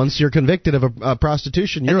record. Right. Once you're convicted of a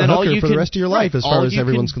prostitution, you're a hooker for the rest of your life as far as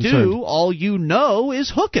everyone's concerned. All you know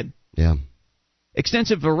is hooking. Yeah.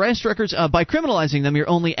 Extensive arrest records, by criminalizing them, you're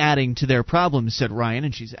only adding to their problems, said Ryan,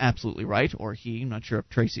 and she's absolutely right, or he. I'm not sure if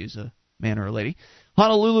Tracy is a man or a lady.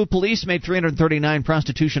 Honolulu police made 339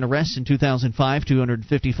 prostitution arrests in 2005,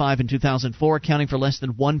 255 in 2004, accounting for less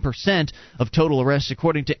than 1% of total arrests,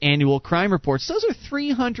 according to annual crime reports. Those are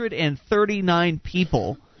 339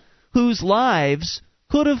 people whose lives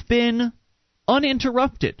could have been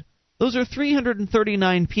uninterrupted. Those are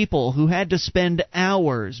 339 people who had to spend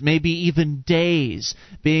hours, maybe even days,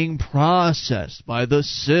 being processed by the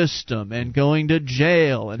system and going to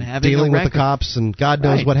jail and having dealing with the cops, and God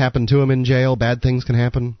knows what happened to them in jail. Bad things can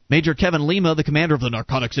happen. Major Kevin Lima, the commander of the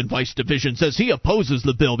Narcotics and Vice Division, says he opposes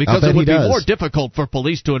the bill because it would be more difficult for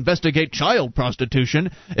police to investigate child prostitution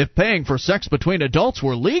if paying for sex between adults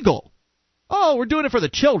were legal. Oh, we're doing it for the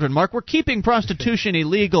children, Mark. We're keeping prostitution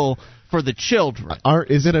illegal for the children.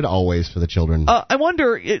 Isn't it always for the children? I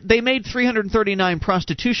wonder, they made 339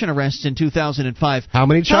 prostitution arrests in 2005. How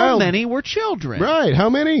many were children? Right, how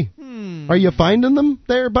many? Are you finding them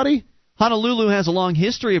there, buddy? Honolulu has a long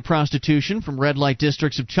history of prostitution, from red light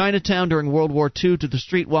districts of Chinatown during World War II to the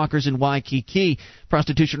streetwalkers in Waikiki.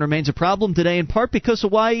 Prostitution remains a problem today, in part because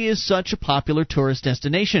Hawaii is such a popular tourist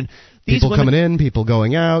destination. People coming in, people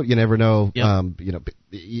going out. You never know. Yep.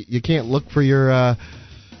 You can't look for your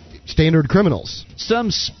standard criminals.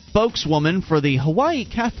 Some spokeswoman for the Hawaii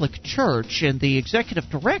Catholic Church and the executive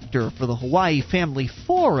director for the Hawaii Family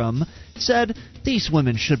Forum said these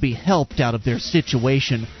women should be helped out of their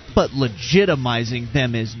situation, but legitimizing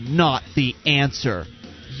them is not the answer.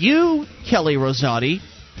 You, Kelly Rosati,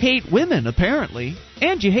 hate women, apparently,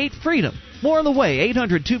 and you hate freedom. More on the way.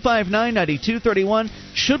 800-259-9231.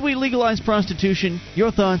 Should we legalize prostitution?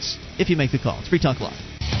 Your thoughts if you make the call. It's Free Talk Live.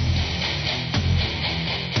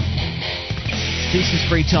 This is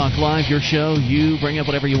Free Talk Live, your show. You bring up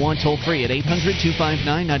whatever you want, toll free at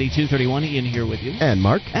 800-259-9231. Ian here with you. And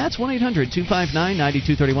Mark. That's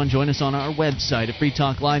 1-800-259-9231. Join us on our website at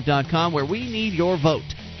freetalklive.com, where we need your vote.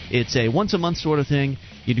 It's a once-a-month sort of thing.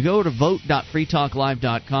 You go to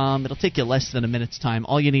vote.freetalklive.com. It'll take you less than a minute's time.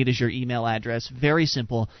 All you need is your email address. Very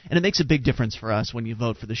simple. And it makes a big difference for us when you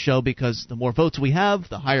vote for the show, because the more votes we have,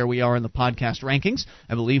 the higher we are in the podcast rankings.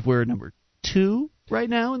 I believe we're number 2 right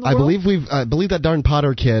now in the world. I believe that darn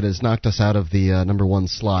Potter kid has knocked us out of the number 1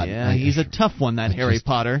 slot. Yeah, he's a tough one, that Harry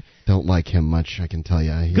Potter. Don't like him much, I can tell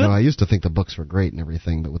you. You know, I used to think the books were great and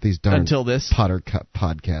everything, but with these darn Potter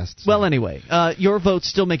podcasts. Well, anyway, your votes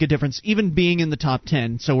still make a difference, even being in the top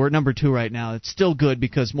 10. So we're number 2 right now. It's still good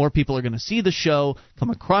because more people are going to see the show, come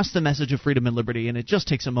across the message of freedom and liberty, and it just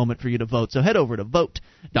takes a moment for you to vote. So head over to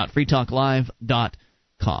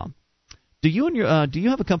vote.freetalklive.com. Do you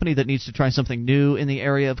have a company that needs to try something new in the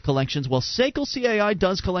area of collections? Well, SACL CAI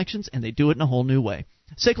does collections, and they do it in a whole new way.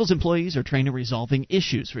 SACL's employees are trained in resolving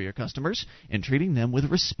issues for your customers and treating them with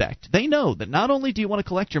respect. They know that not only do you want to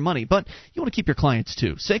collect your money, but you want to keep your clients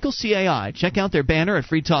too. SACL CAI. Check out their banner at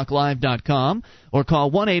freetalklive.com or call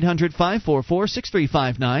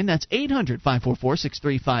 1-800-544-6359. That's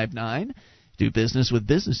 800-544-6359. Do business with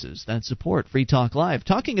businesses that support Free Talk Live.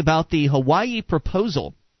 Talking about the Hawaii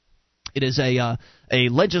proposal. It is a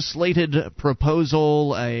legislated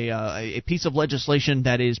proposal, a piece of legislation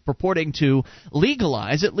that is purporting to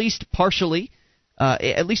legalize, at least partially,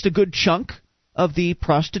 at least a good chunk of the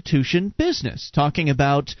prostitution business, talking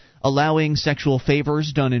about allowing sexual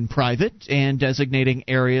favors done in private and designating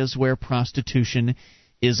areas where prostitution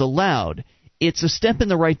is allowed. It's a step in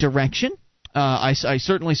the right direction. I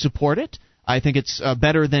certainly support it. I think it's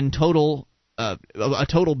better than a total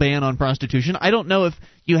ban on prostitution. I don't know if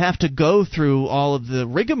you have to go through all of the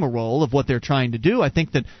rigmarole of what they're trying to do. I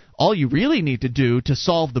think that all you really need to do to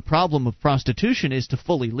solve the problem of prostitution is to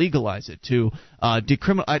fully legalize it, to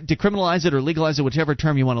decriminalize it or legalize it, whichever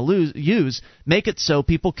term you want to use, make it so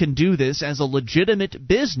people can do this as a legitimate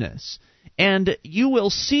business. And you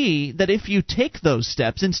will see that if you take those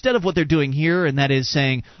steps, instead of what they're doing here, and that is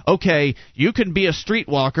saying, okay, you can be a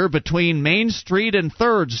streetwalker between Main Street and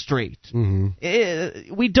 3rd Street.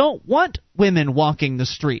 Mm-hmm. We don't want women walking the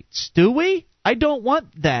streets, do we? I don't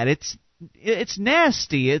want that. It's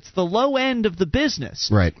nasty. It's the low end of the business.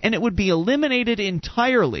 Right. And it would be eliminated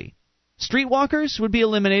entirely. Streetwalkers would be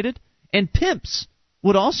eliminated, and pimps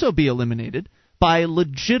would also be eliminated by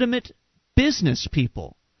legitimate business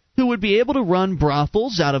people who would be able to run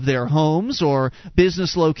brothels out of their homes or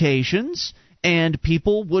business locations, and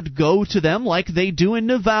people would go to them like they do in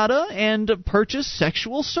Nevada and purchase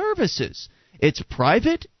sexual services. It's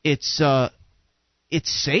private. It's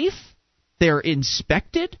safe. They're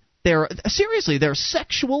inspected. There are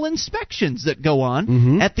sexual inspections that go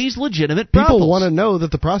on at these legitimate brothels. People want to know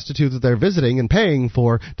that the prostitute that they're visiting and paying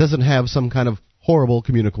for doesn't have some kind of horrible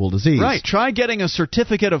communicable disease. Right. Try getting a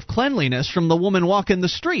certificate of cleanliness from the woman walking the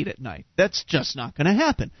street at night. That's just not going to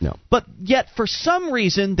happen. No. But yet, for some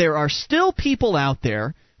reason, there are still people out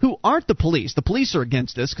there who aren't the police. The police are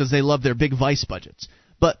against this because they love their big vice budgets.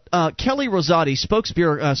 But Kelly Rosati,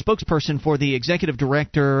 spokesperson for the executive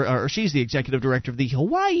director, or she's the executive director of the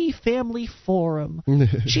Hawaii Family Forum.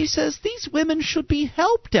 She says these women should be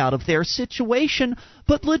helped out of their situation,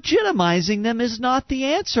 but legitimizing them is not the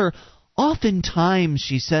answer. Oftentimes,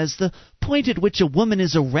 she says, the point at which a woman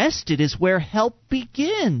is arrested is where help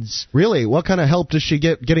begins. Really? What kind of help does she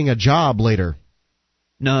get getting a job later?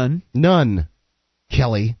 None. None,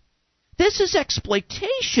 Kelly. This is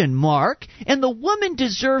exploitation, Mark, and the woman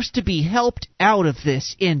deserves to be helped out of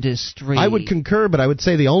this industry. I would concur, but I would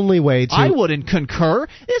say the only way to... I wouldn't concur.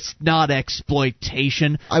 It's not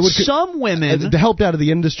exploitation. Some women... helped out of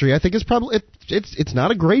the industry, I think, is probably... It's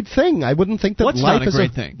not a great thing. I wouldn't think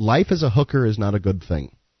that life as a hooker is not a good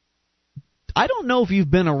thing. I don't know if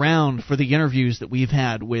you've been around for the interviews that we've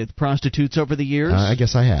had with prostitutes over the years. I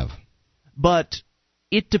guess I have. But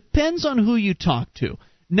it depends on who you talk to.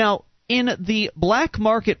 Now... in the black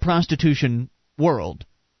market prostitution world,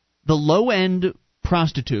 the low-end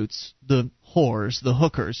prostitutes, the whores, the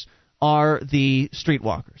hookers, are the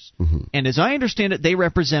streetwalkers. Mm-hmm. And as I understand it, they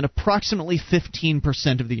represent approximately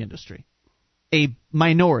 15% of the industry. A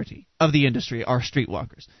minority of the industry are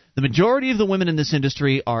streetwalkers. The majority of the women in this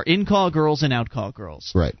industry are in-call girls and out-call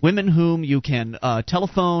girls. Right. Women whom you can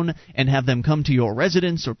telephone and have them come to your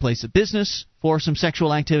residence or place of business for some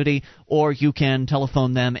sexual activity, or you can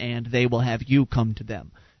telephone them and they will have you come to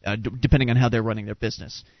them. depending on how they're running their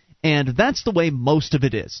business. And that's the way most of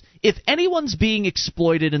it is. If anyone's being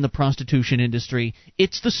exploited in the prostitution industry,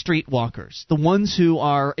 it's the streetwalkers, the ones who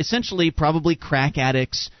are essentially probably crack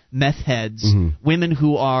addicts, meth heads, women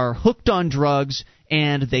who are hooked on drugs,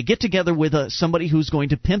 and they get together with somebody who's going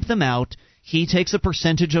to pimp them out. He takes a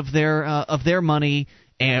percentage of their money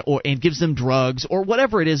and gives them drugs or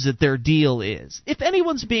whatever it is that their deal is. If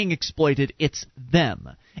anyone's being exploited, it's them.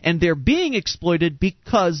 And they're being exploited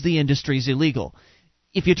because the industry's illegal.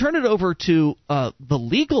 If you turn it over to the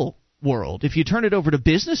legal world, if you turn it over to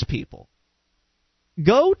business people,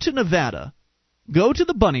 go to Nevada, go to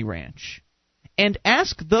the Bunny Ranch, and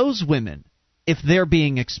ask those women if they're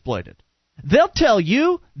being exploited. They'll tell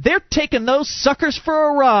you they're taking those suckers for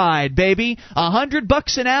a ride, baby.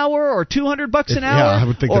 $100 an hour or $200 an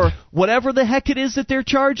hour or whatever the heck it is that they're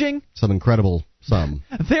charging. Some incredible sum.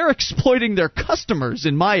 They're exploiting their customers,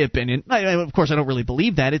 in my opinion. Of course, I don't really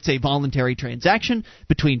believe that. It's a voluntary transaction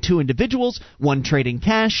between two individuals, one trading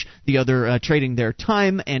cash, the other trading their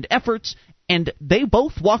time and efforts, and they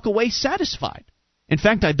both walk away satisfied. In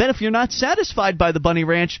fact, I bet if you're not satisfied by the Bunny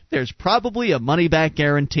Ranch, there's probably a money-back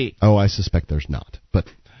guarantee. Oh, I suspect there's not, but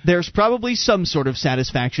there's probably some sort of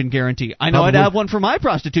satisfaction guarantee. I know I'd have one for my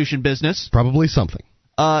prostitution business. Probably something.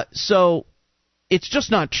 So it's just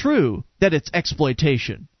not true that it's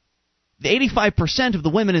exploitation. The 85% of the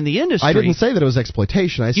women in the industry... I didn't say that it was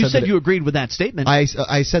exploitation. You said you agreed with that statement.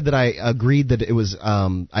 I said that I agreed that it was...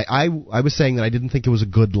 I was saying that I didn't think it was a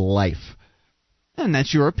good life. And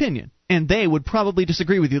that's your opinion. And they would probably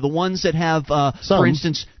disagree with you. The ones that have, for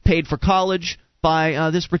instance, paid for college by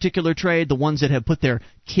this particular trade, the ones that have put their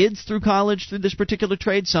kids through college through this particular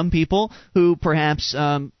trade, some people who perhaps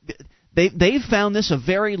they've found this a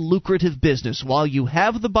very lucrative business. While you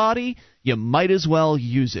have the body, you might as well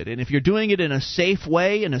use it. And if you're doing it in a safe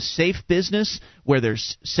way, in a safe business where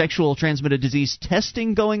there's sexual transmitted disease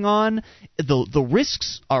testing going on, the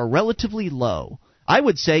risks are relatively low. I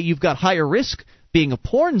would say you've got higher risk being a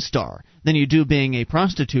porn star than you do being a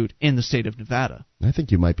prostitute in the state of Nevada. I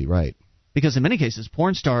think you might be right. Because in many cases,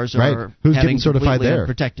 porn stars are Who's having getting certified completely there?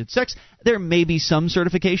 Unprotected sex. There may be some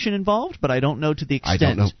certification involved, but I don't know to the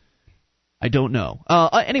extent. I don't know.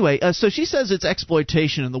 Anyway, so she says it's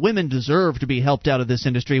exploitation and the women deserve to be helped out of this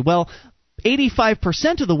industry. Well,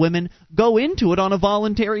 85% of the women go into it on a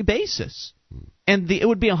voluntary basis. And it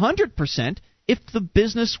would be 100% if the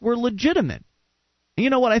business were legitimate. And you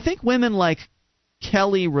know what? I think women like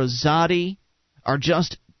Kelly Rosati are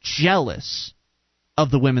just jealous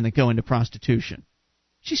of the women that go into prostitution.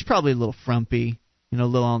 She's probably a little frumpy, a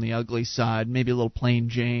little on the ugly side, maybe a little plain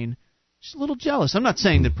Jane. She's a little jealous. I'm not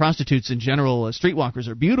saying that prostitutes in general, streetwalkers,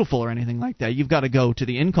 are beautiful or anything like that. You've got to go to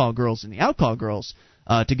the in-call girls and the out-call girls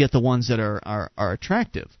to get the ones that are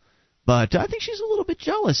attractive. But I think she's a little bit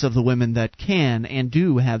jealous of the women that can and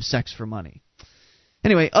do have sex for money.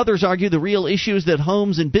 Anyway, others argue the real issue is that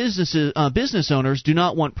homes and business owners do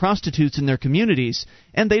not want prostitutes in their communities,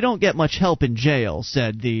 and they don't get much help in jail,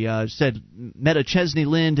 said Meta Chesney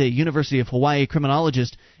Lind, a University of Hawaii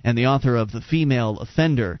criminologist and the author of The Female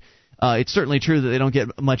Offender. It's certainly true that they don't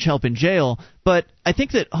get much help in jail, but I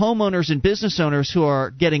think that homeowners and business owners who are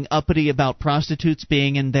getting uppity about prostitutes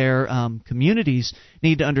being in their communities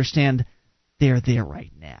need to understand they're there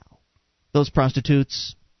right now. Those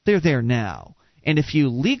prostitutes, they're there now. And if you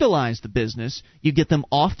legalize the business, you get them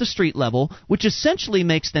off the street level, which essentially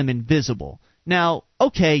makes them invisible. Now,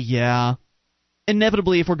 okay, yeah,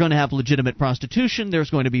 inevitably if we're going to have legitimate prostitution, there's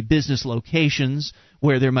going to be business locations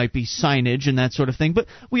where there might be signage and that sort of thing. But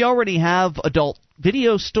we already have adult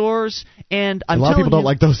video stores, and a lot of people don't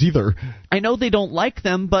like those either. I know they don't like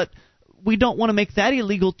them, but we don't want to make that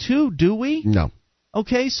illegal too, do we? No.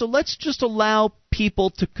 Okay, so let's just allow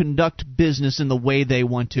people to conduct business in the way they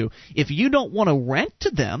want to. If you don't want to rent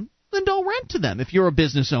to them, then don't rent to them. If you're a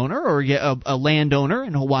business owner or a landowner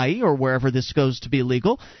in Hawaii or wherever this goes to be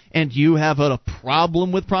legal, and you have a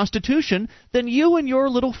problem with prostitution, then you and your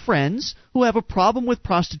little friends who have a problem with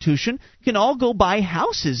prostitution can all go buy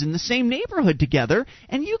houses in the same neighborhood together,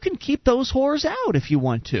 and you can keep those whores out if you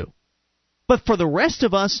want to. But for the rest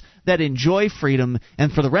of us that enjoy freedom,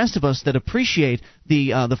 and for the rest of us that appreciate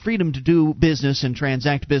the freedom to do business and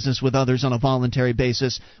transact business with others on a voluntary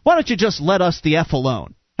basis, why don't you just let us the F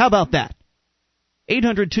alone? How about that?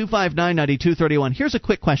 800-259-9231. Here's a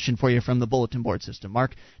quick question for you from the bulletin board system,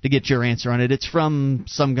 Mark, to get your answer on it. It's from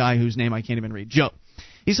some guy whose name I can't even read. Joe.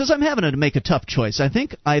 He says, I'm having to make a tough choice. I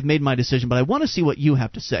think I've made my decision, but I want to see what you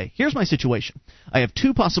have to say. Here's my situation. I have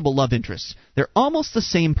two possible love interests. They're almost the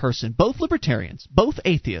same person, both libertarians, both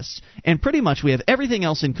atheists, and pretty much we have everything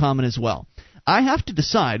else in common as well. I have to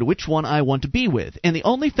decide which one I want to be with, and the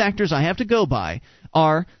only factors I have to go by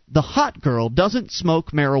are the hot girl doesn't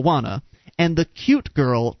smoke marijuana, and the cute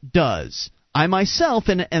girl does. I myself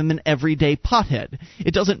am an everyday pothead.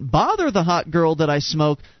 It doesn't bother the hot girl that I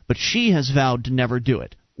smoke, but she has vowed to never do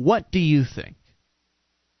it. What do you think?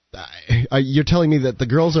 You're telling me that the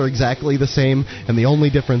girls are exactly the same, and the only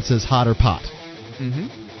difference is hot or pot. Mm-hmm.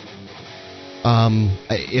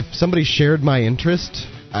 If somebody shared my interest,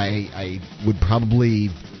 I would probably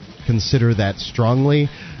consider that strongly.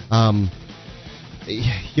 Hot's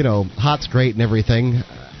great and everything.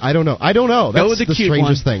 I don't know. That's the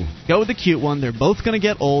strangest thing. Go with the cute one. They're both going to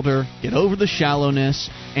get older, get over the shallowness,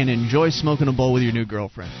 and enjoy smoking a bowl with your new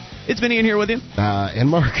girlfriend. It's Vinny in here with you. And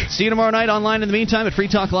Mark. See you tomorrow night online in the meantime at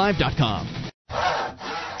freetalklive.com.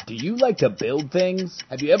 Do you like to build things?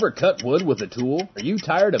 Have you ever cut wood with a tool? Are you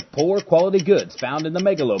tired of poor quality goods found in the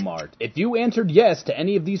Megalomart? If you answered yes to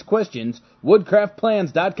any of these questions,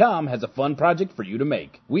 woodcraftplans.com has a fun project for you to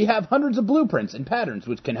make. We have hundreds of blueprints and patterns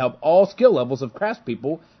which can help all skill levels of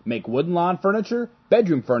craftspeople make wooden lawn furniture,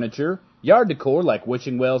 bedroom furniture, yard decor like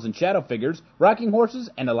wishing wells and shadow figures, rocking horses,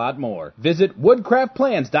 and a lot more. Visit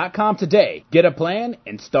woodcraftplans.com today. Get a plan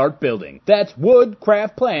and start building. That's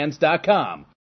woodcraftplans.com.